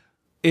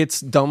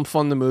 It's dumb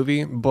fun, the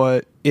movie,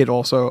 but it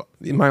also,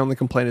 my only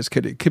complaint is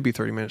it could be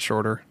 30 minutes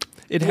shorter.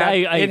 It had I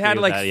it had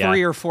agree with like that,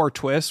 3 or 4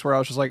 twists where I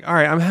was just like, all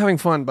right, I'm having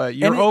fun, but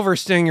you're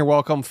overstaying your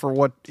welcome for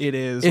what it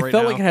is. It right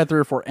felt now. like it had 3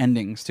 or 4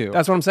 endings too.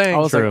 That's what I'm saying. I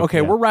was True, like,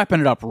 okay, yeah. we're wrapping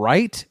it up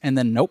right, and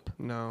then nope.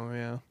 No,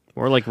 yeah.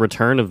 Or like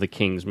Return of the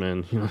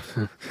Kingsman.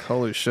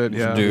 Holy shit,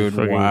 yeah. Dude,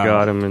 Fucking wow.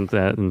 got him and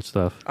that and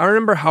stuff. I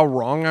remember how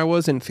wrong I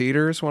was in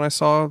theaters when I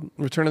saw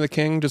Return of the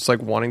King, just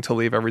like wanting to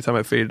leave every time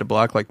it faded to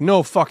black. Like,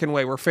 no fucking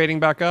way, we're fading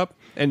back up.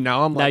 And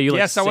now I'm like, you, like,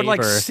 yes, I would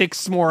like savor.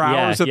 6 more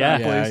hours of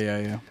that, please.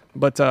 Yeah.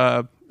 But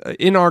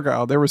in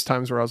Argylle, there was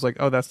times where I was like,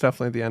 oh, that's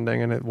definitely the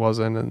ending, and it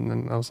wasn't. And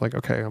then I was like,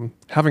 okay, I'm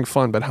having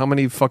fun, but how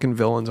many fucking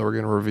villains are we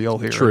going to reveal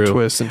here? True.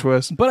 Twists and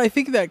twists. But I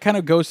think that kind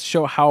of goes to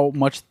show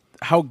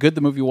how good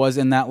the movie was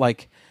in that,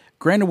 like,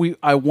 granted,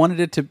 I wanted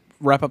it to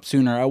wrap up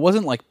sooner. I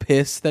wasn't like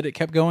pissed that it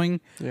kept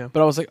going,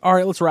 but I was like, all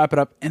right, let's wrap it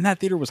up. And that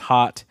theater was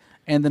hot,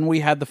 and then we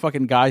had the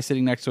fucking guy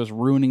sitting next to us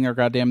ruining our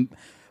goddamn.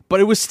 But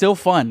it was still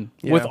fun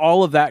with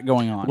all of that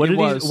going on.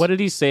 What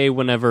did he say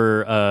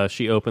whenever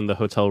she opened the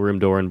hotel room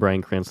door and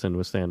Bryan Cranston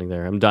was standing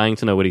there? I'm dying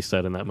to know what he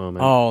said in that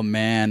moment. Oh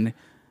man,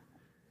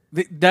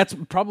 that's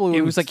probably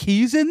it was like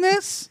he's in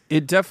this.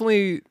 It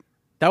definitely.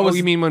 That was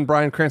you mean when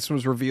Bryan Cranston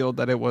was revealed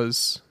that it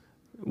was.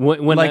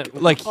 When Like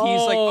he's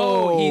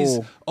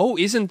like,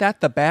 isn't that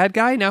the bad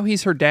guy? Now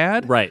he's her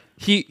dad? Right.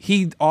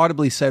 He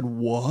audibly said,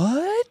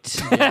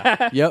 what?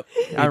 Yep,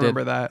 I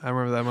remember that. I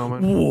remember that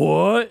moment.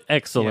 what?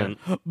 Excellent.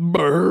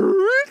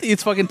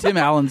 It's fucking Tim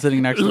Allen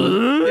sitting next to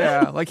him.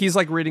 Yeah, like he's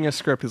like reading a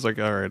script. He's like,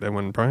 all right, and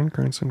when Bryan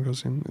Cranston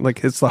goes in,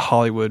 like it's the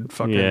Hollywood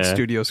fucking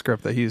studio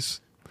script that he's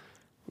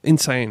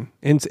insane.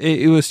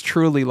 It was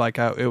truly like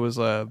it was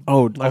a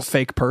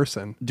fake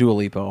person. Dua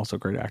Lipa, also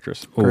great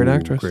actress. Great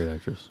actress. Great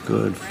actress.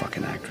 Good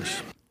fucking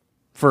actress.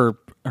 For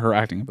her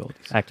acting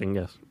abilities. Acting,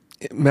 yes.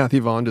 Matthew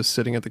Vaughn just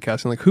sitting at the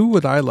casting like, who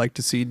would I like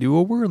to see do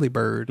a whirly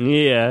bird?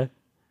 Yeah.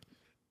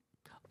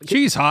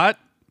 She's hot.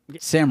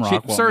 Sam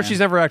Rockwell. Sir, man. she's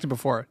never acted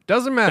before.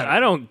 Doesn't matter.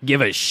 I don't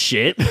give a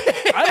shit.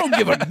 I don't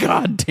give a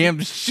goddamn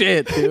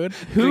shit, dude.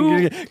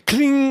 Cling,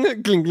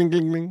 cling, cling, cling,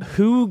 cling.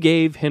 Who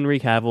gave Henry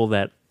Cavill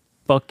that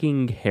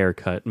fucking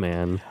haircut,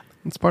 man?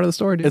 It's part of the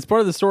story, dude. It's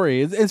part of the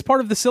story. It's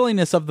part of the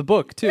silliness of the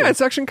book too. Yeah,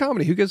 it's action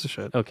comedy. Who gives a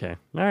shit? Okay.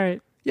 All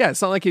right. Yeah,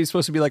 it's not like he's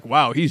supposed to be like,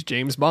 wow, he's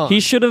James Bond.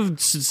 He should have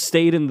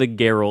stayed in the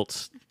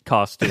Geralt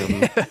costume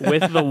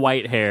with the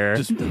white hair.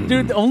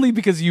 Dude, only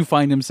because you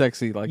find him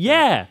sexy. Like,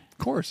 yeah. Of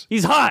course.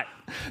 He's hot.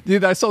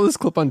 Dude, I saw this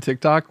clip on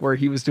TikTok where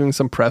he was doing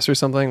some press or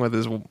something with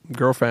his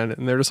girlfriend,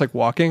 and they're just like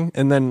walking,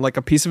 and then like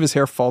a piece of his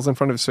hair falls in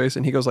front of his face,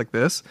 and he goes like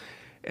this.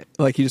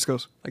 Like he just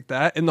goes like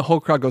that, and the whole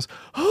crowd goes,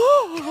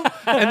 oh!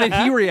 And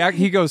then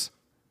he goes,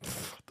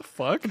 what the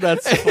fuck?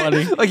 That's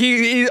funny. Like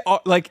he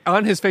like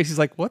on his face, he's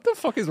like, what the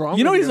fuck is wrong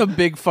You know with he's a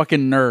big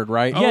fucking nerd,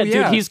 right? Yeah,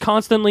 yeah. dude, he's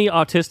constantly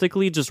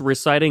autistically just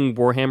reciting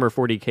Warhammer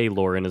 40K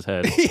lore in his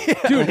head.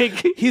 Dude,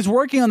 he's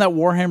working on that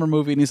Warhammer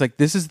movie, and he's like,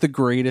 "This is the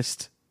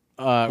greatest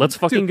Let's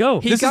fucking go.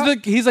 He's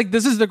like,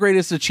 this is the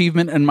greatest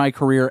achievement in my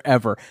career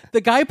ever. The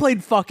guy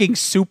played fucking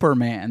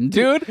Superman,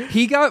 dude.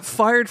 He got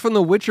fired from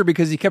The Witcher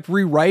because he kept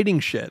rewriting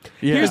shit.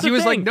 Yeah. Because he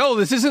was like, no,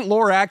 this isn't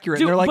lore accurate.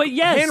 Dude, and they're like, but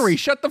yes. Henry,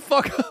 shut the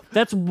fuck up.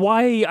 That's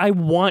why I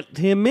want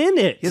him in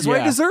it. That's why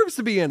he deserves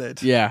to be in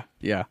it. Yeah.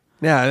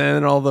 Yeah, and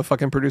then all the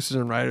fucking producers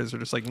and writers are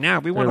just like, nah,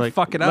 we want to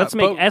fuck it up. Let's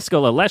make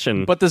Eskel a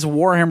Leshen. But this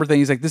Warhammer thing,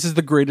 he's like, this is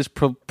the greatest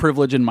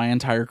privilege in my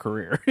entire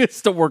career. It's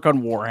to work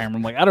on Warhammer.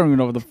 I'm like, I don't even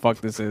know what the fuck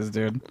this is,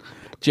 dude.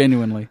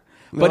 Genuinely.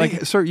 But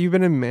like, sir, you've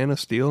been in Man of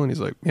Steel, and he's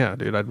like, yeah,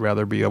 dude, I'd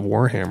rather be a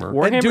Warhammer.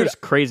 Warhammer's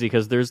crazy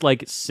because there's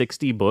like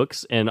 60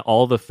 books, and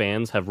all the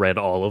fans have read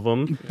all of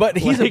them. But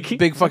he's a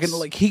big fucking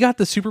like. He got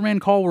the Superman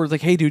call where it's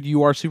like, hey, dude,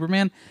 you are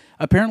Superman.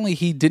 Apparently,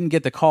 he didn't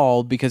get the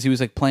call because he was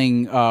like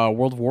playing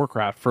World of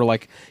Warcraft for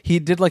like he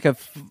did like a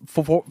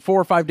 4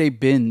 or 5 day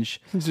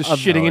binge. He's just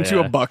shitting into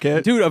a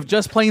bucket, dude, of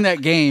just playing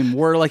that game.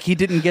 Where like he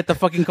didn't get the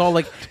fucking call.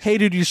 Like, hey,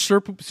 dude, you're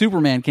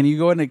Superman. Can you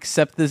go ahead and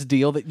accept this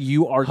deal that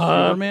you are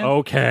Superman?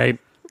 Okay.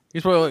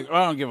 He's probably like,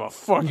 I don't give a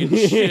fucking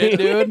shit,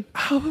 dude.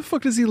 How the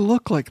fuck does he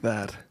look like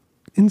that?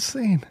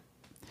 Insane.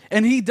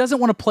 And he doesn't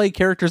want to play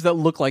characters that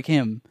look like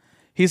him.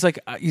 He's like,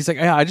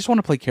 yeah, I just want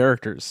to play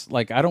characters.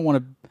 Like, I don't want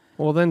to.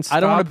 Well, then stop I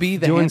don't want to be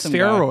the doing handsome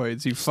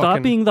steroids. You Stop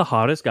fucking being the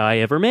hottest guy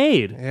ever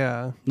made.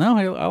 yeah. No,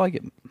 I like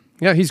it.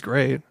 Yeah, he's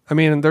great. I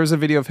mean, there's a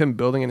video of him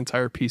building an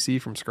entire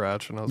PC from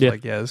scratch, and I was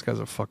like, yeah, this guy's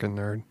a fucking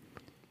nerd.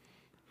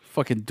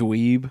 Fucking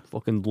dweeb.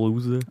 Fucking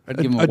loser. I'd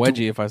give him a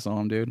wedgie if I saw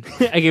him, dude.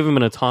 I gave him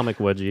an atomic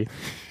wedgie.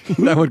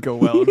 That would go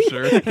well, I'm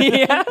sure.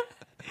 Yeah.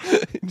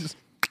 Just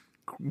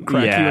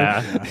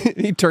crack you.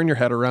 He'd turn your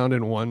head around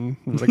in one.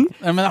 Like,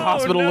 I'm in the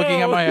hospital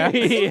looking at my ass.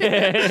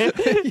 Yeah.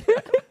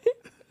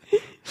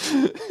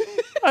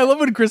 I love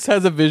when Chris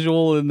has a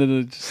visual and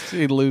then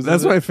he loses.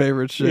 that's it. my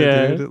favorite shit,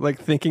 Yeah. dude. Like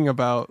thinking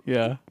about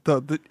Yeah.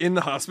 the in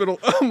the hospital.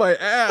 Oh, my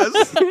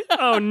ass.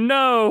 Oh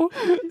no.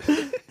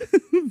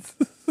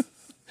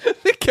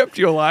 They kept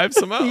you alive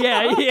somehow.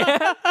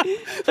 Yeah.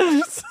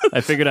 I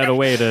figured out a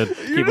way to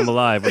keep him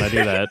alive when I do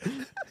that.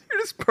 You're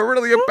just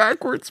permanently a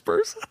backwards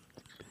person.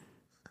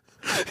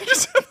 You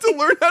just have to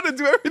learn how to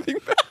do everything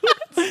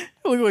backwards.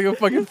 I look like a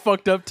fucking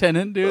fucked up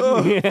tenant, dude.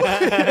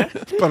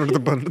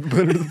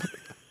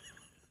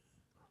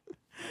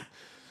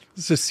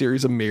 It's a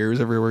series of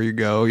mirrors everywhere you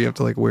go. You have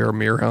to like wear a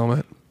mirror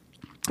helmet.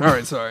 All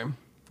right, sorry.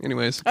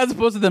 Anyways, As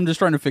opposed to them just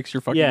trying to fix your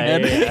fucking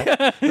head.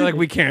 Yeah. they're like,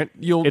 we can't.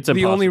 It's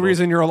the only impossible.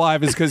 reason you're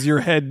alive is because your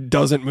head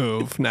doesn't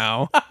move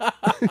now.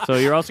 So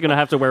you're also gonna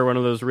have to wear one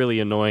of those really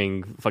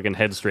annoying fucking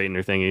head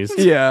straightener thingies.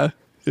 Yeah.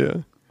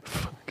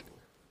 Fuck.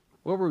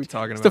 What were we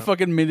talking It's the about?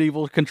 fucking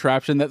medieval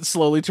contraption that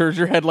slowly turns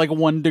your head like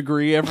 1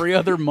 degree every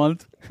other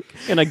month.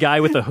 And a guy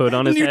with a hood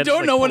on his You head, don't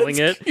like, know what pulling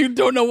it's. it. You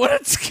don't know what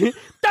it's.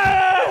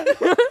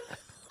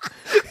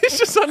 He's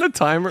just on a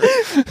timer.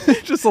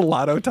 Just a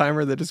lotto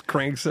timer that just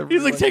cranks every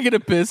He's like taking a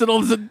piss and all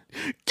of a sudden.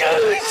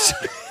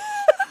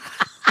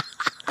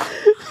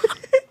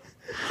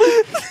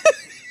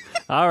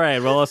 All right,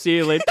 well, I'll see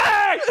you later.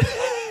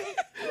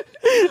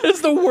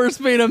 It's the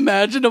worst pain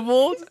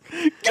imaginable.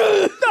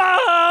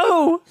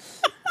 No!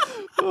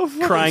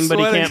 Crying, but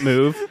he can't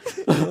move.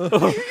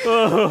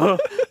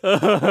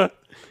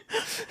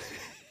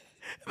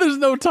 There's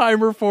no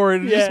timer for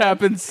it. It just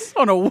happens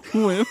on a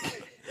whim.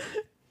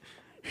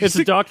 It's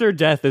Dr.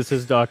 Death is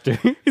his doctor.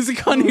 He's like,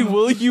 honey,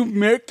 will you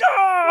make?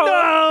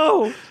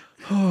 No!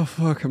 Oh,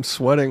 fuck. I'm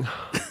sweating.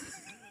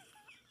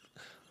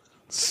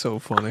 So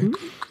funny.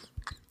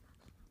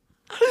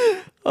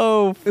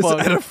 Oh, It's fuck.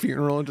 at a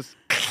funeral and just.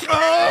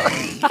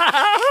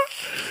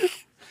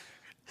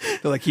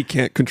 They're like, he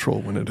can't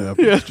control when it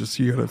happens. Yeah. Just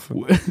you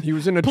gotta. He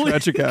was in a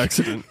tragic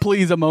accident.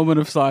 Please, a moment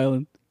of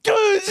silence.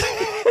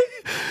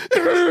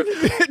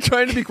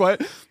 Trying to be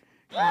quiet.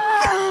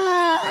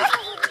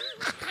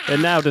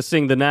 And now to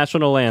sing the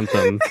national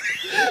anthem.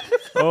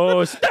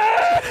 Oh,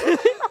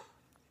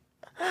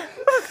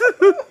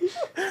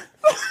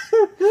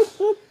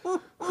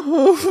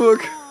 Oh,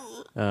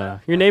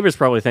 fuck. your neighbors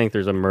probably think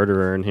there's a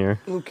murderer in here.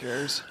 Who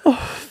cares? Oh,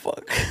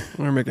 fuck.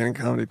 We're making a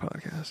comedy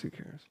podcast. Who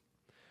cares?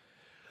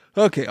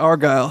 Okay,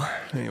 Argylle.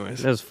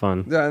 Anyways. That was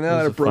fun. Yeah, now That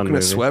was I've broken a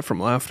movie. sweat from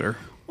laughter.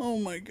 Oh,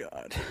 my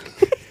God.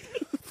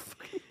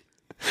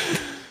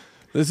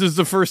 This is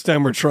the first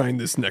time we're trying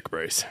this neck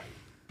brace.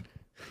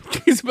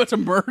 He's about to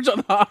merge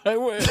on the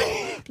highway.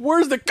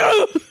 Where's the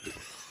go?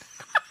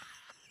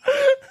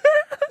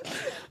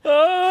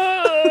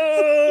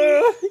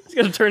 He's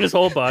gonna turn his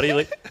whole body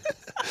like.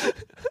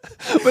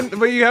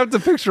 But you have to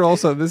picture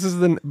also, this is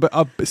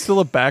still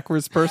a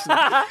backwards person.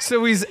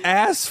 So he's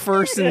ass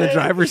first in the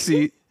driver's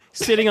seat.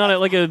 Sitting on it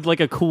like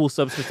a cool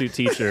substitute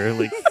teacher.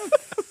 Like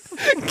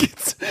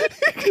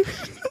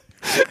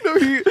No,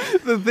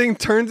 the thing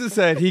turns his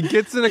head. He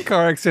gets in a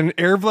car accident.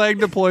 Air flag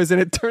deploys,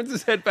 and it turns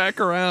his head back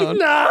around.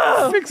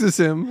 no. Fixes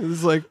him.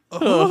 It's like,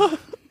 oh.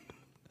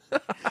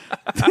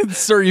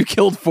 Sir, you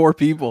killed 4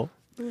 people.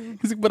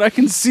 He's like, but I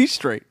can see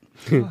straight.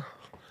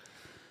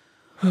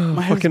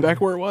 My head's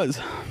back where it was.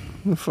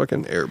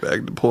 Fucking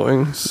airbag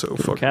deploying. So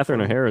fucking.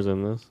 Catherine O'Hara's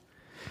in this.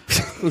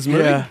 This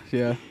movie?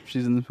 Yeah,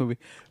 she's in this movie.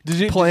 Did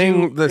you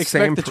the expect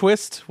same the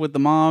twist with the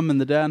mom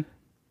and the dad?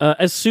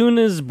 As soon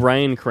as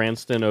Bryan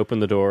Cranston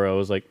opened the door, I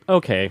was like,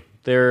 okay,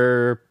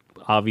 they're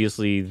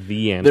obviously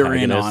the antagonists.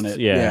 They're in on it.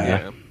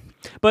 Yeah.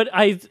 But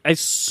I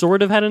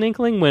sort of had an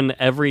inkling when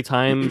every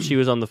time she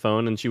was on the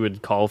phone and she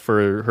would call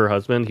for her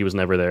husband, he was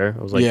never there.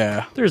 I was like,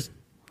 there's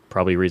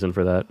probably a reason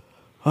for that.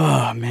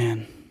 Oh,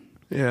 man.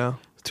 Yeah.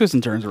 Twists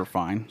and turns were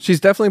fine. She's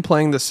definitely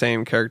playing the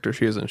same character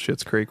she is in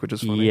Schitt's Creek, which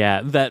is funny.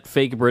 Yeah, that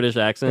fake British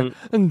accent.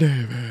 And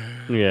David.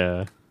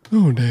 Yeah.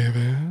 Oh,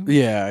 David.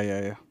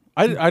 Yeah.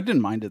 I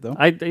didn't mind it, though.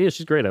 Yeah,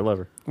 she's great. I love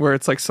her. Where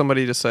it's like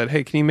somebody just said,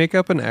 hey, can you make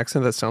up an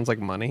accent that sounds like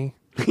money?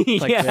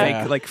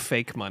 Like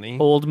fake money.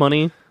 Old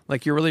money.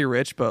 Like you're really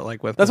rich, but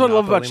like with That's what I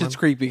love about Monopoly Schitt's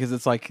Creek, because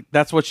it's like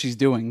that's what she's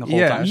doing the whole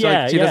time. She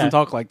Yeah, doesn't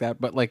talk like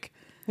that, but like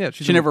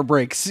she never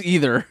breaks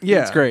either.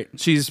 Yeah, it's great.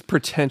 She's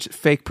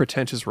fake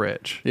pretentious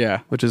rich. Yeah,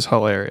 which is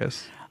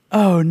hilarious.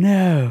 Oh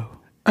no!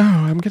 Oh,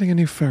 I'm getting a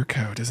new fur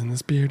coat. Isn't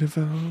this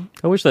beautiful?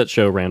 I wish that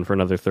show ran for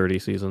another 30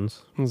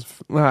 seasons.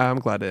 I'm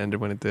glad it ended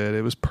when it did.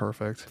 It was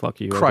perfect.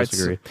 Fuck you. I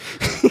disagree.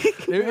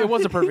 It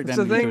was a perfect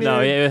ending.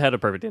 No, it had a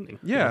perfect ending.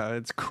 Yeah,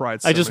 it's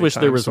cried. I just wish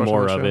there was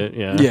more of it.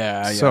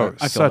 Yeah. So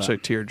such a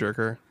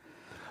tearjerker.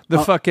 The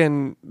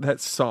fucking that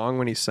song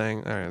when he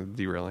sang,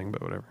 derailing,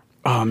 but whatever.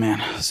 Oh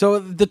man! So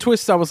the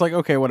twist, I was like,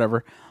 okay,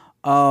 whatever.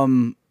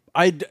 The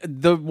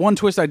one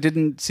twist I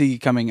didn't see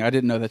coming, I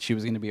didn't know that she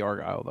was going to be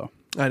Argylle, though.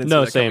 I didn't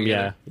no, see that same,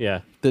 coming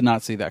yeah. Did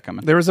not see that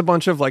coming. There was a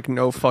bunch of like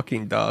no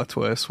fucking duh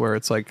twists where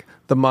it's like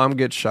the mom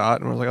gets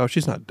shot and we're like, oh,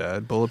 she's not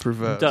dead. Bulletproof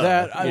vest.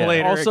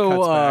 Later, also, it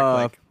cuts back,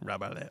 like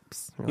rubber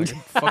lips. We're like,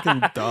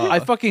 fucking duh. I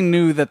fucking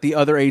knew that the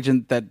other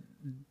agent that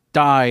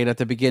died at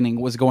the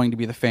beginning was going to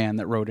be the fan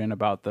that wrote in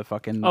about the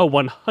fucking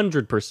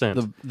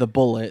 100%. The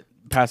bullet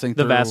passing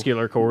the through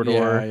vascular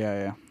corridor.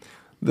 Yeah.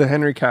 The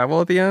Henry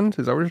Cavill at the end?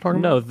 Is that what you're talking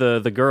about? No,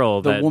 the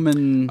girl. The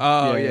woman.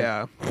 Oh,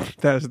 yeah.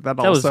 That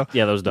was also.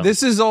 that was dumb.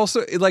 This is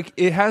also, like,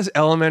 it has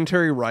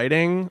elementary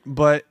writing,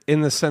 but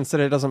in the sense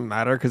that it doesn't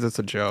matter because it's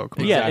a joke.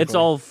 Yeah, it's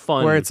all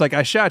fun. Where it's like,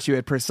 I shot you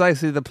at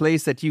precisely the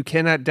place that you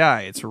cannot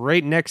die. It's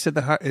right next to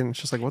the... And it's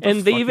just like, what the fuck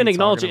And they even are you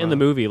acknowledge it talking in the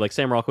about? movie. Like,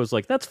 Sam Rockwell's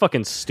like, that's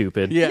fucking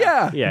stupid.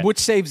 Yeah. Which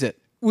saves it.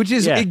 Which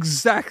is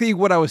exactly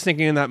what I was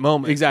thinking in that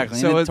moment. Exactly.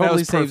 So and it that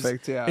totally was saves,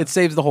 perfect. Yeah. It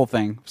saves the whole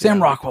thing. Sam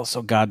Rockwell's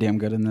so goddamn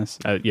good in this.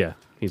 Yeah.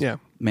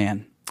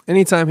 Man.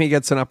 Anytime he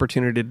gets an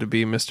opportunity to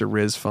be Mr.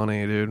 Riz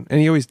funny, dude.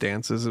 And he always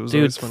dances. It was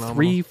always phenomenal.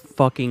 3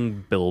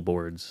 fucking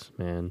billboards,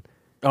 man.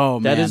 Oh,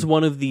 man. That is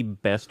one of the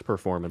best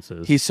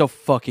performances. He's so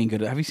fucking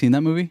good. Have you seen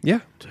that movie? Yeah.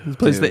 He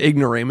plays the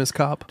ignoramus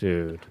cop.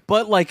 Dude.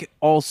 But, like,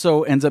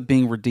 also ends up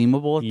being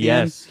redeemable at the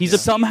end.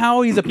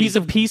 Somehow he's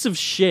a piece of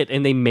shit,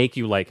 and they make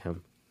you like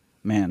him.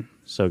 Man.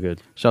 So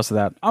good. Shouts to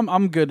that.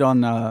 I'm good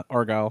on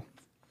Argylle.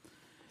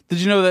 Did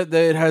you know that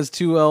it has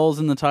 2 L's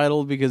in the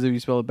title? Because if you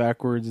spell it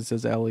backwards, it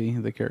says Ellie,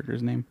 the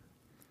character's name.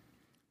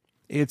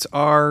 It's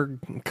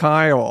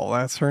Kyle.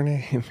 That's her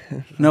name.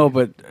 No,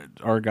 but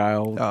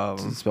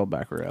Argylle is spelled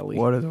backward, Ellie.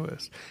 What is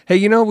this?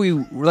 Hey, we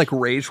like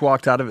rage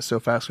walked out of it so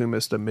fast we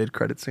missed a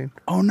mid-credit scene.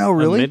 Oh, no,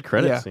 really? A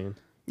mid-credit scene.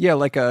 Yeah,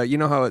 like you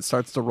know how it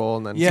starts to roll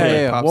and then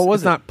yeah. Pops. What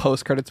was it's not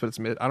post credits, but it's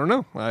mid. I don't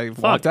know. I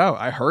walked out.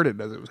 I heard it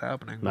as it was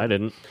happening. I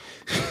didn't.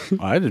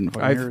 I didn't.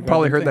 I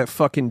probably heard that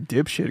fucking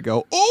dipshit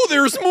go, "Oh,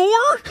 there's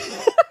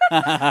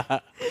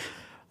more."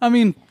 I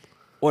mean,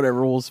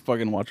 whatever. We'll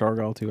fucking watch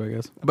Argylle too, I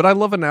guess. But I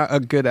love a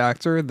good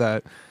actor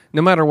that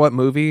no matter what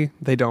movie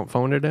they don't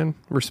phone it in.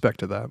 Respect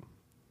to that.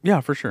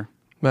 Yeah, for sure.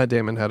 Matt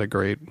Damon had a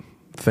great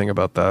thing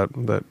about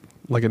that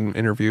like an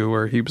interview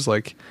where he was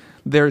like,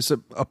 "There's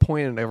a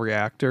point in every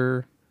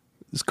actor's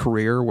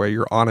career where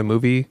you're on a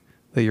movie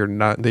that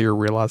you're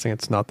realizing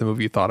it's not the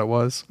movie you thought it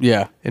was.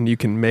 Yeah, and you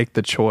can make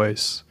the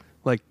choice,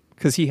 like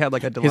because he had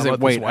like a dilemma. He's like,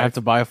 with wait, his wife. I have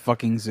to buy a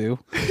fucking zoo.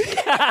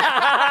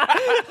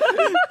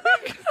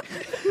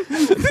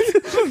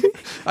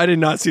 I did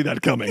not see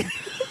that coming.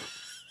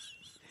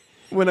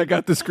 When I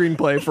got the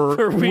screenplay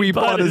for We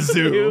Bought a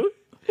Zoo.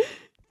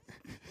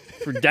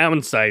 For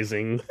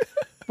downsizing.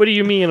 What do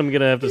you mean I'm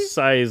going to have to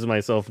size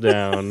myself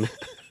down?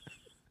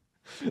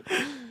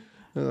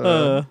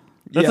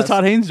 That's a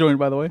Todd Haynes joint,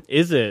 by the way.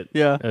 Is it?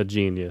 Yeah. A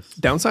genius.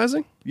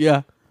 Downsizing?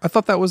 Yeah. I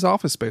thought that was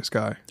Office Space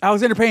guy.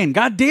 Alexander Payne.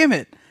 God damn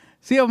it.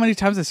 See how many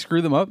times I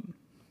screw them up?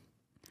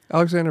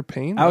 Alexander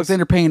Payne?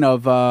 Alexander Payne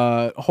of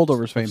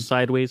Holdovers fame.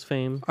 Sideways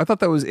fame. I thought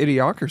that was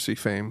Idiocracy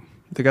fame.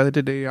 The guy that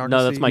did Idiocracy.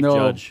 No, that's Mike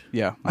Judge.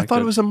 Yeah. I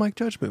thought it was a Mike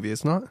Judge movie.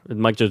 It's not?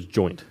 Mike Judge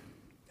joint.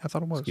 I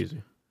thought it was. Excuse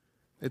me.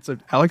 It's a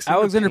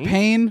Alexander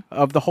Payne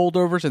of the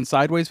Holdovers and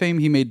Sideways fame.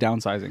 He made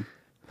Downsizing.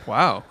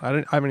 Wow.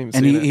 I haven't even and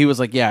seen it. he was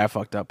like, yeah, I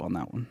fucked up on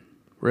that one.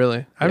 Really?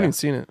 I haven't even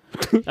seen it.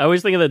 I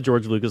always think of that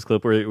George Lucas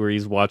clip where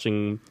he's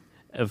watching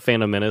a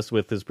Phantom Menace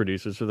with his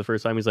producers for the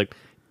first time. He's like,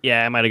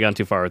 yeah, I might have gone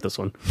too far with this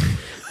one.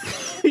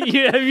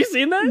 Yeah, have you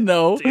seen that?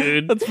 No.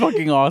 Dude. That's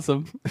fucking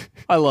awesome.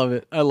 I love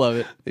it.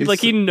 He's like,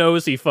 he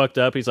knows he fucked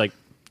up. He's like,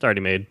 it's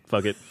already made.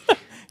 Fuck it.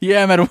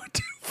 Yeah, I might have went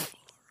too far.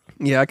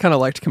 Yeah, I kind of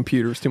liked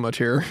computers too much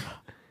here.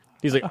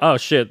 He's like, oh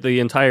shit, the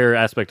entire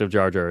aspect of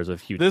Jar Jar is a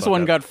huge. This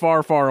one got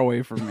far, far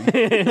away from me.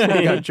 He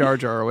got Jar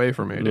Jar away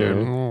from me,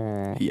 dude.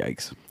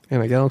 Yikes.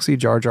 And I don't see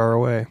Jar Jar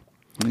away.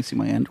 Let me see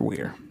my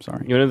underwear.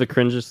 Sorry. You know the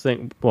cringest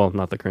thing? Well,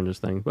 not the cringest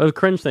thing, but the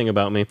cringe thing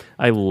about me.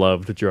 I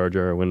loved Jar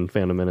Jar when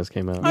Phantom Menace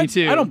came out. Me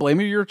too. I don't blame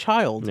you. You're a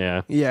child.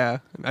 Yeah. Yeah,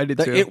 I did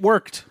too. It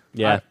worked.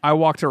 Yeah. I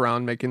walked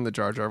around making the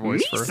Jar Jar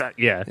voice for.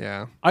 Yeah.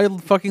 Yeah. I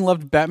fucking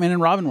loved Batman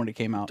and Robin when it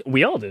came out.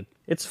 We all did.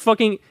 It's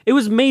fucking. It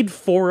was made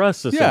for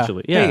us,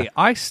 essentially. Yeah. Hey,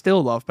 I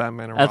still love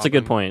Batman and That's a Robin.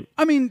 good point.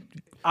 I mean,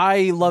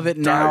 I love it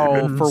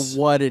now for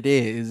what it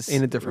is.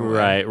 In a different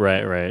way.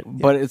 Right.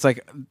 But it's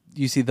like,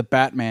 you see the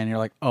Batman, you're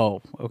like,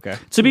 oh, okay.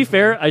 To be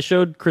fair, I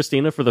showed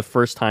Christina for the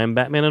first time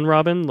Batman and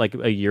Robin like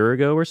a year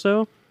ago or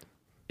so.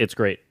 It's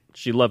great.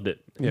 She loved it.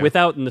 Yeah.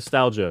 Without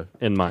nostalgia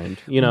in mind,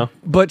 you know?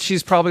 But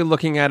she's probably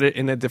looking at it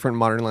in a different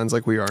modern lens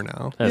like we are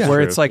now. That's where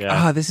true, it's like,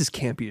 yeah. this is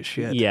campy as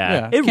shit.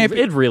 Yeah. Yeah.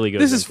 It really goes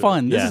This is into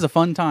fun. it. This Yeah. is a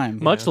fun time.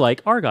 Much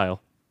like Argylle.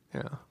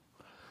 Yeah.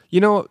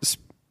 You know,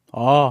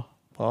 Oh.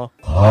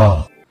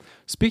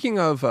 speaking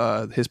of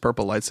his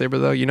purple lightsaber,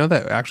 though, you know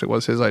that actually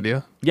was his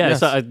idea? Yeah,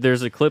 Yes. so,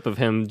 there's a clip of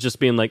him just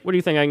being like, what do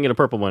you think I can get a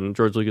purple one? And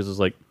George Lucas is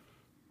like,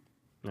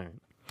 all right.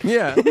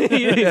 Yeah.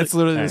 That's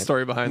literally the Right.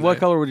 story behind What that.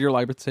 color would your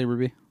lightsaber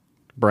be?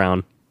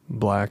 Brown.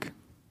 Black.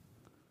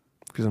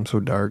 Because I'm so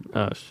dark.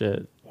 Oh,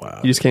 shit.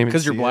 You just can't even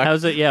 'Cause you're see black?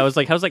 How's it? Yeah, I was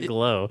like, how's that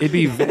glow? It'd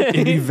be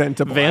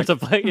Vanta black. Vanta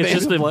black. It's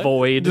just a black.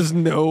 void. There's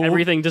no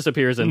Everything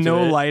disappears into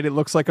no it. light. It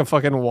looks like a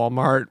fucking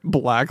Walmart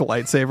black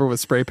lightsaber with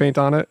spray paint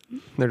on it.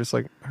 And they're just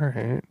like, all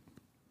right.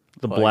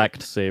 The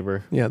blacked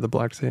saber. Yeah, the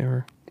black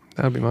saber.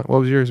 That'd be my. What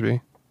would yours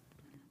be?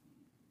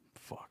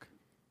 Fuck.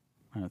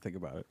 I don't think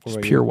about it. What Just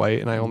about pure you?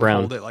 white, and I only Brown.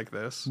 hold it like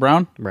this.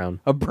 Brown?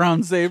 Brown. A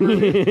brown saber?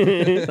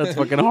 That's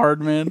fucking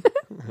hard, man.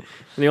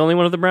 The only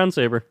one with the brown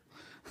saber.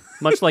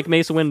 Much like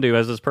Mace Windu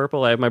has his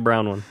purple, I have my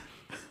brown one.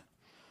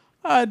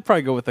 I'd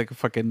probably go with like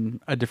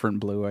a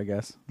different blue, I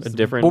guess. A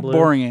different blue?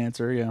 Boring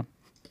answer, yeah.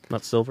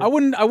 Not silver. I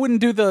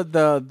wouldn't do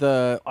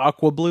the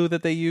aqua blue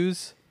that they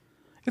use.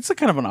 It's a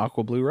kind of an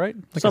aqua blue, right?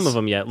 Like Some of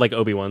them, yeah. Like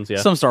Obi-Wan's, yeah.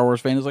 Some Star Wars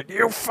fan is like,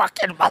 you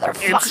fucking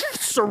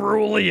motherfucker.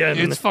 cerulean.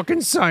 It's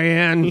fucking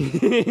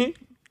cyan.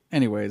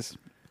 Anyways.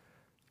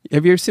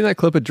 Have you ever seen that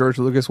clip of George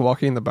Lucas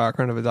walking in the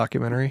background of a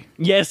documentary?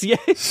 Yes.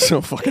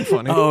 So fucking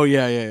funny. Oh,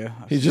 yeah.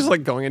 He's just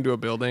like going into a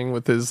building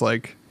with his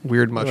like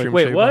weird mushroom.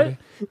 Wait, shaped what? body.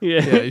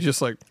 Yeah. Yeah, he's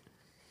just like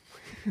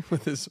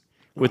with his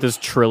 $1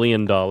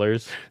 trillion.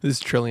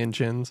 trillion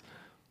chins.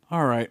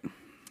 All right.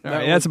 All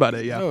right, that's about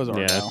it. Yeah. That was our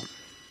Yeah.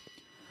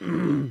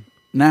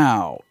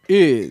 Now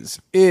is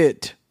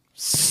it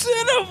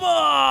cinema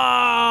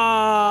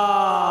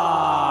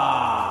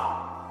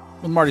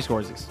with Marty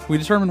Scorsese. We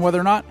determined whether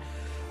or not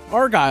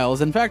Argylle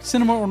is in fact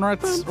cinema or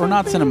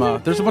not cinema.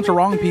 There's a bunch of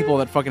wrong people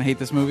that fucking hate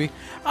this movie.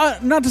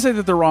 Not to say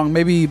that they're wrong.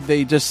 Maybe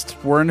they just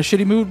were in a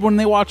shitty mood when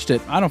they watched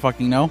it. I don't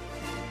fucking know.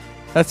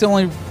 This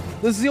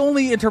is the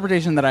only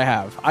interpretation that I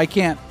have. I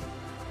can't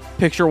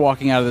picture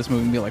walking out of this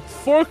movie and be like,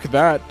 fuck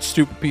that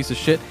stupid piece of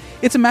shit.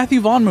 It's a Matthew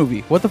Vaughn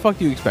movie. What the fuck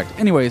do you expect?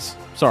 Anyways,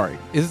 sorry.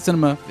 Is it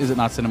cinema? Is it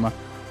not cinema?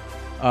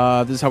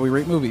 This is how we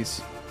rate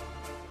movies.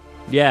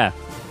 Yeah.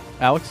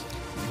 Alex?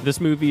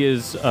 This movie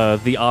is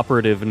the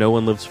operative No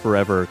One Lives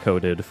Forever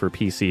coded for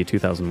PC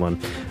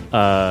 2001.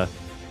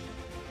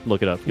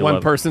 Look it up. You'll One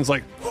love it. person's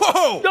like,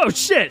 whoa! Oh,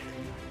 shit!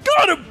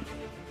 Got him!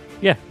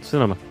 Yeah,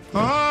 cinema.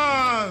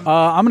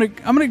 I'm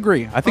gonna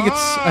agree. I think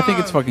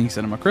it's fucking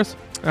cinema. Chris?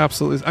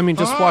 Absolutely. I mean,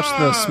 just watch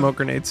the smoke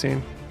grenade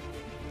scene.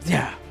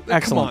 Yeah. Come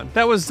Excellent. on.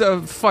 That was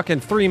fucking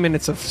 3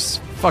 minutes of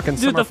fucking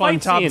Dude, summer the fun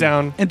fight top scene.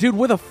 down. And dude,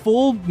 with a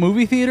full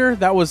movie theater,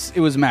 it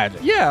was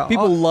magic. Yeah,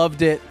 People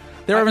loved it.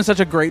 They were having such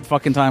a great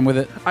fucking time with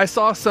it. I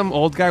saw some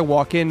old guy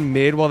walk in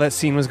mid while that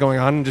scene was going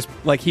on and just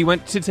like he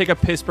went to take a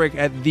piss break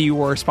at the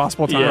worst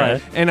possible time. Yeah.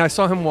 And I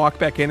saw him walk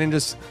back in and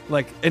just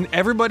like, and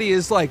everybody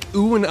is like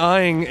ooh and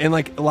eyeing and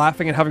like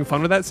laughing and having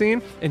fun with that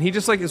scene. And he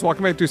just like is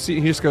walking back to his seat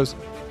and he just goes,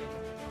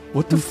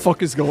 what the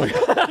fuck is going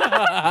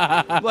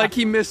on? Like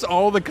he missed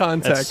all the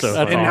context. That's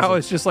so and now awesome.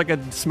 it's just like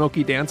a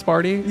smoky dance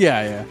party.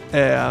 Yeah.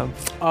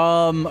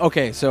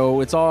 Okay,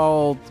 so it's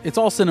all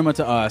cinema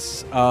to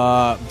us.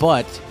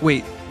 But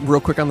Wait,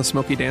 real quick on the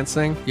smoky dance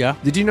thing. Yeah.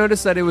 Did you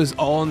notice that it was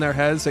all in their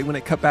heads? Like when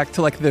it cut back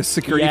to like the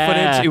security Yeah.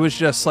 footage, it was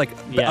just like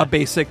Yeah. a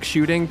basic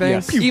shooting thing.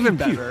 Yes. Even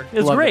better.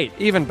 It's Love great.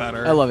 Even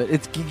better. I love it.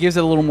 It gives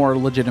it a little more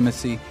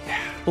legitimacy.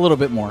 A little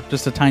bit more.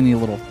 Just a tiny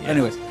little.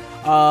 Anyways.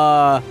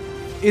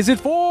 Is it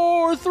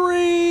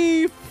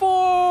 4-3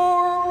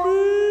 for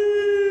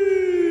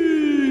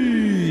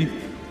me?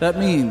 That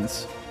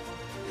means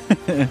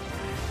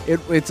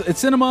it's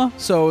cinema,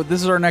 so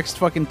this is our next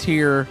fucking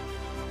tier.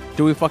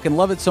 Do we fucking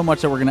love it so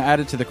much that we're going to add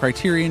it to the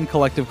Criterion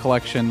Collective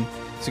Collection?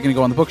 Is it going to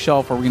go on the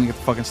bookshelf? Are we going to get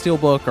the fucking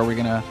steelbook? Are we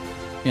going to,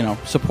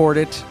 support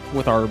it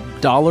with our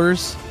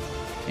dollars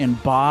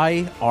and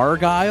buy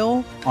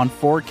Argylle on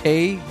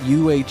 4K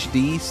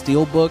UHD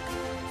steelbook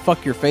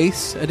fuck your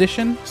face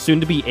edition? Soon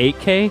to be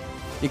 8K.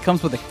 It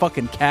comes with a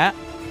fucking cat.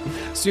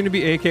 Soon to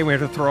be AK, we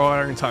have to throw out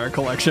our entire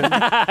collection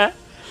and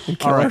kill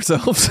All right.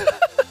 ourselves.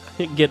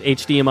 Get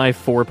HDMI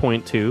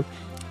 4.2.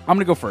 I'm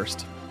gonna go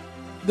first.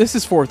 This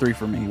is 4-3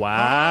 for me.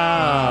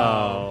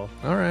 Wow.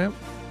 All right.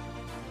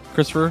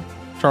 Christopher,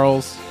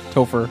 Charles,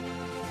 Topher,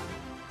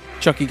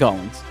 Chucky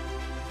Collins.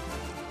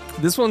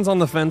 This one's on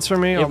the fence for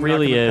me. It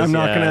really is. I'm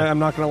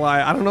not gonna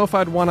lie. I don't know if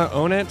I'd want to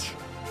own it,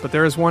 but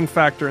there is one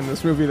factor in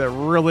this movie that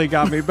really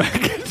got me back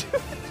into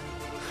it,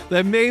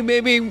 that made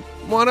me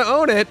want to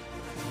own it.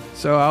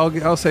 So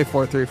I'll say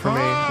 4-3 for me.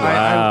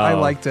 I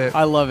liked it.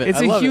 I love it.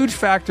 It's a huge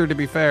factor, to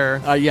be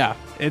fair. Yeah,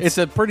 it's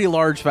a pretty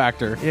large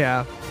factor.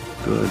 Yeah.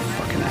 Good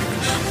fucking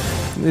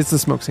actors. It's the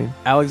smoke scene.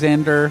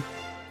 Alexander,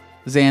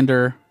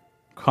 Xander,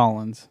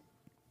 Collins.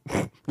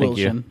 Thank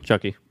Wilson. you,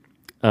 Chucky.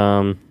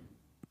 I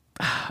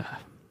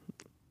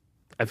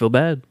feel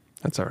bad.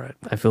 That's all right.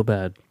 I feel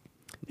bad.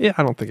 Yeah,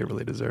 I don't think it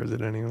really deserves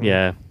it anyway.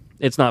 Yeah.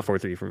 It's not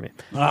 4-3 for me.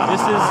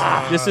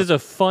 This is a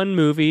fun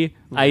movie.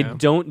 Yeah. I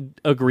don't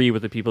agree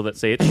with the people that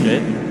say it's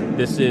shit.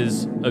 This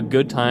is a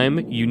good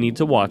time. You need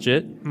to watch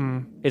it.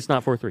 It's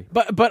not 4-3.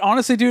 But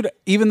honestly, dude,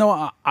 even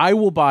though I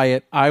will buy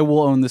it, I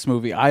will own this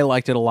movie. I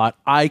liked it a lot.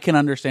 I can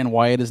understand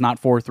why it is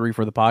not 4-3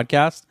 for the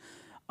podcast.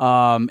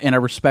 And I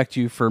respect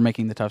you for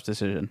making the tough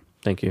decision.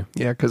 Thank you.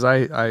 Yeah, because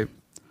I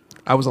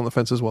was on the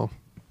fence as well.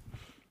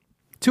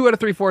 2 out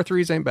of 3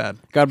 4-3s ain't bad.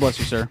 God bless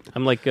you, sir.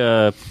 I'm like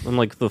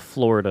the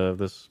Florida of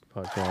this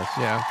podcast.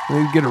 Yeah,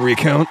 we get a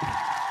recount.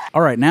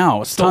 All right,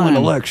 now it's Stolen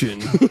time. election.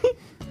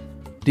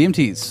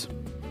 DMTs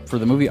for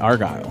the movie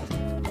Argylle.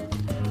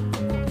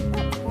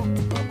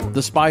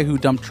 The Spy Who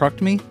Dump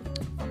Trucked Me.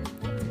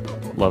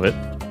 Love it.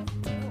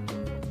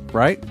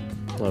 Right?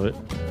 Love it.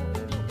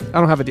 I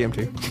don't have a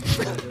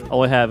DMT.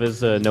 All I have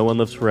is No One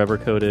Lives Forever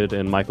coded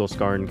and Michael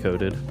Scarn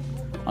coded.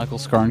 Michael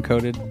Scarn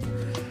coded.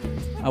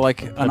 I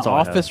like an That's all I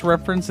Office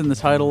reference in the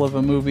title of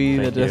a movie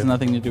Thank that has you.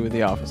 nothing to do with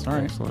The Office. All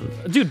right.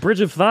 Excellent. Dude, Bridge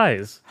of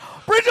Thighs.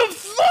 Bridge of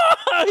Thighs!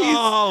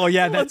 Oh,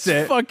 yeah, Let's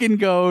fucking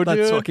go, dude.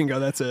 Let's fucking go.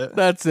 That's it.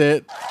 That's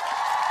it.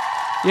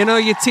 You know,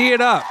 you tee it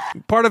up.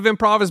 Part of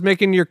improv is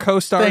making your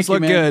co-stars Thank you,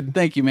 look man. good.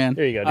 Thank you, man.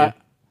 There you go, dude.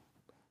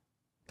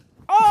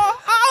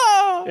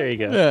 There you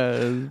go. Yeah, it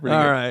was pretty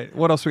All good. right.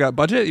 What else we got?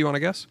 Budget? You want to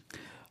guess?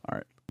 All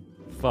right.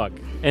 Fuck.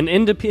 An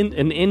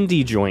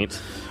indie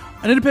joint.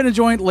 An independent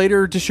joint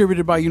later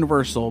distributed by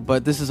Universal,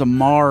 but this is a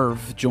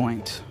Marv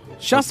joint.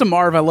 Shouts to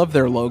Marv. I love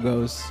their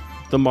logos.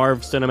 The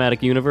Marv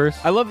Cinematic Universe.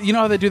 I love, you know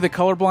how they do the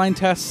colorblind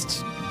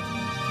test?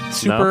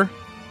 Super? No.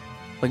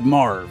 Like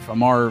Marv, a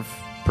Marv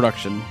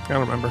production. I don't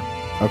remember.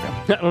 Okay.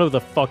 I don't know what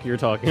the fuck you're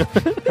talking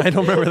about. I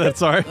don't remember that.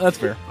 Sorry. That's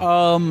fair.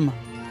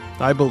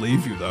 I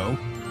believe you, though.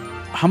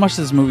 How much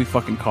does this movie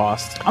fucking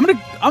cost? I'm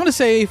gonna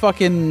say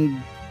fucking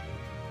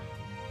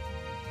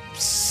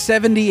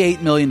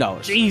 $78 million.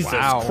 Jesus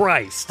Wow.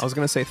 Christ. I was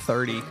going to say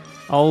 30.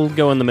 I'll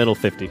go in the middle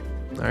 50. All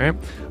right.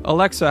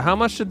 Alexa, how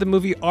much did the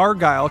movie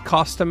Argylle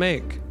cost to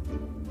make?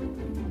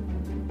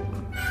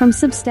 From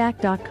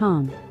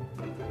Substack.com.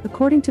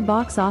 According to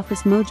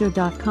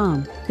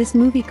BoxOfficeMojo.com, this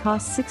movie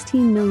cost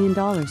 $16 million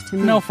to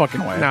make. No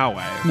fucking way. No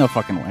way. No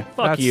fucking way.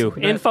 Fuck That's- you.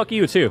 And fuck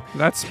you, too.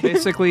 That's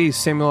basically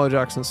Samuel L.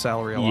 Jackson's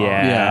salary alone.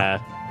 Yeah.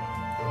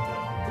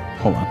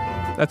 Hold on.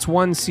 That's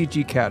one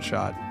CG cat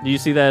shot. Do you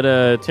see that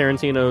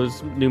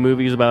Tarantino's new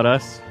movie's about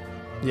us?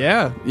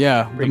 Yeah.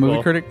 Yeah, the Pretty movie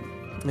cool. critic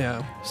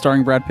Yeah.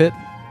 starring Brad Pitt.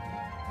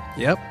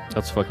 Yep.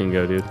 Let's fucking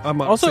go, dude.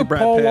 Also,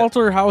 Brad Paul Pitt.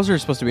 Walter Hauser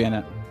is supposed to be in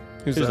it.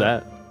 Who's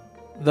that?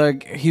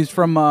 He's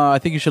from I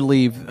Think You Should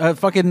Leave. The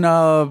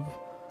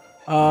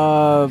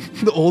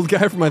old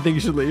guy from I Think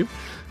You Should Leave.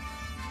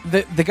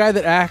 The guy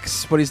that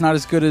acts, but he's not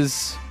as good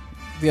as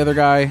the other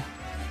guy.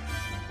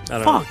 I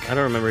don't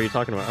remember who you're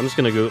talking about. I'm just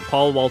going to go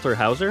Paul Walter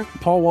Hauser.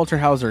 Paul Walter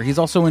Hauser. He's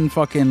also in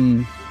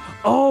fucking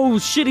Oh,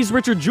 shit. He's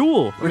Richard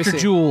Jewell. Richard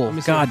Jewell.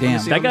 God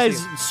damn. That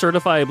guy's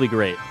certifiably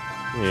great.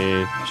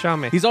 Yeah. Show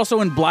me. He's also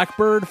in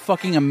Blackbird.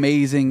 Fucking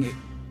amazing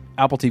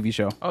Apple TV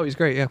show. Oh, he's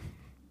great. Yeah.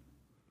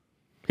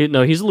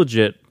 He's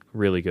legit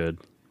really good.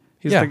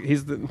 He's Yeah.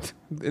 he's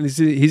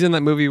in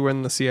that movie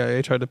when the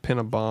CIA tried to pin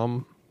a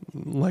bomb,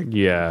 like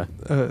Yeah.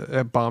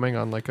 a bombing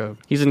on like a.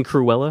 He's in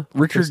Cruella.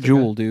 Richard Just a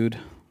Jewell, dude.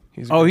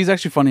 He's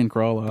actually funny in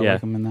Cruella. I Yeah.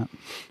 like him in that.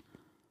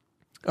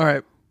 All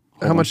right.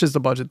 How much is the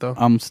budget though?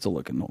 I'm still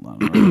looking. Hold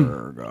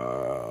on.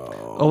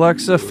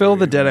 Alexa, fill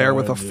the dead air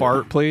with a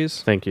fart,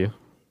 please. Thank you.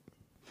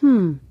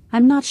 I'm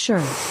not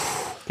sure.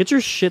 Get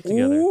your shit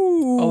together.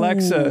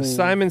 Alexa,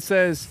 Simon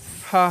says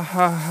ha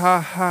ha ha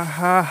ha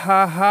ha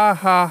ha ha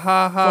ha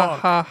ha ha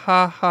ha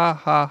ha ha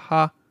ha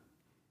ha.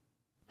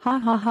 Ha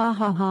ha ha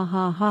ha ha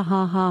ha ha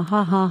ha ha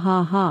ha ha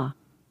ha ha.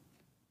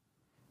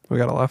 We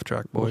got a laugh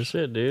track, Oh, boys.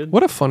 shit, dude.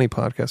 What a funny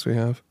podcast we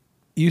have.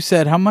 You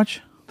said how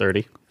much?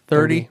 30.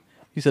 30.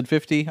 You said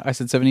 50. I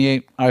said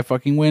 78. I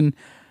fucking win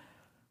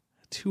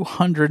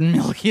 $200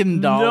 million.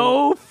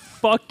 No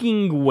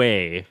fucking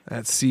way.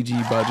 That CG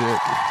budget.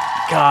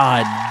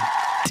 God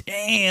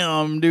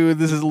damn, dude.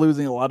 This is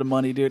losing a lot of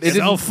money, dude. It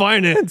didn't,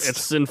 Self-financed.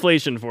 It's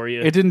inflation for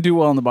you. it didn't do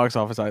well in the box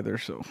office either,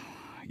 so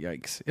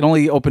yikes. It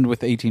only opened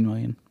with 18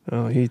 million.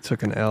 Oh, he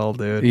took an L,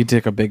 dude. He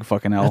took a big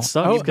fucking L. That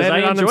sucks because I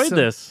enjoyed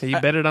this. He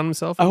bet it on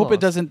himself. I and hope it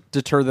lost. doesn't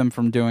deter them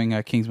from doing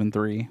Kingsman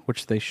 3,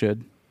 which they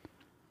should.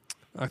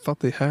 I thought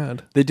they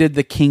had. They did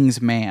The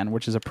King's Man,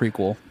 which is a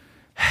prequel.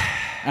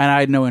 And I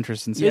had no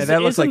interest in seeing Yeah,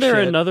 that looks Isn't like there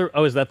shit. another?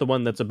 Oh, is that the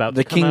one that's about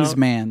The to come King's out?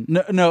 Man.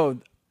 No.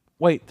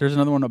 Wait, there's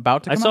another one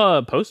about to I come out? saw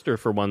a poster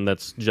for one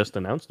that's just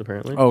announced,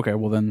 apparently. Oh, okay,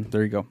 well then,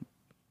 there you go.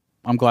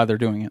 I'm glad they're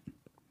doing it.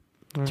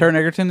 Taron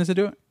Egerton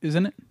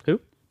isn't it? Who?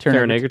 Taron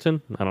Taron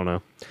Egerton? I don't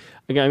know.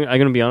 I'm going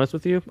to be honest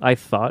with you. I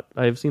thought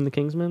I have seen The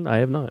Kingsman. I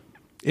have not.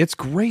 It's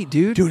great,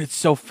 dude. Dude, it's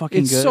so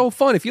fucking It's good. so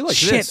fun. If you like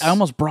Shit, this, I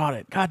almost brought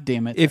it. God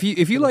damn it. if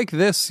you like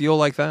this, you'll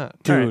like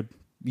that. Dude, right.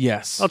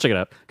 yes. I'll check it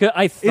out. 'Cause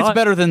I thought, It's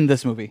better than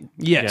this movie.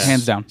 Yes,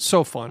 Hands down.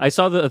 So fun. I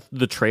saw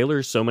the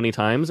trailer so many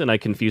times, and I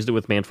confused it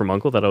with Man from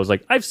U.N.C.L.E. that I was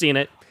like, I've seen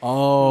it.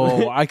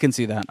 Oh, I can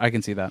see that.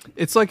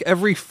 It's like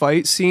every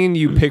fight scene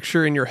you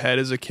picture in your head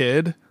as a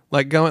kid,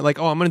 like going like,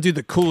 "Oh, I'm going to do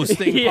the coolest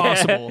thing Yeah.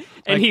 possible."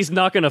 And Like, he's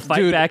not going to fight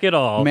Dude, back at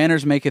all.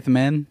 Manners maketh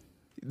men.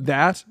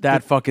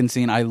 that Fucking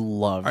scene I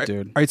love,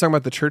 dude. Are you talking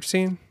about the church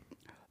scene?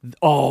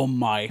 Oh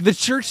my. The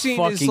church scene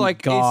is fucking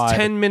like God. it's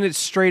 10 minutes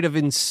straight of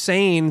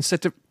insane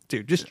set to.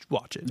 Dude, just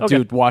watch it. Okay.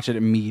 Dude, watch it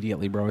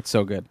immediately, bro. It's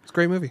so good. It's a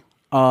great movie.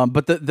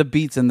 But the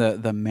beats and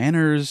the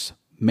manners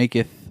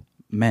maketh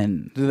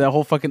men. The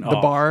whole fucking The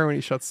bar when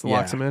he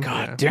locks him in.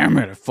 God damn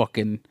it!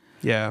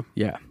 Yeah.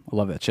 I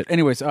love that shit.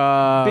 Anyways,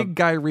 Big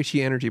Guy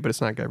Ritchie energy, but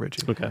it's not Guy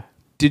Ritchie. Okay.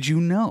 Did you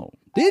know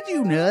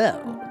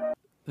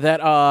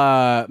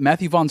that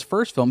Matthew Vaughn's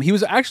first film, he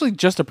was actually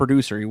just a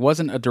producer. He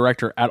wasn't a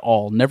director at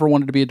all. Never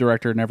wanted to be a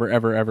director. Never,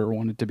 ever, ever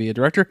wanted to be a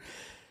director.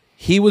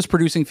 He was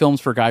producing films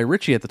for Guy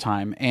Ritchie at the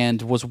time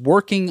and was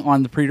working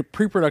on the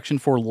pre-production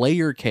for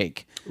Layer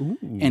Cake. Ooh.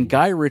 And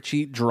Guy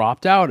Ritchie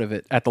dropped out of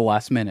it at the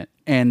last minute.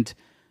 And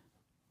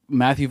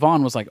Matthew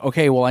Vaughn was like,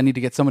 okay, well, I need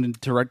to get someone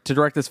to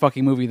direct this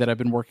fucking movie that I've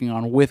been working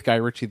on with Guy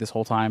Ritchie this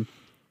whole time.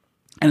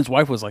 And his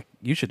wife was like,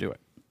 you should do it.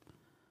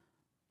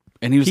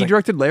 And he was He like,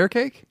 directed Layer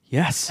Cake?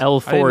 yes. I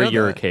didn't L4 know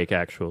Your that. Cake,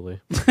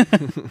 actually.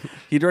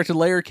 He directed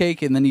Layer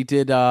Cake, and then he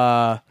did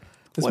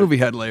This movie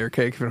had Layer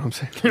Cake, you know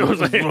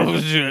what I'm saying? oh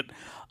shit.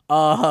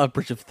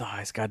 Bridge of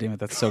Thighs. God damn it,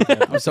 that's so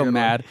good. I'm so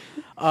mad.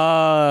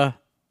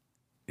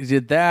 He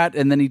did that,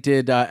 and then he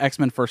did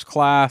X-Men First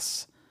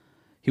Class.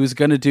 He was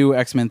gonna do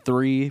X-Men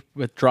 3,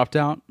 but dropped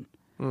out.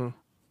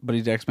 But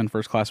he did X-Men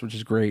First Class, which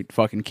is great.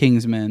 Fucking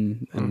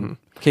Kingsman and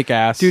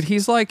Kick-Ass. Dude,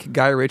 he's like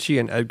Guy Ritchie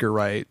and Edgar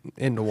Wright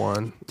into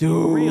one.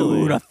 Dude,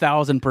 Really?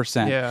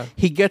 1,000%. Yeah.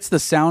 He gets the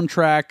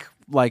soundtrack,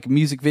 like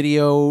music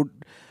video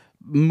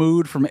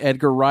mood from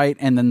Edgar Wright,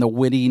 and then the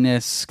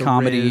wittiness,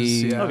 comedy.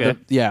 Riz, yeah. Okay.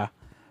 Yeah.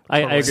 I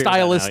agree with that now,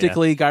 yeah.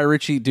 Stylistically, Guy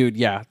Ritchie, dude,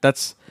 yeah.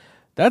 That's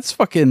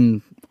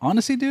fucking,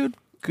 honestly, dude,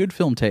 good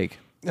film take.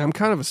 I'm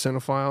kind of a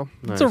cinephile.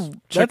 Nice.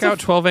 Check out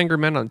 12 Angry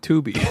Men on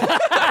Tubi.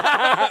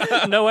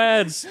 No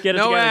ads. Get it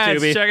No together,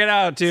 ads. Tubi. Check it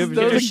out, Tubi.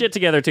 Get your shit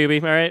together,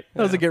 Tubi. All right.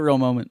 That was a get real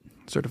moment.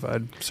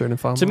 Certified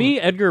To me,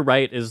 Edgar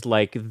Wright is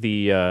like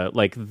the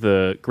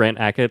Grant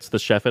Achatz, the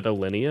chef at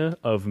Alinea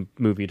of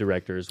movie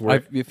directors, where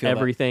I feel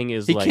everything that.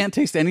 is He like can't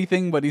taste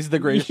anything, but he's the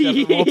greatest chef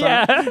of all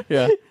time.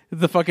 Yeah.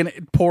 The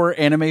fucking poor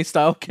anime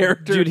style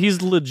character. dude,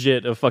 he's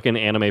legit a fucking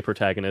anime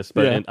protagonist,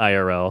 but Yeah. in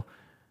IRL.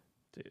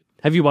 Dude.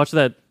 Have you watched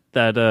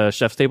that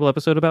Chef's Table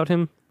episode about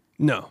him?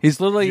 No. He's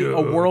literally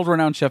a world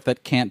renowned chef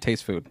that can't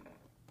taste food.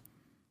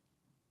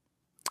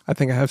 I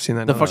think I have seen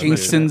that. The now that fucking you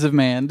mention sins of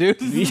man, dude.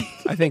 it.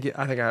 I think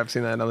I have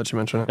seen that now that you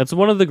mention it. That's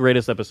one of the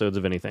greatest episodes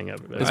of anything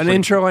ever. An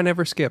intro I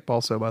never skip,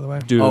 also, by the way.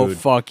 Dude. Oh,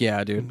 fuck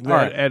yeah, dude. All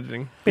right.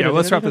 Editing. Yeah,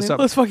 let's wrap this up.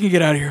 Let's fucking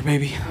get out of here,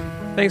 baby.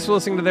 Thanks for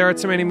listening to There Are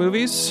Too Many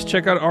Movies.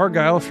 Check out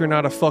Argylle if you're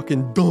not a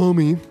fucking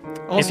dummy.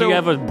 Also, if you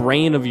have a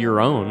brain of your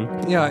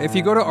own. yeah, if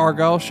you go to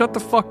Argylle, shut the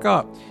fuck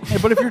up. Hey,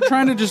 but if you're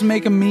trying to just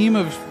make a meme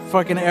of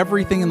fucking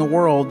everything in the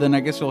world, then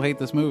I guess you'll hate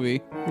this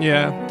movie.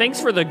 Yeah.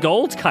 Thanks for the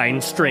gold,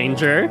 kind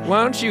stranger.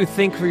 Why don't you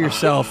think for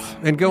yourself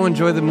and go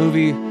enjoy the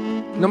movie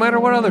no matter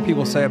what other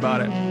people say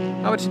about it?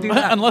 How about you do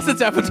that? Unless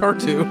it's Avatar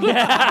 2.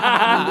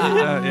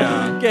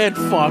 Yeah. Get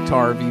fucked,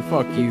 Harvey.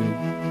 Fuck you.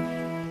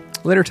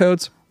 Later,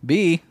 Toads.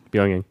 B.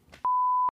 Pyongyang.